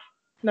off,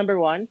 number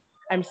one,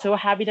 I'm so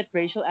happy that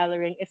Rachel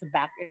Ellering is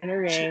back in the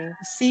ring.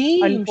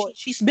 Same.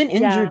 She's been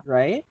Yeah. injured,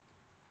 right?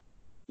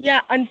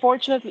 Yeah,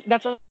 unfortunately,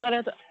 that's what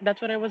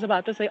I was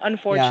about to say. Yeah.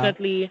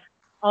 Unfortunately,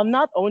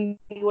 not only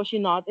was she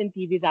not in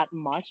TV that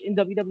much in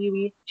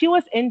WWE, she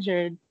was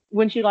injured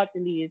when she got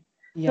released.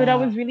 So that Yeah.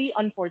 was really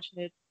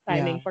unfortunate Yeah.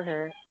 timing for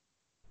her.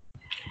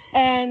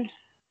 And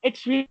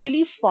it's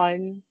really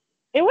fun.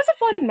 It was a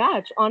fun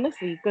match,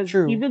 honestly, because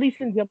True. Ivy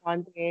and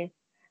Diamante,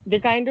 they're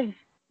kind of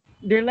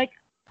they're like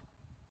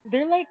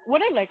they're like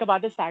what I like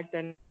about this tag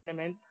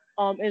tournament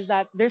is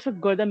that there's a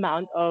good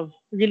amount of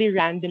really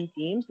random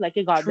teams. Like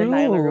you got the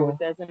Nyla True.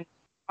 Roses and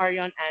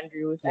Ariane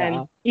Andrews and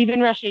Yeah.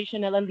 even Rache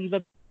Chanel and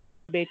Leva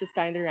Bates is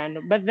kind of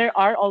random. But there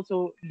are also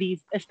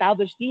these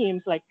established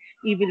teams like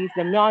Evilise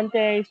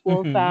Demonte,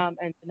 Swole Fam,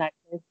 Mm-hmm. and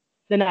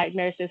the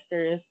Nightmare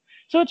Sisters.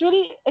 So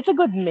it's a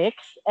good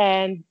mix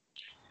and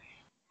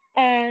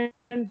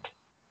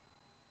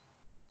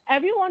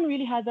everyone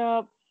really had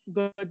a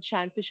good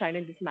chance to shine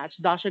in this match.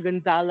 Dasha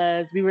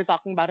Gonzalez, we were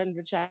talking about it in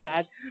the chat,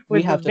 was a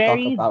We have to talk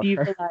very about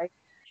her. diva-like.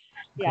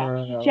 Yeah,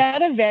 she Girl.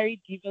 had a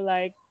very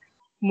diva-like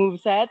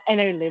moveset, and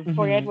I lived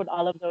for it Mm-hmm. with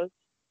all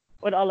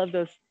of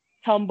those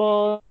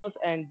tumbles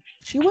and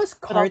She was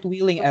with all those tumbles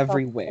cartwheeling in the back.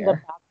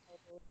 everywhere.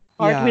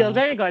 Cartwheels,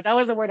 very Yeah. good. That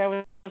was the word I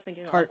was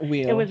thinking of.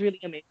 It was really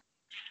Cartwheel. amazing.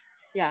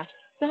 Yeah.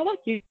 So how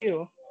about you?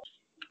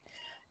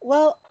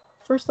 Well,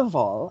 first of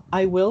all,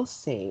 I will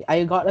say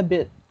I got a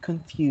bit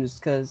confused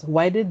because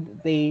why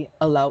did they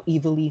allow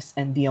Evilise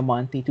and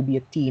Diamante to be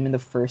a team in the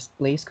first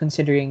place,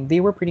 considering they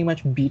were pretty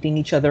much beating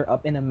each other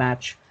up in a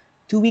match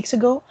 2 weeks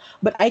ago?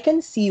 But I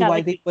can see Yeah, why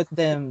like they put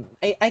them.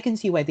 I can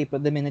see why they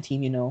put them in a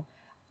team. You know,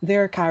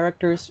 their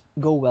characters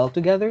go well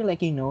together. Like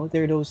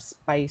they're those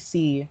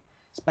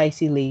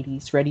spicy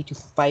ladies ready to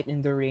fight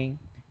in the ring.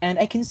 And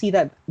I can see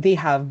that they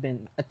have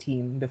been a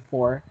team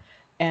before.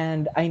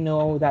 And I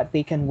know that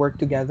they can work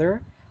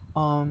together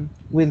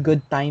with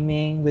good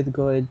timing, with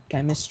good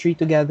chemistry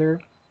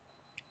together.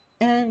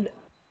 And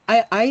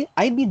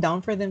I'd be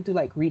down for them to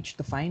like reach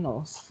the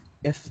finals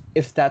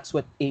if that's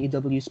what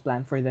AEW's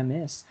plan for them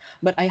is.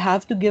 But I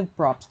have to give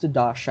props to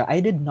Dasha. I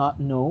did not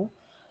know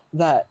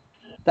that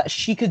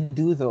she could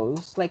do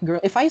those. Like girl,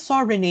 if I saw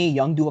Renee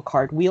Young do a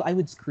cartwheel, I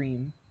would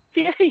scream.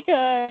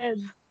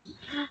 Period.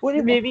 What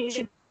if Maybe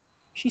it's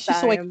she's just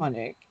so time.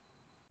 iconic.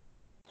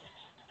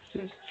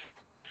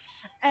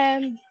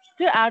 And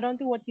to add on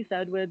to what you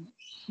said with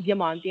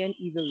Diamante and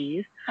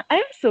Evilise,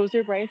 I'm so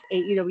surprised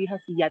AEW has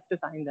yet to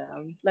sign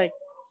them, like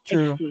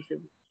True.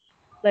 exclusively.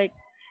 Like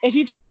if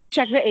you check the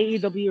AEW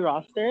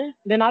roster, they're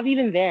not even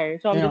there. So I'm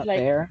just They're like, not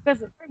there. because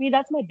for me that's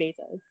my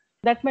basis.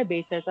 That's my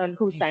basis on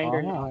who My signed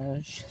or not.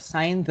 gosh.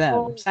 Sign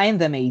them. So Sign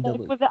them like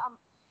AEW.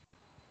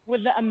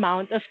 with the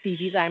amount of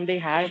TV time they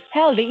had,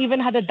 hell, they even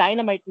had a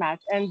dynamite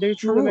match, and there's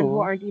two women who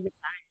True. aren't even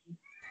signed.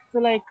 So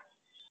like,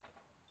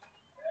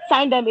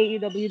 sign them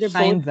AEW. They're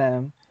both Sign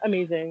them.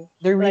 amazing.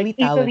 They're Like really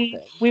Italy,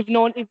 talented.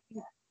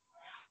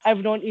 I've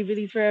known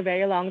Italy for a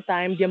very long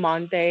time.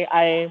 Diamante,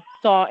 I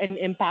saw an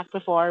impact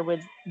before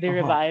with the Uh-huh.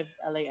 revived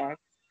LAX,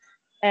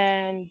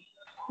 and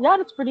yeah,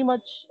 that's pretty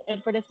much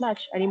it for this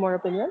match. Any more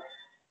opinions?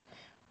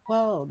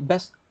 Well,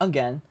 best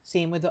again,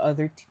 same with the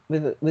other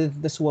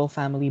with the Swole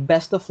family.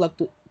 Best of luck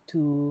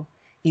to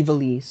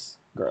Evilise,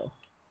 girl.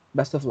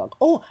 Best of luck.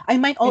 Oh,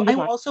 In I the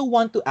match. also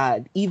want to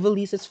add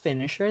Evilise's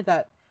finisher,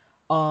 that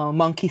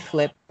monkey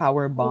flip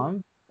power Oh,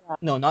 bomb. yeah.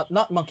 No,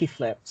 not monkey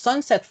flip.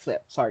 Sunset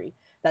flip, sorry.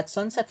 That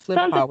sunset flip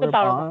Sunset the power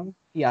power bomb. bomb.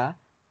 Yeah.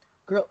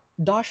 Girl,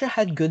 Dasha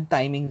had good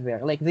timing there.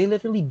 Like they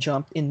literally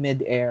jumped in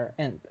midair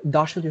and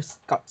Dasha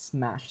just got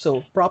smashed.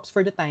 So props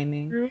for the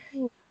timing.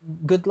 True.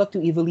 Good luck to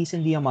Ivelisse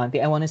and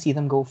Diamante. I want to see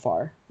them go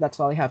far. That's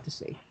all I have to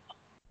say.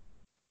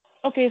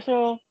 Okay,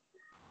 so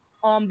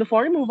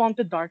before we move on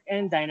to Dark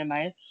and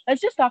Dynamite,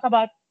 let's just talk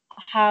about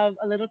have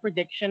a little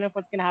prediction of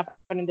what's gonna happen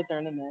in the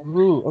tournament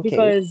Ooh, okay.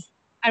 because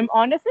I'm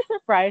honestly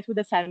surprised with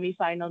the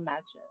semifinal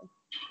matches.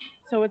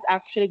 So it's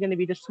actually gonna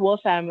be the Swole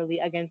family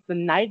against the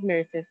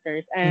Nightmare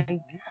Sisters,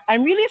 and Mhm.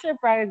 I'm really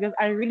surprised because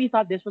I really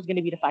thought this was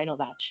gonna be the final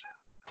match,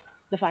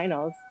 the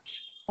finals.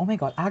 Oh my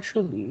god,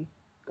 actually,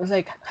 because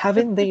like,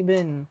 haven't they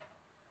been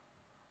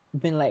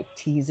like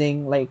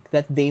teasing like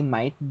that they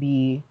might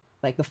be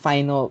like the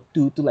final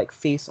two to like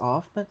face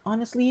off? But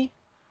honestly,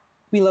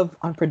 we love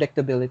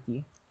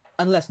unpredictability.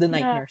 Unless the Yeah.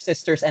 Nightmare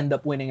Sisters end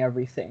up winning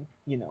everything,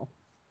 you know.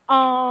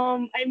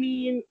 I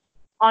mean,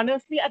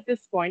 honestly, at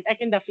this point, I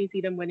can definitely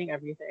see them winning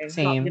everything.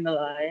 Not Same. gonna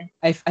lie.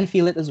 I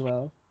feel it as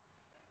well.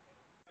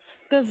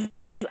 Because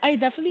I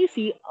definitely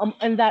see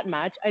in that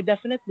match, I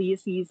definitely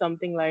see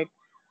something like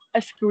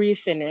a screwy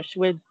finish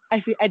with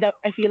I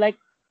feel like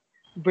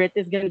Brit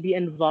is gonna be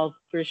involved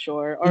for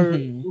sure,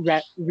 or Mm-hmm.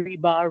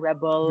 Reba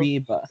Rebel.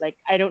 Reba. Like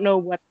I don't know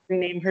what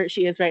name her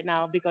she is right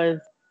now because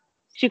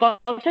she calls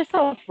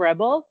herself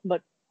Rebel,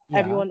 but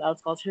everyone Yeah.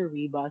 else calls her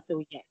Reba.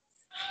 So yes.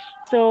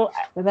 So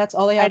But that's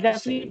all I I have to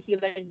definitely say. feel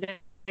like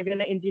they're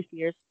gonna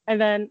interfere. And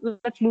then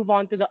let's move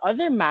on to the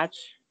other match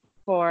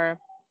for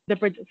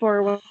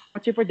for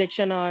what's your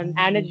prediction on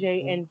Anna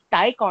J and Ooh.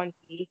 Ty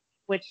Conti,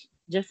 which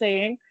just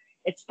saying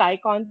it's Ty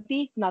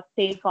Conti, not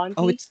Tay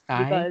Oh, Conti, it's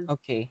because Thai?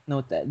 Okay,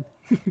 noted.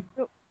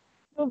 no,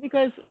 no,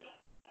 because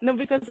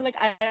like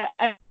I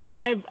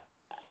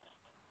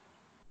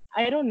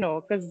don't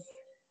know because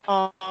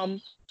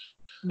um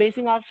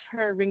basing off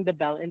her Ring the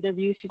Bell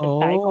interview, she said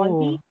Ty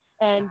Conti Oh,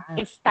 and that.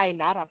 it's Ty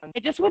Nara.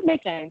 It just would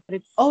make sense that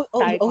it's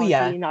Ty Oh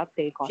yeah. Conti, not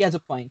Tay She Conti. has a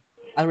point.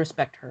 I'll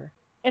respect her.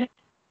 It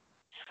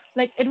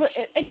like it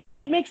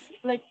makes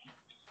like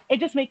it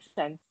just makes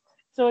sense.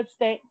 So it's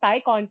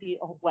Ty Conti.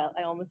 Oh well,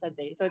 I almost said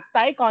they. So it's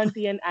Ty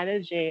Conti and Anna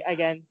J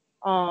against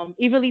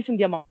Ivelisse and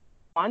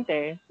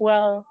Diamante.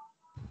 Well,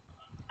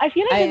 I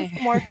feel like this is more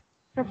I of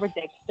a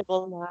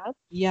predictable match.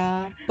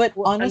 yeah, but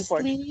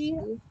honestly,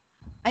 Unfortunately.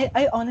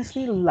 I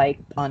honestly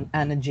liked on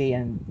Anna J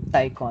and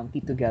Ty Conti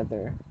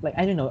together. Like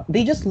I don't know,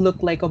 they just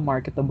look like a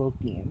marketable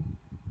team.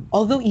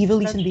 Although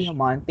Evilise and That's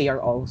Diamante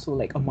are also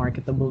like a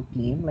marketable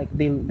team. Like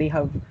they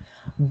have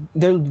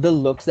the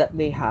looks that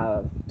they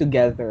have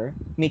together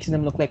makes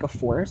them look like a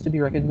force to be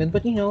reckoned with.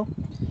 But you know,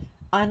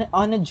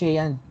 Anna J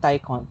and Ty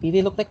Conti,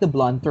 they look like the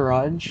Blonde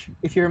Tourage,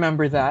 if you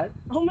remember that.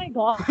 oh my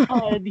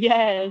god,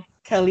 yes.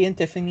 Kelly and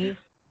Tiffany.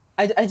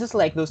 I just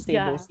like those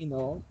Yeah. stables, you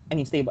know. I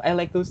mean, stable. I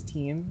like those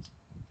teams.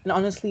 And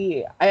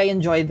honestly, I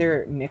enjoy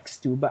their mix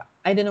too, but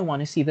I didn't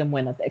want to see them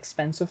win at the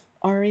expense of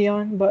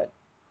Ariane, but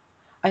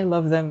I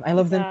love them. I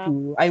love them Yeah.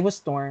 too. I was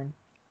torn.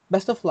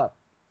 Best of luck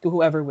to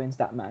whoever wins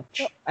that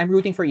The, match. I'm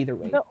rooting for either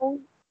way. the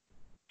only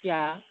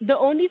yeah. The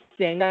only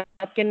thing that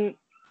can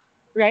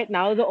right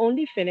now, the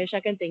only finish I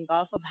can think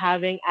of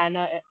having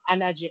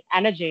Anna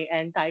J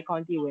and Ty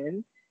Conti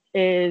win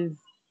is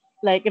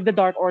like if the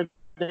Dark Order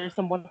someone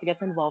gets involved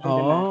in the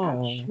match,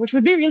 which would Oh, be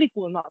really cool. Not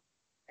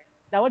that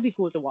would be cool to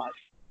watch.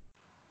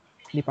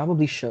 they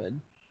probably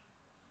should.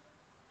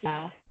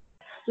 Yeah.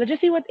 Let's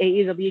just see what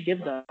AEW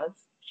gives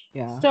us.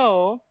 Yeah.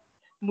 So,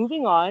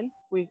 moving on,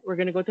 we're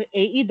gonna go to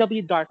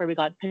AEW Dark where we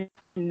got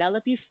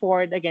Penelope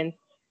Ford against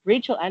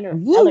Rachel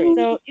Ellering. Woo!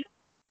 So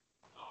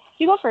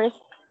you go first.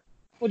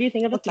 What do you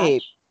think of this Okay,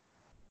 match?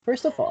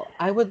 first of all,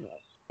 I would.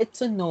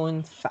 It's a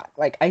known fact.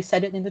 Like I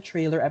said it in the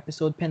trailer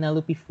episode,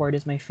 Penelope Ford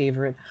is my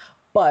favorite.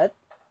 But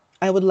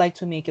I would like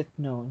to make it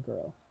known,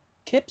 girl.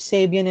 Kip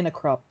Sabian in a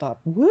crop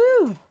top.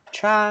 Woo!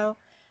 Child.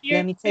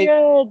 Let me take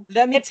Period.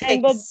 let me It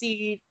take a ended.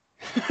 seat.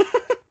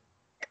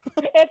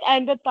 It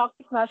ended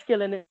toxic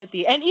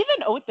masculinity, and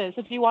even Otis.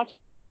 If you watch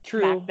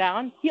True.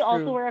 SmackDown, he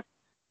also True. wore a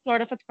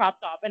sort of a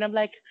crop top, and I'm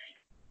like,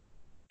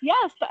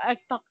 yes,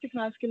 toxic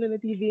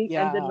masculinity being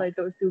ended Yeah. by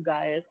those two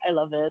guys. I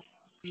love it,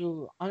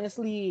 True.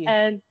 Honestly,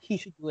 and he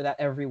should do that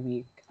every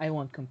week. I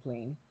won't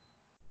complain.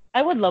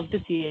 I would love to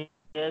see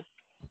it.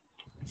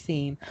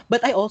 Same.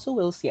 But I also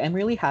will say I'm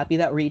really happy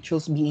that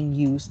Rachel's being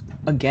used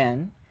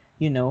again.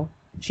 You know,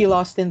 she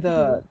lost in Mhm. the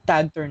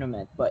tag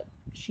tournament, but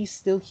she's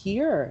still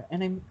here,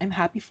 and I'm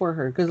happy for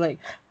her because like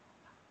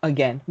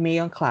again, Mae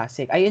Young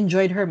Classic. I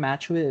enjoyed her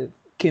match with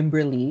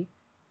Kimberly,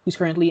 who's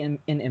currently in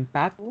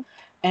Impact,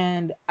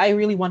 and I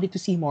really wanted to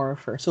see more of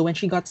her. So when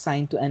she got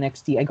signed to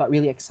NXT, I got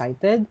really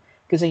excited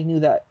because I knew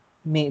that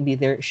maybe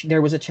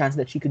there was a chance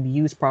that she could be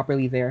used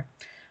properly there.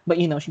 But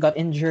you know, she got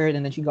injured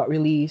and then she got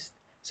released.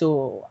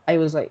 So I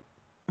was like,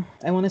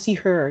 I want to see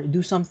her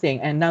do something.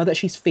 And now that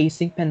she's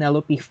facing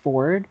Penelope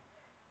Ford,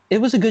 it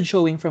was a good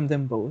showing from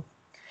them both.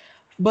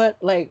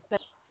 But like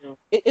That's true.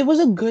 it was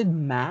a good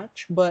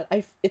match, but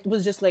it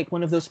was just like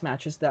one of those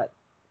matches that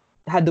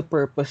had the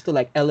purpose to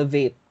like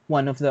elevate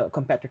one of the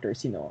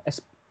competitors,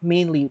 as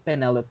mainly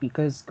Penelope,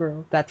 because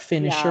girl, that Yeah.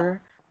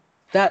 finisher,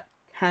 that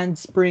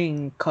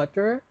handspring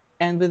cutter,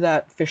 and with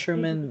that Mhm.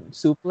 fisherman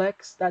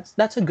suplex,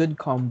 that's a good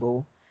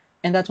combo,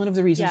 and that's one of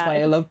the reasons Yeah.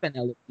 why I love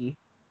Penelope.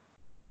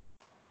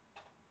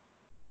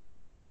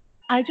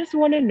 I just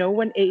want to know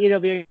when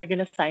AEW are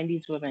gonna sign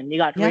these women. You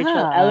got Rachel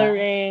Yeah,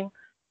 Ellering,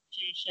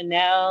 Shay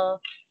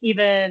Chanel,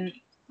 even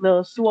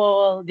Lil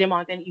Swole,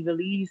 Diamante and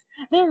Evilise.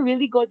 They're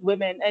really good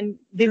women, and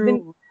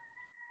true,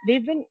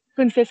 they've been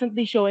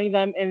consistently showing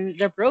them in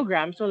their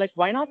program. So like,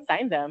 why not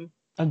sign them?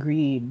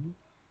 agreed.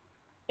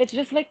 It's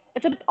just like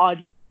it's a bit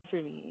odd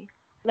for me,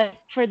 like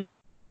for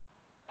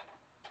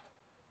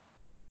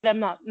them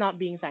not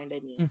being signed. I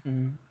mean,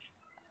 Mm-hmm.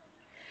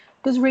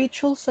 Because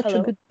Rachel's hello, such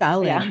a good yeah,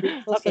 talent. okay,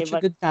 Rachel's but such a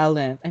good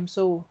talent. I'm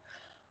so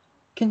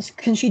can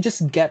she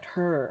just get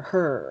her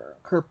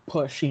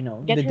push,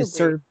 get the her break.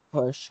 deserved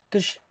push?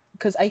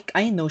 Because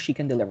I know she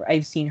can deliver.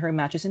 I've seen her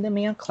matches in the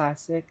Mayan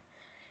Classic,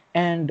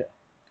 and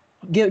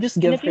just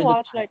And give if you her the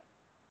watch time. like,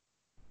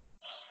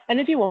 and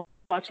if you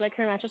watch like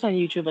her matches on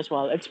YouTube as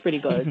well, it's pretty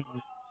good.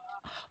 Mhm.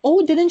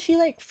 Oh, didn't she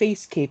like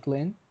face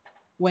Caitlyn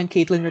when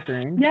Caitlyn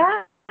returned?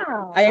 Yeah.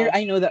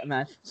 I know that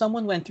match.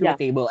 Someone went Yeah. through a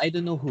table. I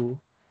don't know who,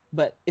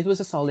 but it was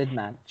a solid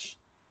match.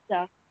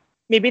 Yeah.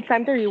 Maybe it's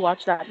time to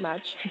rewatch that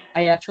match.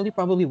 I actually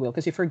probably will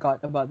because I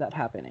forgot about that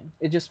happening.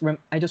 I just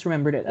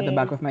remembered it at the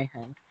back Same. of my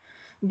hand.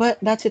 But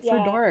that's it for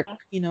Yeah. Dark.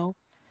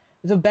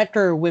 The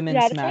better Yeah, women's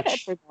that's kind of it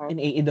match for Dark. in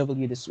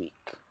AEW this week.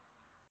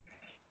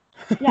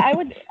 Yeah,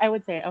 I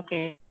would say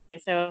okay.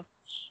 So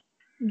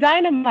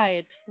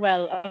Dynamite.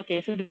 Well,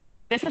 okay. So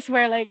this is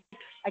where like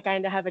I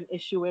kind of have an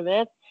issue with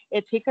it.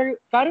 It's Hikaru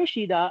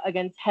Shida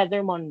against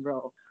Heather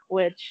Monroe,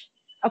 which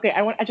okay.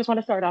 I just want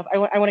to start off. I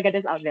want to get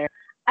this out there.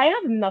 I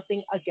have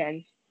nothing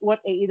against what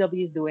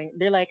AEW is doing.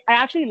 They're like I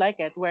actually like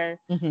it where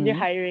they're Mm-hmm.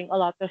 hiring a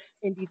lot of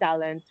indie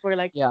talents for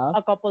like Yeah.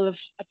 a couple of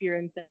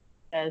appearances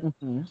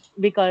Mm-hmm.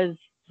 because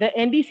the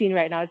indie scene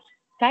right now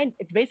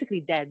it's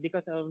basically dead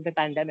because of the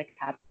pandemic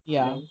happening.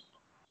 Yeah.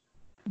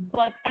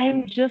 But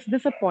I'm just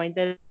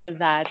disappointed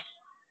that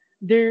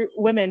their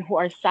women who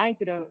are signed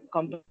to the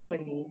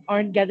company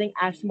aren't getting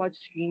as much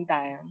screen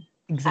time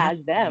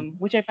as them, Exactly.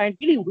 which I find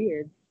really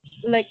weird.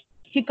 Like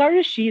Hikaru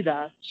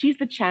Shida, she's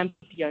the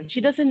champion. She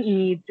doesn't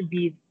need to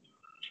be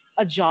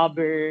a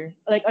jobber,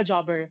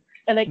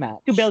 and like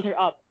to build Match. her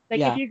up.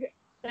 Yeah.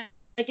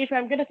 Like if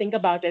I'm gonna think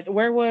about it,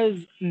 where was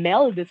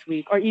Mel this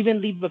week, or even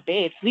Leva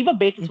Bates? Leva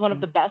Bates is one of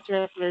the Mm-hmm. best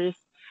wrestlers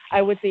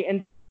I would say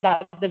in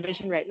that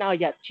division right now.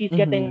 Yet she's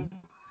getting Mm-hmm.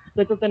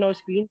 little to no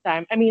screen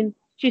time. I mean,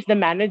 she's the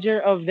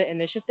manager of the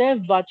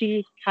initiative, but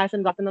she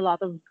hasn't gotten a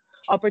lot of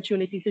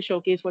opportunities to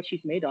showcase what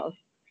she's made of.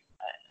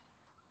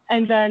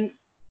 And then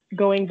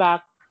going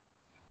back,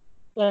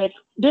 like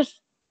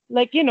just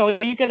like you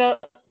could have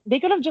they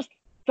could have just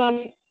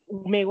done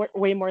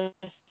way more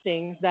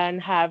things than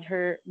have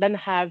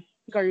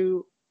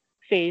Hikaru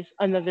face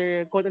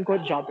another quote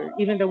unquote jobber,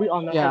 even though we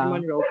all know Heather Yeah.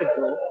 Monroe could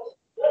go.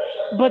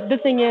 But the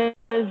thing is,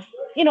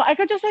 I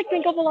could just like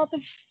think of a lot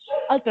of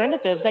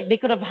alternatives. Like they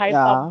could have hyped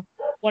up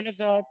Yeah. one of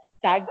the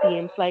tag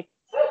teams. Like,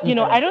 I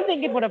Mm-hmm. don't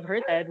think it would have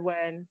hurted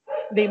when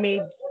they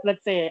made,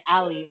 let's say,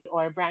 Ali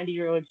or Brandy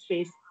Rhodes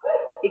face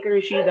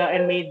Ikurushida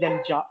and made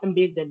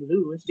them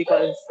lose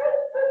because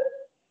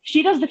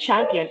she does the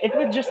champion. It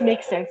would just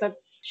make sense that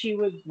she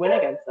would win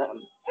against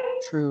them.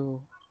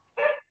 True.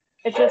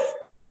 It's just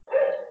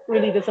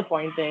really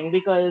disappointing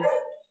because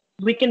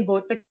we can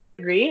both pick up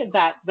agree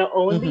that the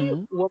only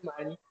Mm-hmm.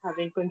 woman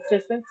having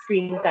consistent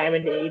screen time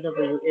in the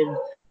AEW is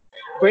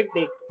Britt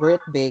Baker,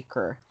 Britt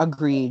Baker.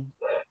 Agreed.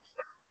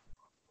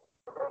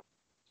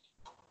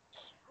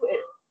 who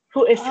is,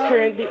 who is Um,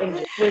 currently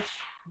injured, which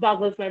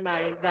boggles my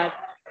mind. That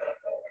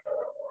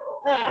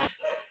uh,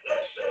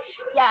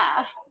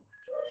 yeah.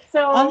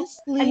 So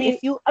I honestly, mean,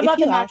 if about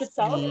the you match ask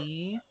itself.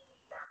 me,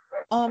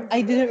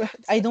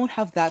 I don't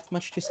have that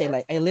much to say.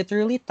 Like I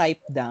literally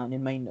typed down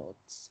in my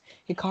notes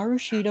Hikaru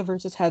Shida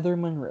versus Heather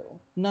Monroe.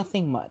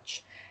 Nothing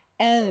much.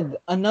 And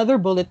another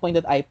bullet point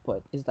that I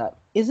put is that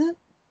isn't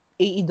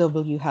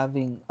AEW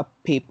having a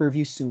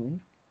pay-per-view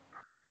soon?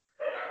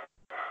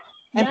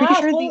 I'm pretty Yeah,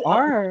 sure they full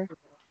out, are.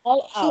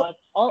 So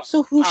all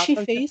so who's out she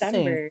on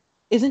facing? September.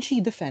 Isn't she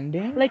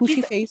defending? Like Who's she's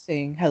she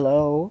facing?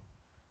 Hello?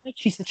 like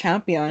She's the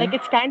champion.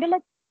 it's kind of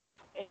like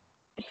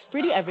it's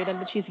pretty evident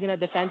that she's gonna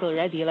defend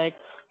already. Like,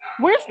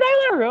 where's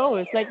Nyla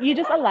Rose? Like, you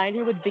just aligned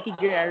her with Vicky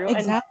Guerrero,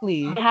 and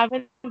Exactly. they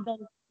haven't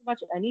done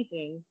much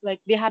anything.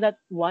 Like, they had that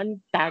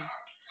one tag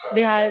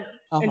they had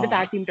in the Uh-huh.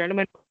 tag team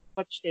tournament,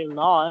 which they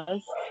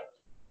lost.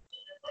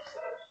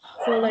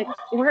 So, like,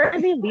 where are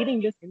they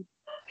leading this?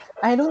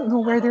 I don't know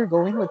where they're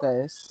going with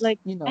this, Like,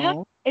 you I have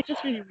know. it's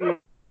just really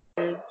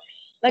weird.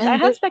 Like, I And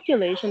have there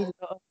speculations.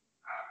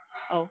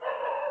 Oh,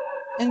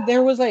 and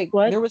there was like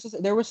what?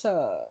 there was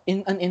a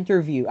in an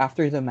interview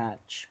after the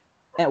match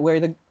at where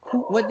the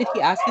who what did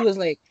he ask? He was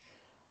like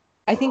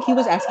I think he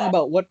was asking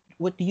about what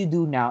do you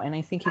do now? And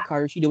I think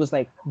Hikaru Shida was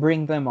like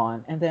bring them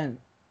on. And then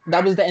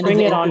that was the end of Bring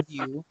the it on.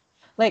 interview.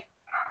 Like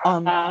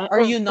are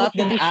you not Okay,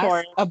 gonna sure.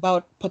 ask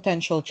about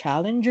potential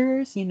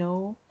challengers, you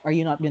know? Are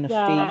you not gonna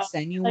Yeah, face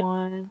like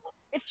anyone?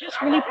 it's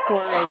just really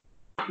poor right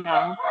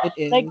now. It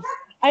Like is.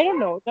 I don't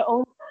know. The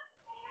only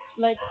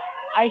like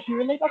I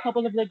hear like a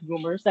couple of like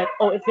rumors that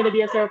oh it's gonna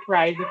be a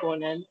surprise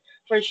opponent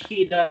for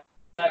Shida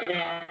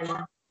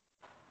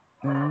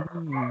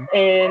Mm.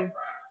 and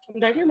I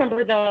don't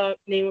remember the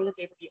name of the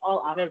pay per view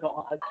all out of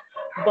God.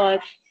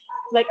 But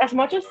like as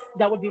much as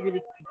that would be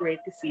really great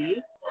to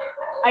see,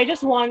 I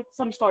just want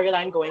some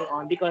storyline going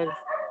on because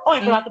oh I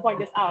forgot to point Mm.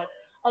 this out.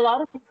 A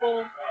lot of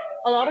people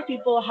a lot of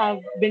people have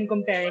been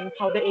comparing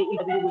how the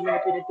AEW women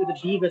are treated to the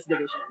Divas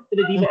division, to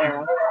the Diva Mhm.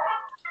 era.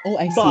 Oh,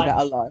 I see But that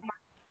a lot.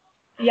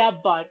 yeah,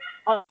 but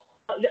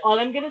all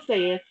I'm gonna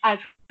say is at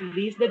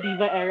least the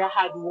Diva era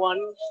had one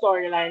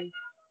storyline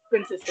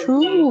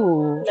consistency.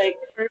 True. Like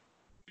for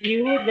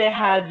you, they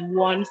had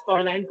one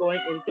storyline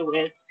going into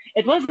it.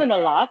 It wasn't a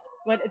lot,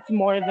 but it's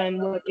more than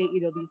what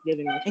AEW is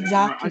giving us right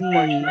now, Exactly.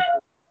 unfortunately.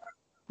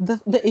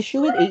 The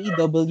issue with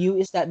AEW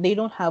is that they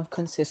don't have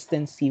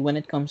consistency when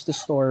it comes to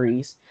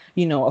stories.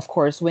 You know, of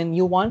course, when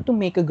you want to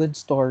make a good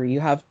story, you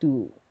have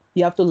to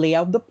lay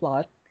out the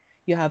plot,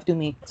 you have to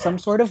make some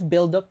sort of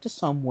build up to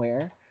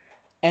somewhere,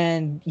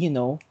 and you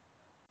know,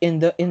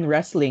 in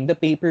wrestling, the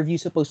pay-per-view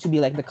is supposed to be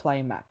like the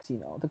climax, you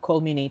know, the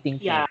culminating Yeah,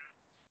 point.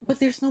 But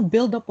there's no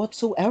build up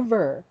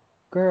whatsoever,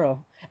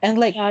 girl. And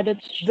like yeah, that's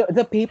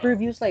the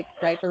pay-per-view's like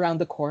right around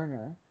the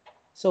corner.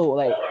 So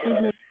like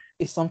mhm.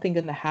 is something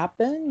gonna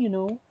happen? You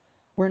know,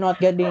 we're not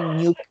getting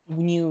new.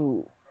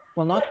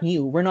 Well, not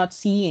new. We're not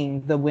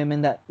seeing the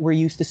women that we're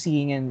used to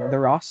seeing in the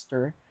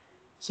roster.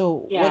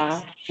 So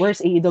Yeah,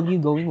 where's AEW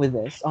going with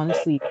this?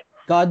 Honestly,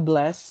 God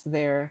bless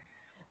their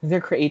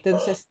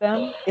creative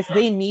system. If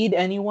they need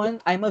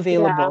anyone, I'm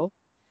yeah. available.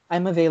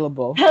 I'm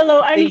available.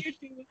 Hello, If I'm they here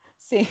to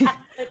say,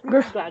 like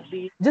girl, really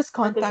gladly just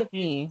contact participate.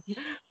 me.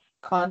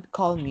 Can't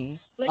call me.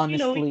 Like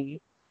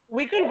Honestly,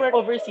 we could work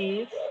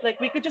overseas. Like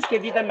we could just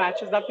give you the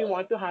matches that we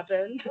want to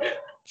happen.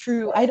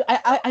 true.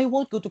 I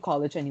won't go to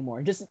college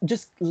anymore.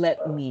 Just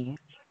let me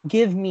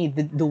give me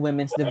the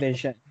women's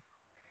division.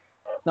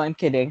 No, I'm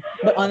kidding.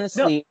 But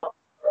No, honestly,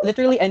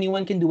 literally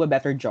anyone can do a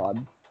better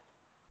job.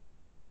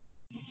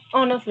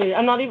 honestly,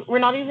 I'm not even. We're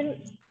not even.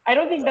 I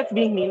don't think that's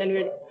being mean, and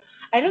we're.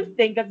 I don't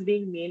think that's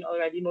being mean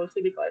already,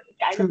 mostly because it's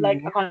kind of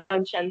like True. a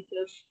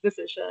conscientious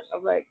decision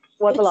of like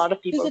what a lot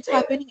of Because people it's think.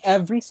 happening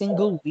every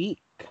single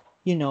week.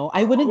 You know,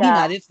 I wouldn't be Yeah,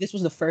 mad if this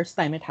was the first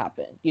time it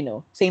happened. You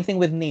know, same thing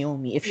with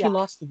Naomi. If she yeah,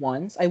 lost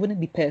once, I wouldn't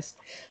be pissed.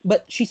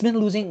 But she's been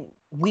losing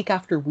week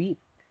after week.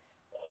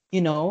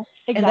 You know,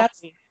 and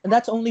exactly.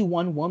 that's only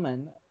one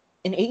woman.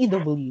 In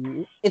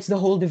AEW, it's the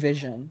whole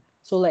division.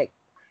 So like,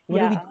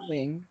 what are we Yeah.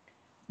 doing?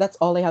 That's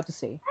all I have to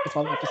say. That's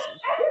all I have to say.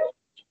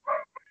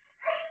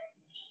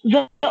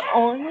 The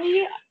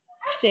only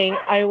thing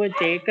I would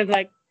say, because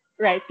like,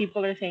 right,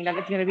 people are saying that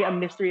it's gonna be a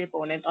mystery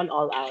opponent on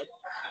All Out.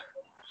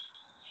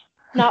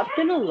 Not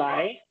gonna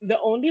lie, the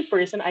only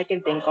person I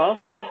can think of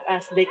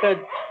as they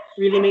could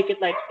really make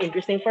it like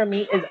interesting for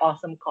me is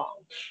Awesome Kong.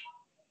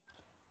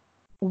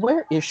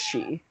 Where is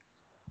she?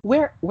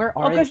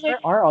 Oh, cause like where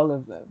are all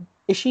of them?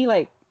 Is she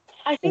like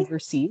I think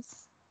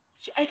overseas?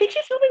 I think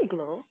she's filming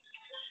Glow.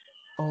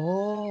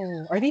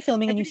 Oh, are they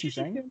filming I'm a new pretty sure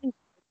she's season? filming.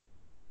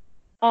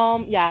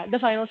 Yeah, the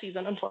final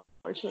season.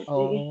 Unfortunately,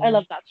 I love that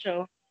Oh, show.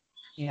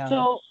 yeah.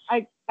 So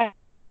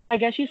I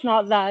guess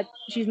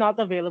she's not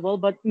available,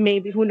 but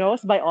maybe who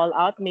knows? By All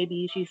Out,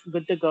 maybe she's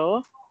good to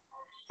go.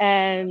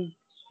 And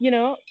you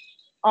know,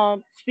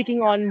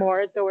 speaking on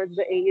more towards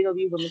the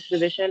AEW women's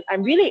division,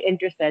 I'm really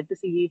interested to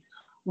see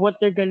what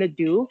they're gonna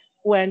do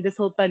when this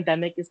whole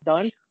pandemic is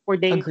done,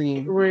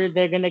 Agreed. where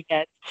they're gonna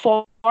get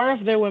four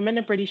of their women,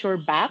 I'm pretty sure,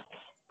 back,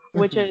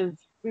 which Mm-hmm.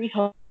 is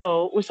Riho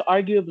was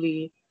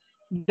arguably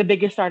the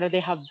biggest star that they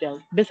have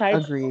built. Besides,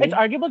 it's Agree.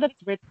 arguable that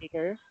it's Britt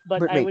Baker, but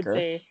Britt I would Baker.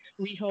 say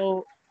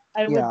Riho.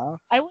 I would, Yeah.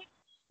 I would,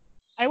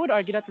 I would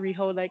argue that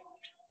Riho like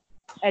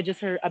edges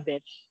her a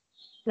bit.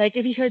 Like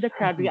if you hear the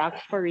crowd Mm-hmm.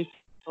 react for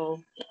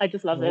Riho, I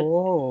just love it.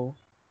 Oh.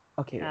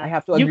 Okay, Yeah, I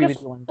have to agree Yuka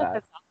with you on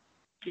that.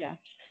 Yeah.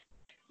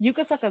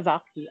 Yuka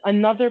Sakazaki,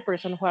 another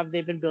person who have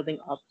they been building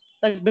up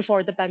like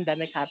before the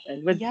pandemic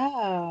happened with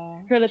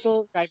Yeah. her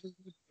little rivalry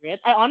with Brit.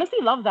 I honestly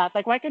love that.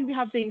 Like, why can't we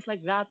have things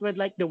like that with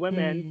like the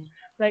women? Mm.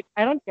 Like,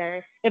 I don't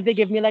care if they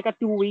give me like a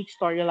 2 week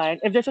storyline.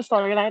 If there's a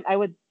storyline, I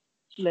would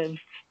live.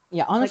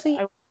 Yeah, Like, honestly,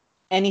 I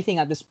anything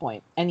at this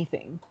point.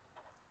 Anything.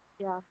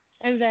 yeah.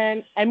 And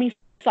then Emi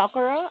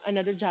Sakura,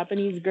 another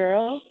Japanese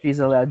girl. She's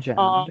a legend.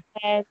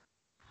 And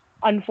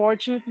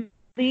unfortunately,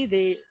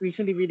 they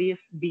recently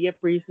released Bia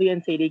Priestley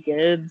and Sadie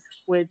Gibbs,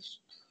 which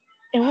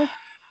it was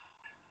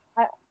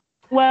I,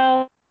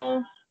 well,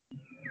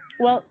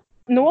 well,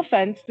 no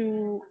offense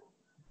to.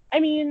 I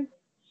mean,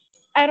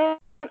 I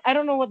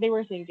don't know what they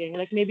were thinking.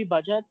 Like maybe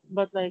budget,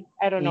 but like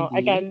I don't know. I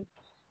Maybe. can.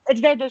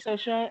 It's their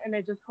decision, and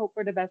I just hope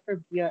for the best for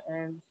Bia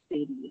and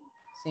Sadie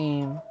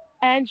Same.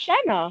 and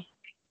Shanna.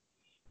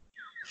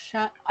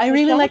 I Like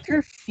really Shanna, liked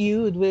her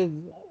feud with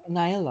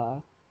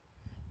Nyla.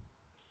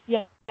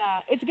 yeah,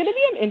 it's gonna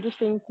be an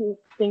interesting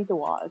thing to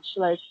watch.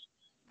 Like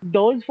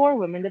those four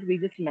women that we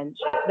just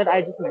mentioned, that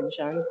I just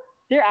mentioned,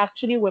 they're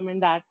actually women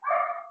that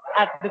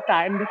at the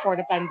time before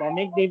the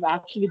pandemic, they've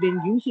actually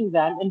been using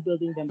them and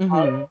building them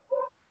up. Mm-hmm.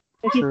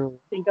 If you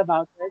think True.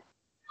 about it,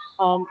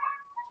 um,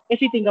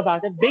 if you think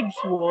about it, Big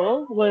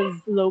Swole was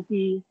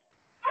Loki.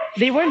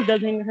 They weren't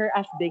building her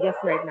as big as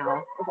right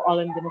now. Of all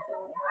I'm gonna say.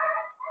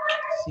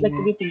 Like if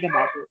See, you think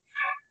about it,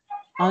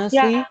 yeah,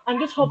 honestly, I'm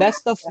just hoping.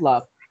 best of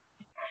luck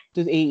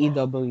to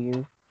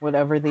AEW,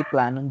 whatever they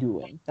plan on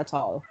doing. That's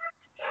all.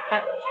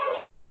 Ha-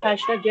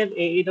 Hashtag give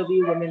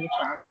AEW women a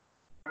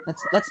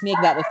chance. Let's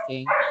make that a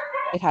thing.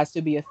 It has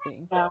to be a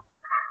thing. Yeah,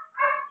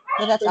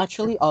 But for that's sure.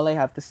 actually all I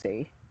have to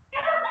say.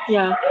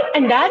 Yeah,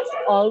 and that's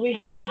all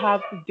we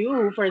have to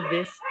do for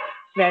this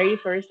very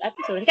first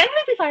episode. I can't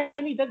believe we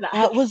finally did that.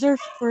 That was our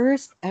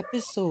first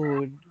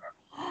episode.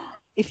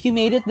 If you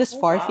made it Oh this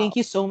far, wow. thank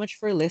you so much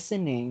for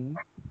listening.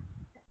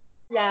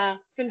 Yeah,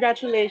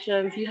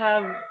 congratulations. You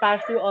have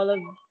passed through all of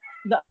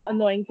the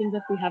annoying things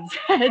that we have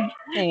said.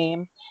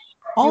 Same.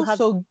 You have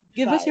Also,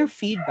 give us tried. your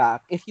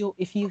feedback if you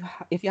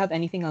have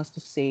anything else to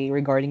say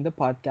regarding the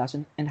podcast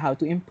and how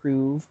to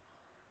improve.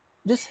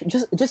 Just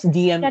Yeah,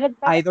 DM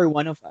either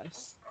one of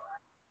us.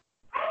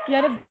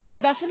 yeah, that's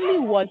definitely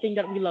one thing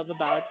that we love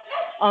about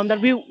that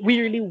we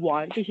really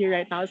want to hear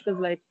right now is because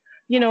like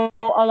a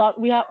lot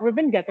we've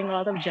been getting a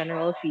lot of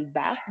general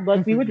feedback,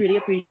 but we would Mhm. really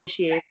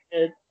appreciate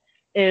it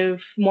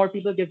if more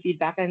people give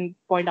feedback and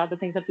point out the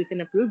things that we can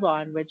improve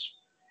on, which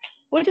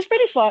is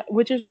pretty fun,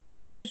 which is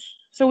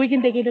so we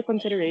can take into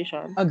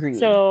consideration. Agreed.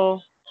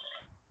 So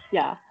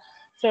yeah,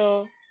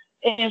 so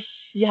if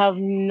you have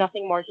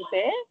nothing more to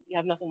say, you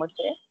have nothing more to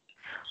say.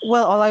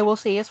 Well, all I will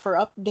say is for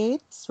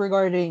updates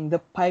regarding the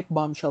Pipe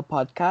Bombshell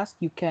podcast,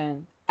 you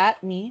can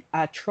at me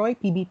at Troy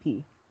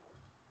PBP.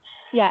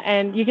 Yeah,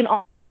 and you can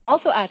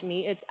also at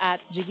me. It's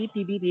at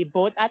JiggyPBB,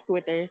 both at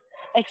Twitter,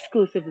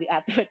 exclusively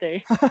at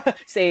Twitter.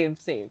 Same,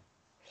 same.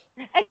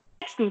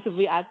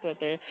 Exclusively at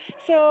Twitter.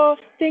 So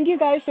thank you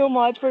guys so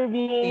much Thank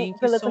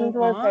for you listening so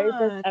to our very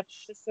first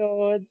much.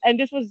 episode. And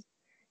this was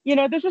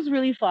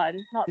really fun,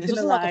 not This was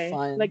gonna a lot of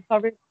lie. Like fun.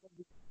 covering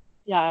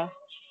yeah.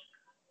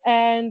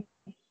 And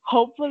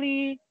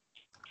hopefully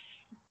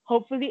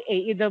hopefully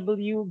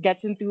AEW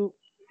gets into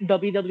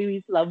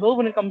WWE's level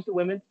when it comes to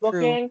women's True.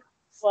 booking.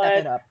 Step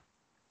it But up.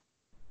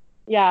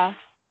 yeah,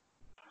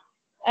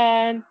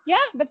 and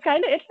yeah, that's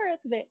kind of it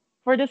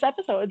for this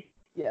episode.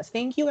 Yes,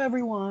 thank you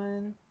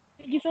everyone.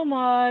 Thank you so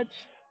much.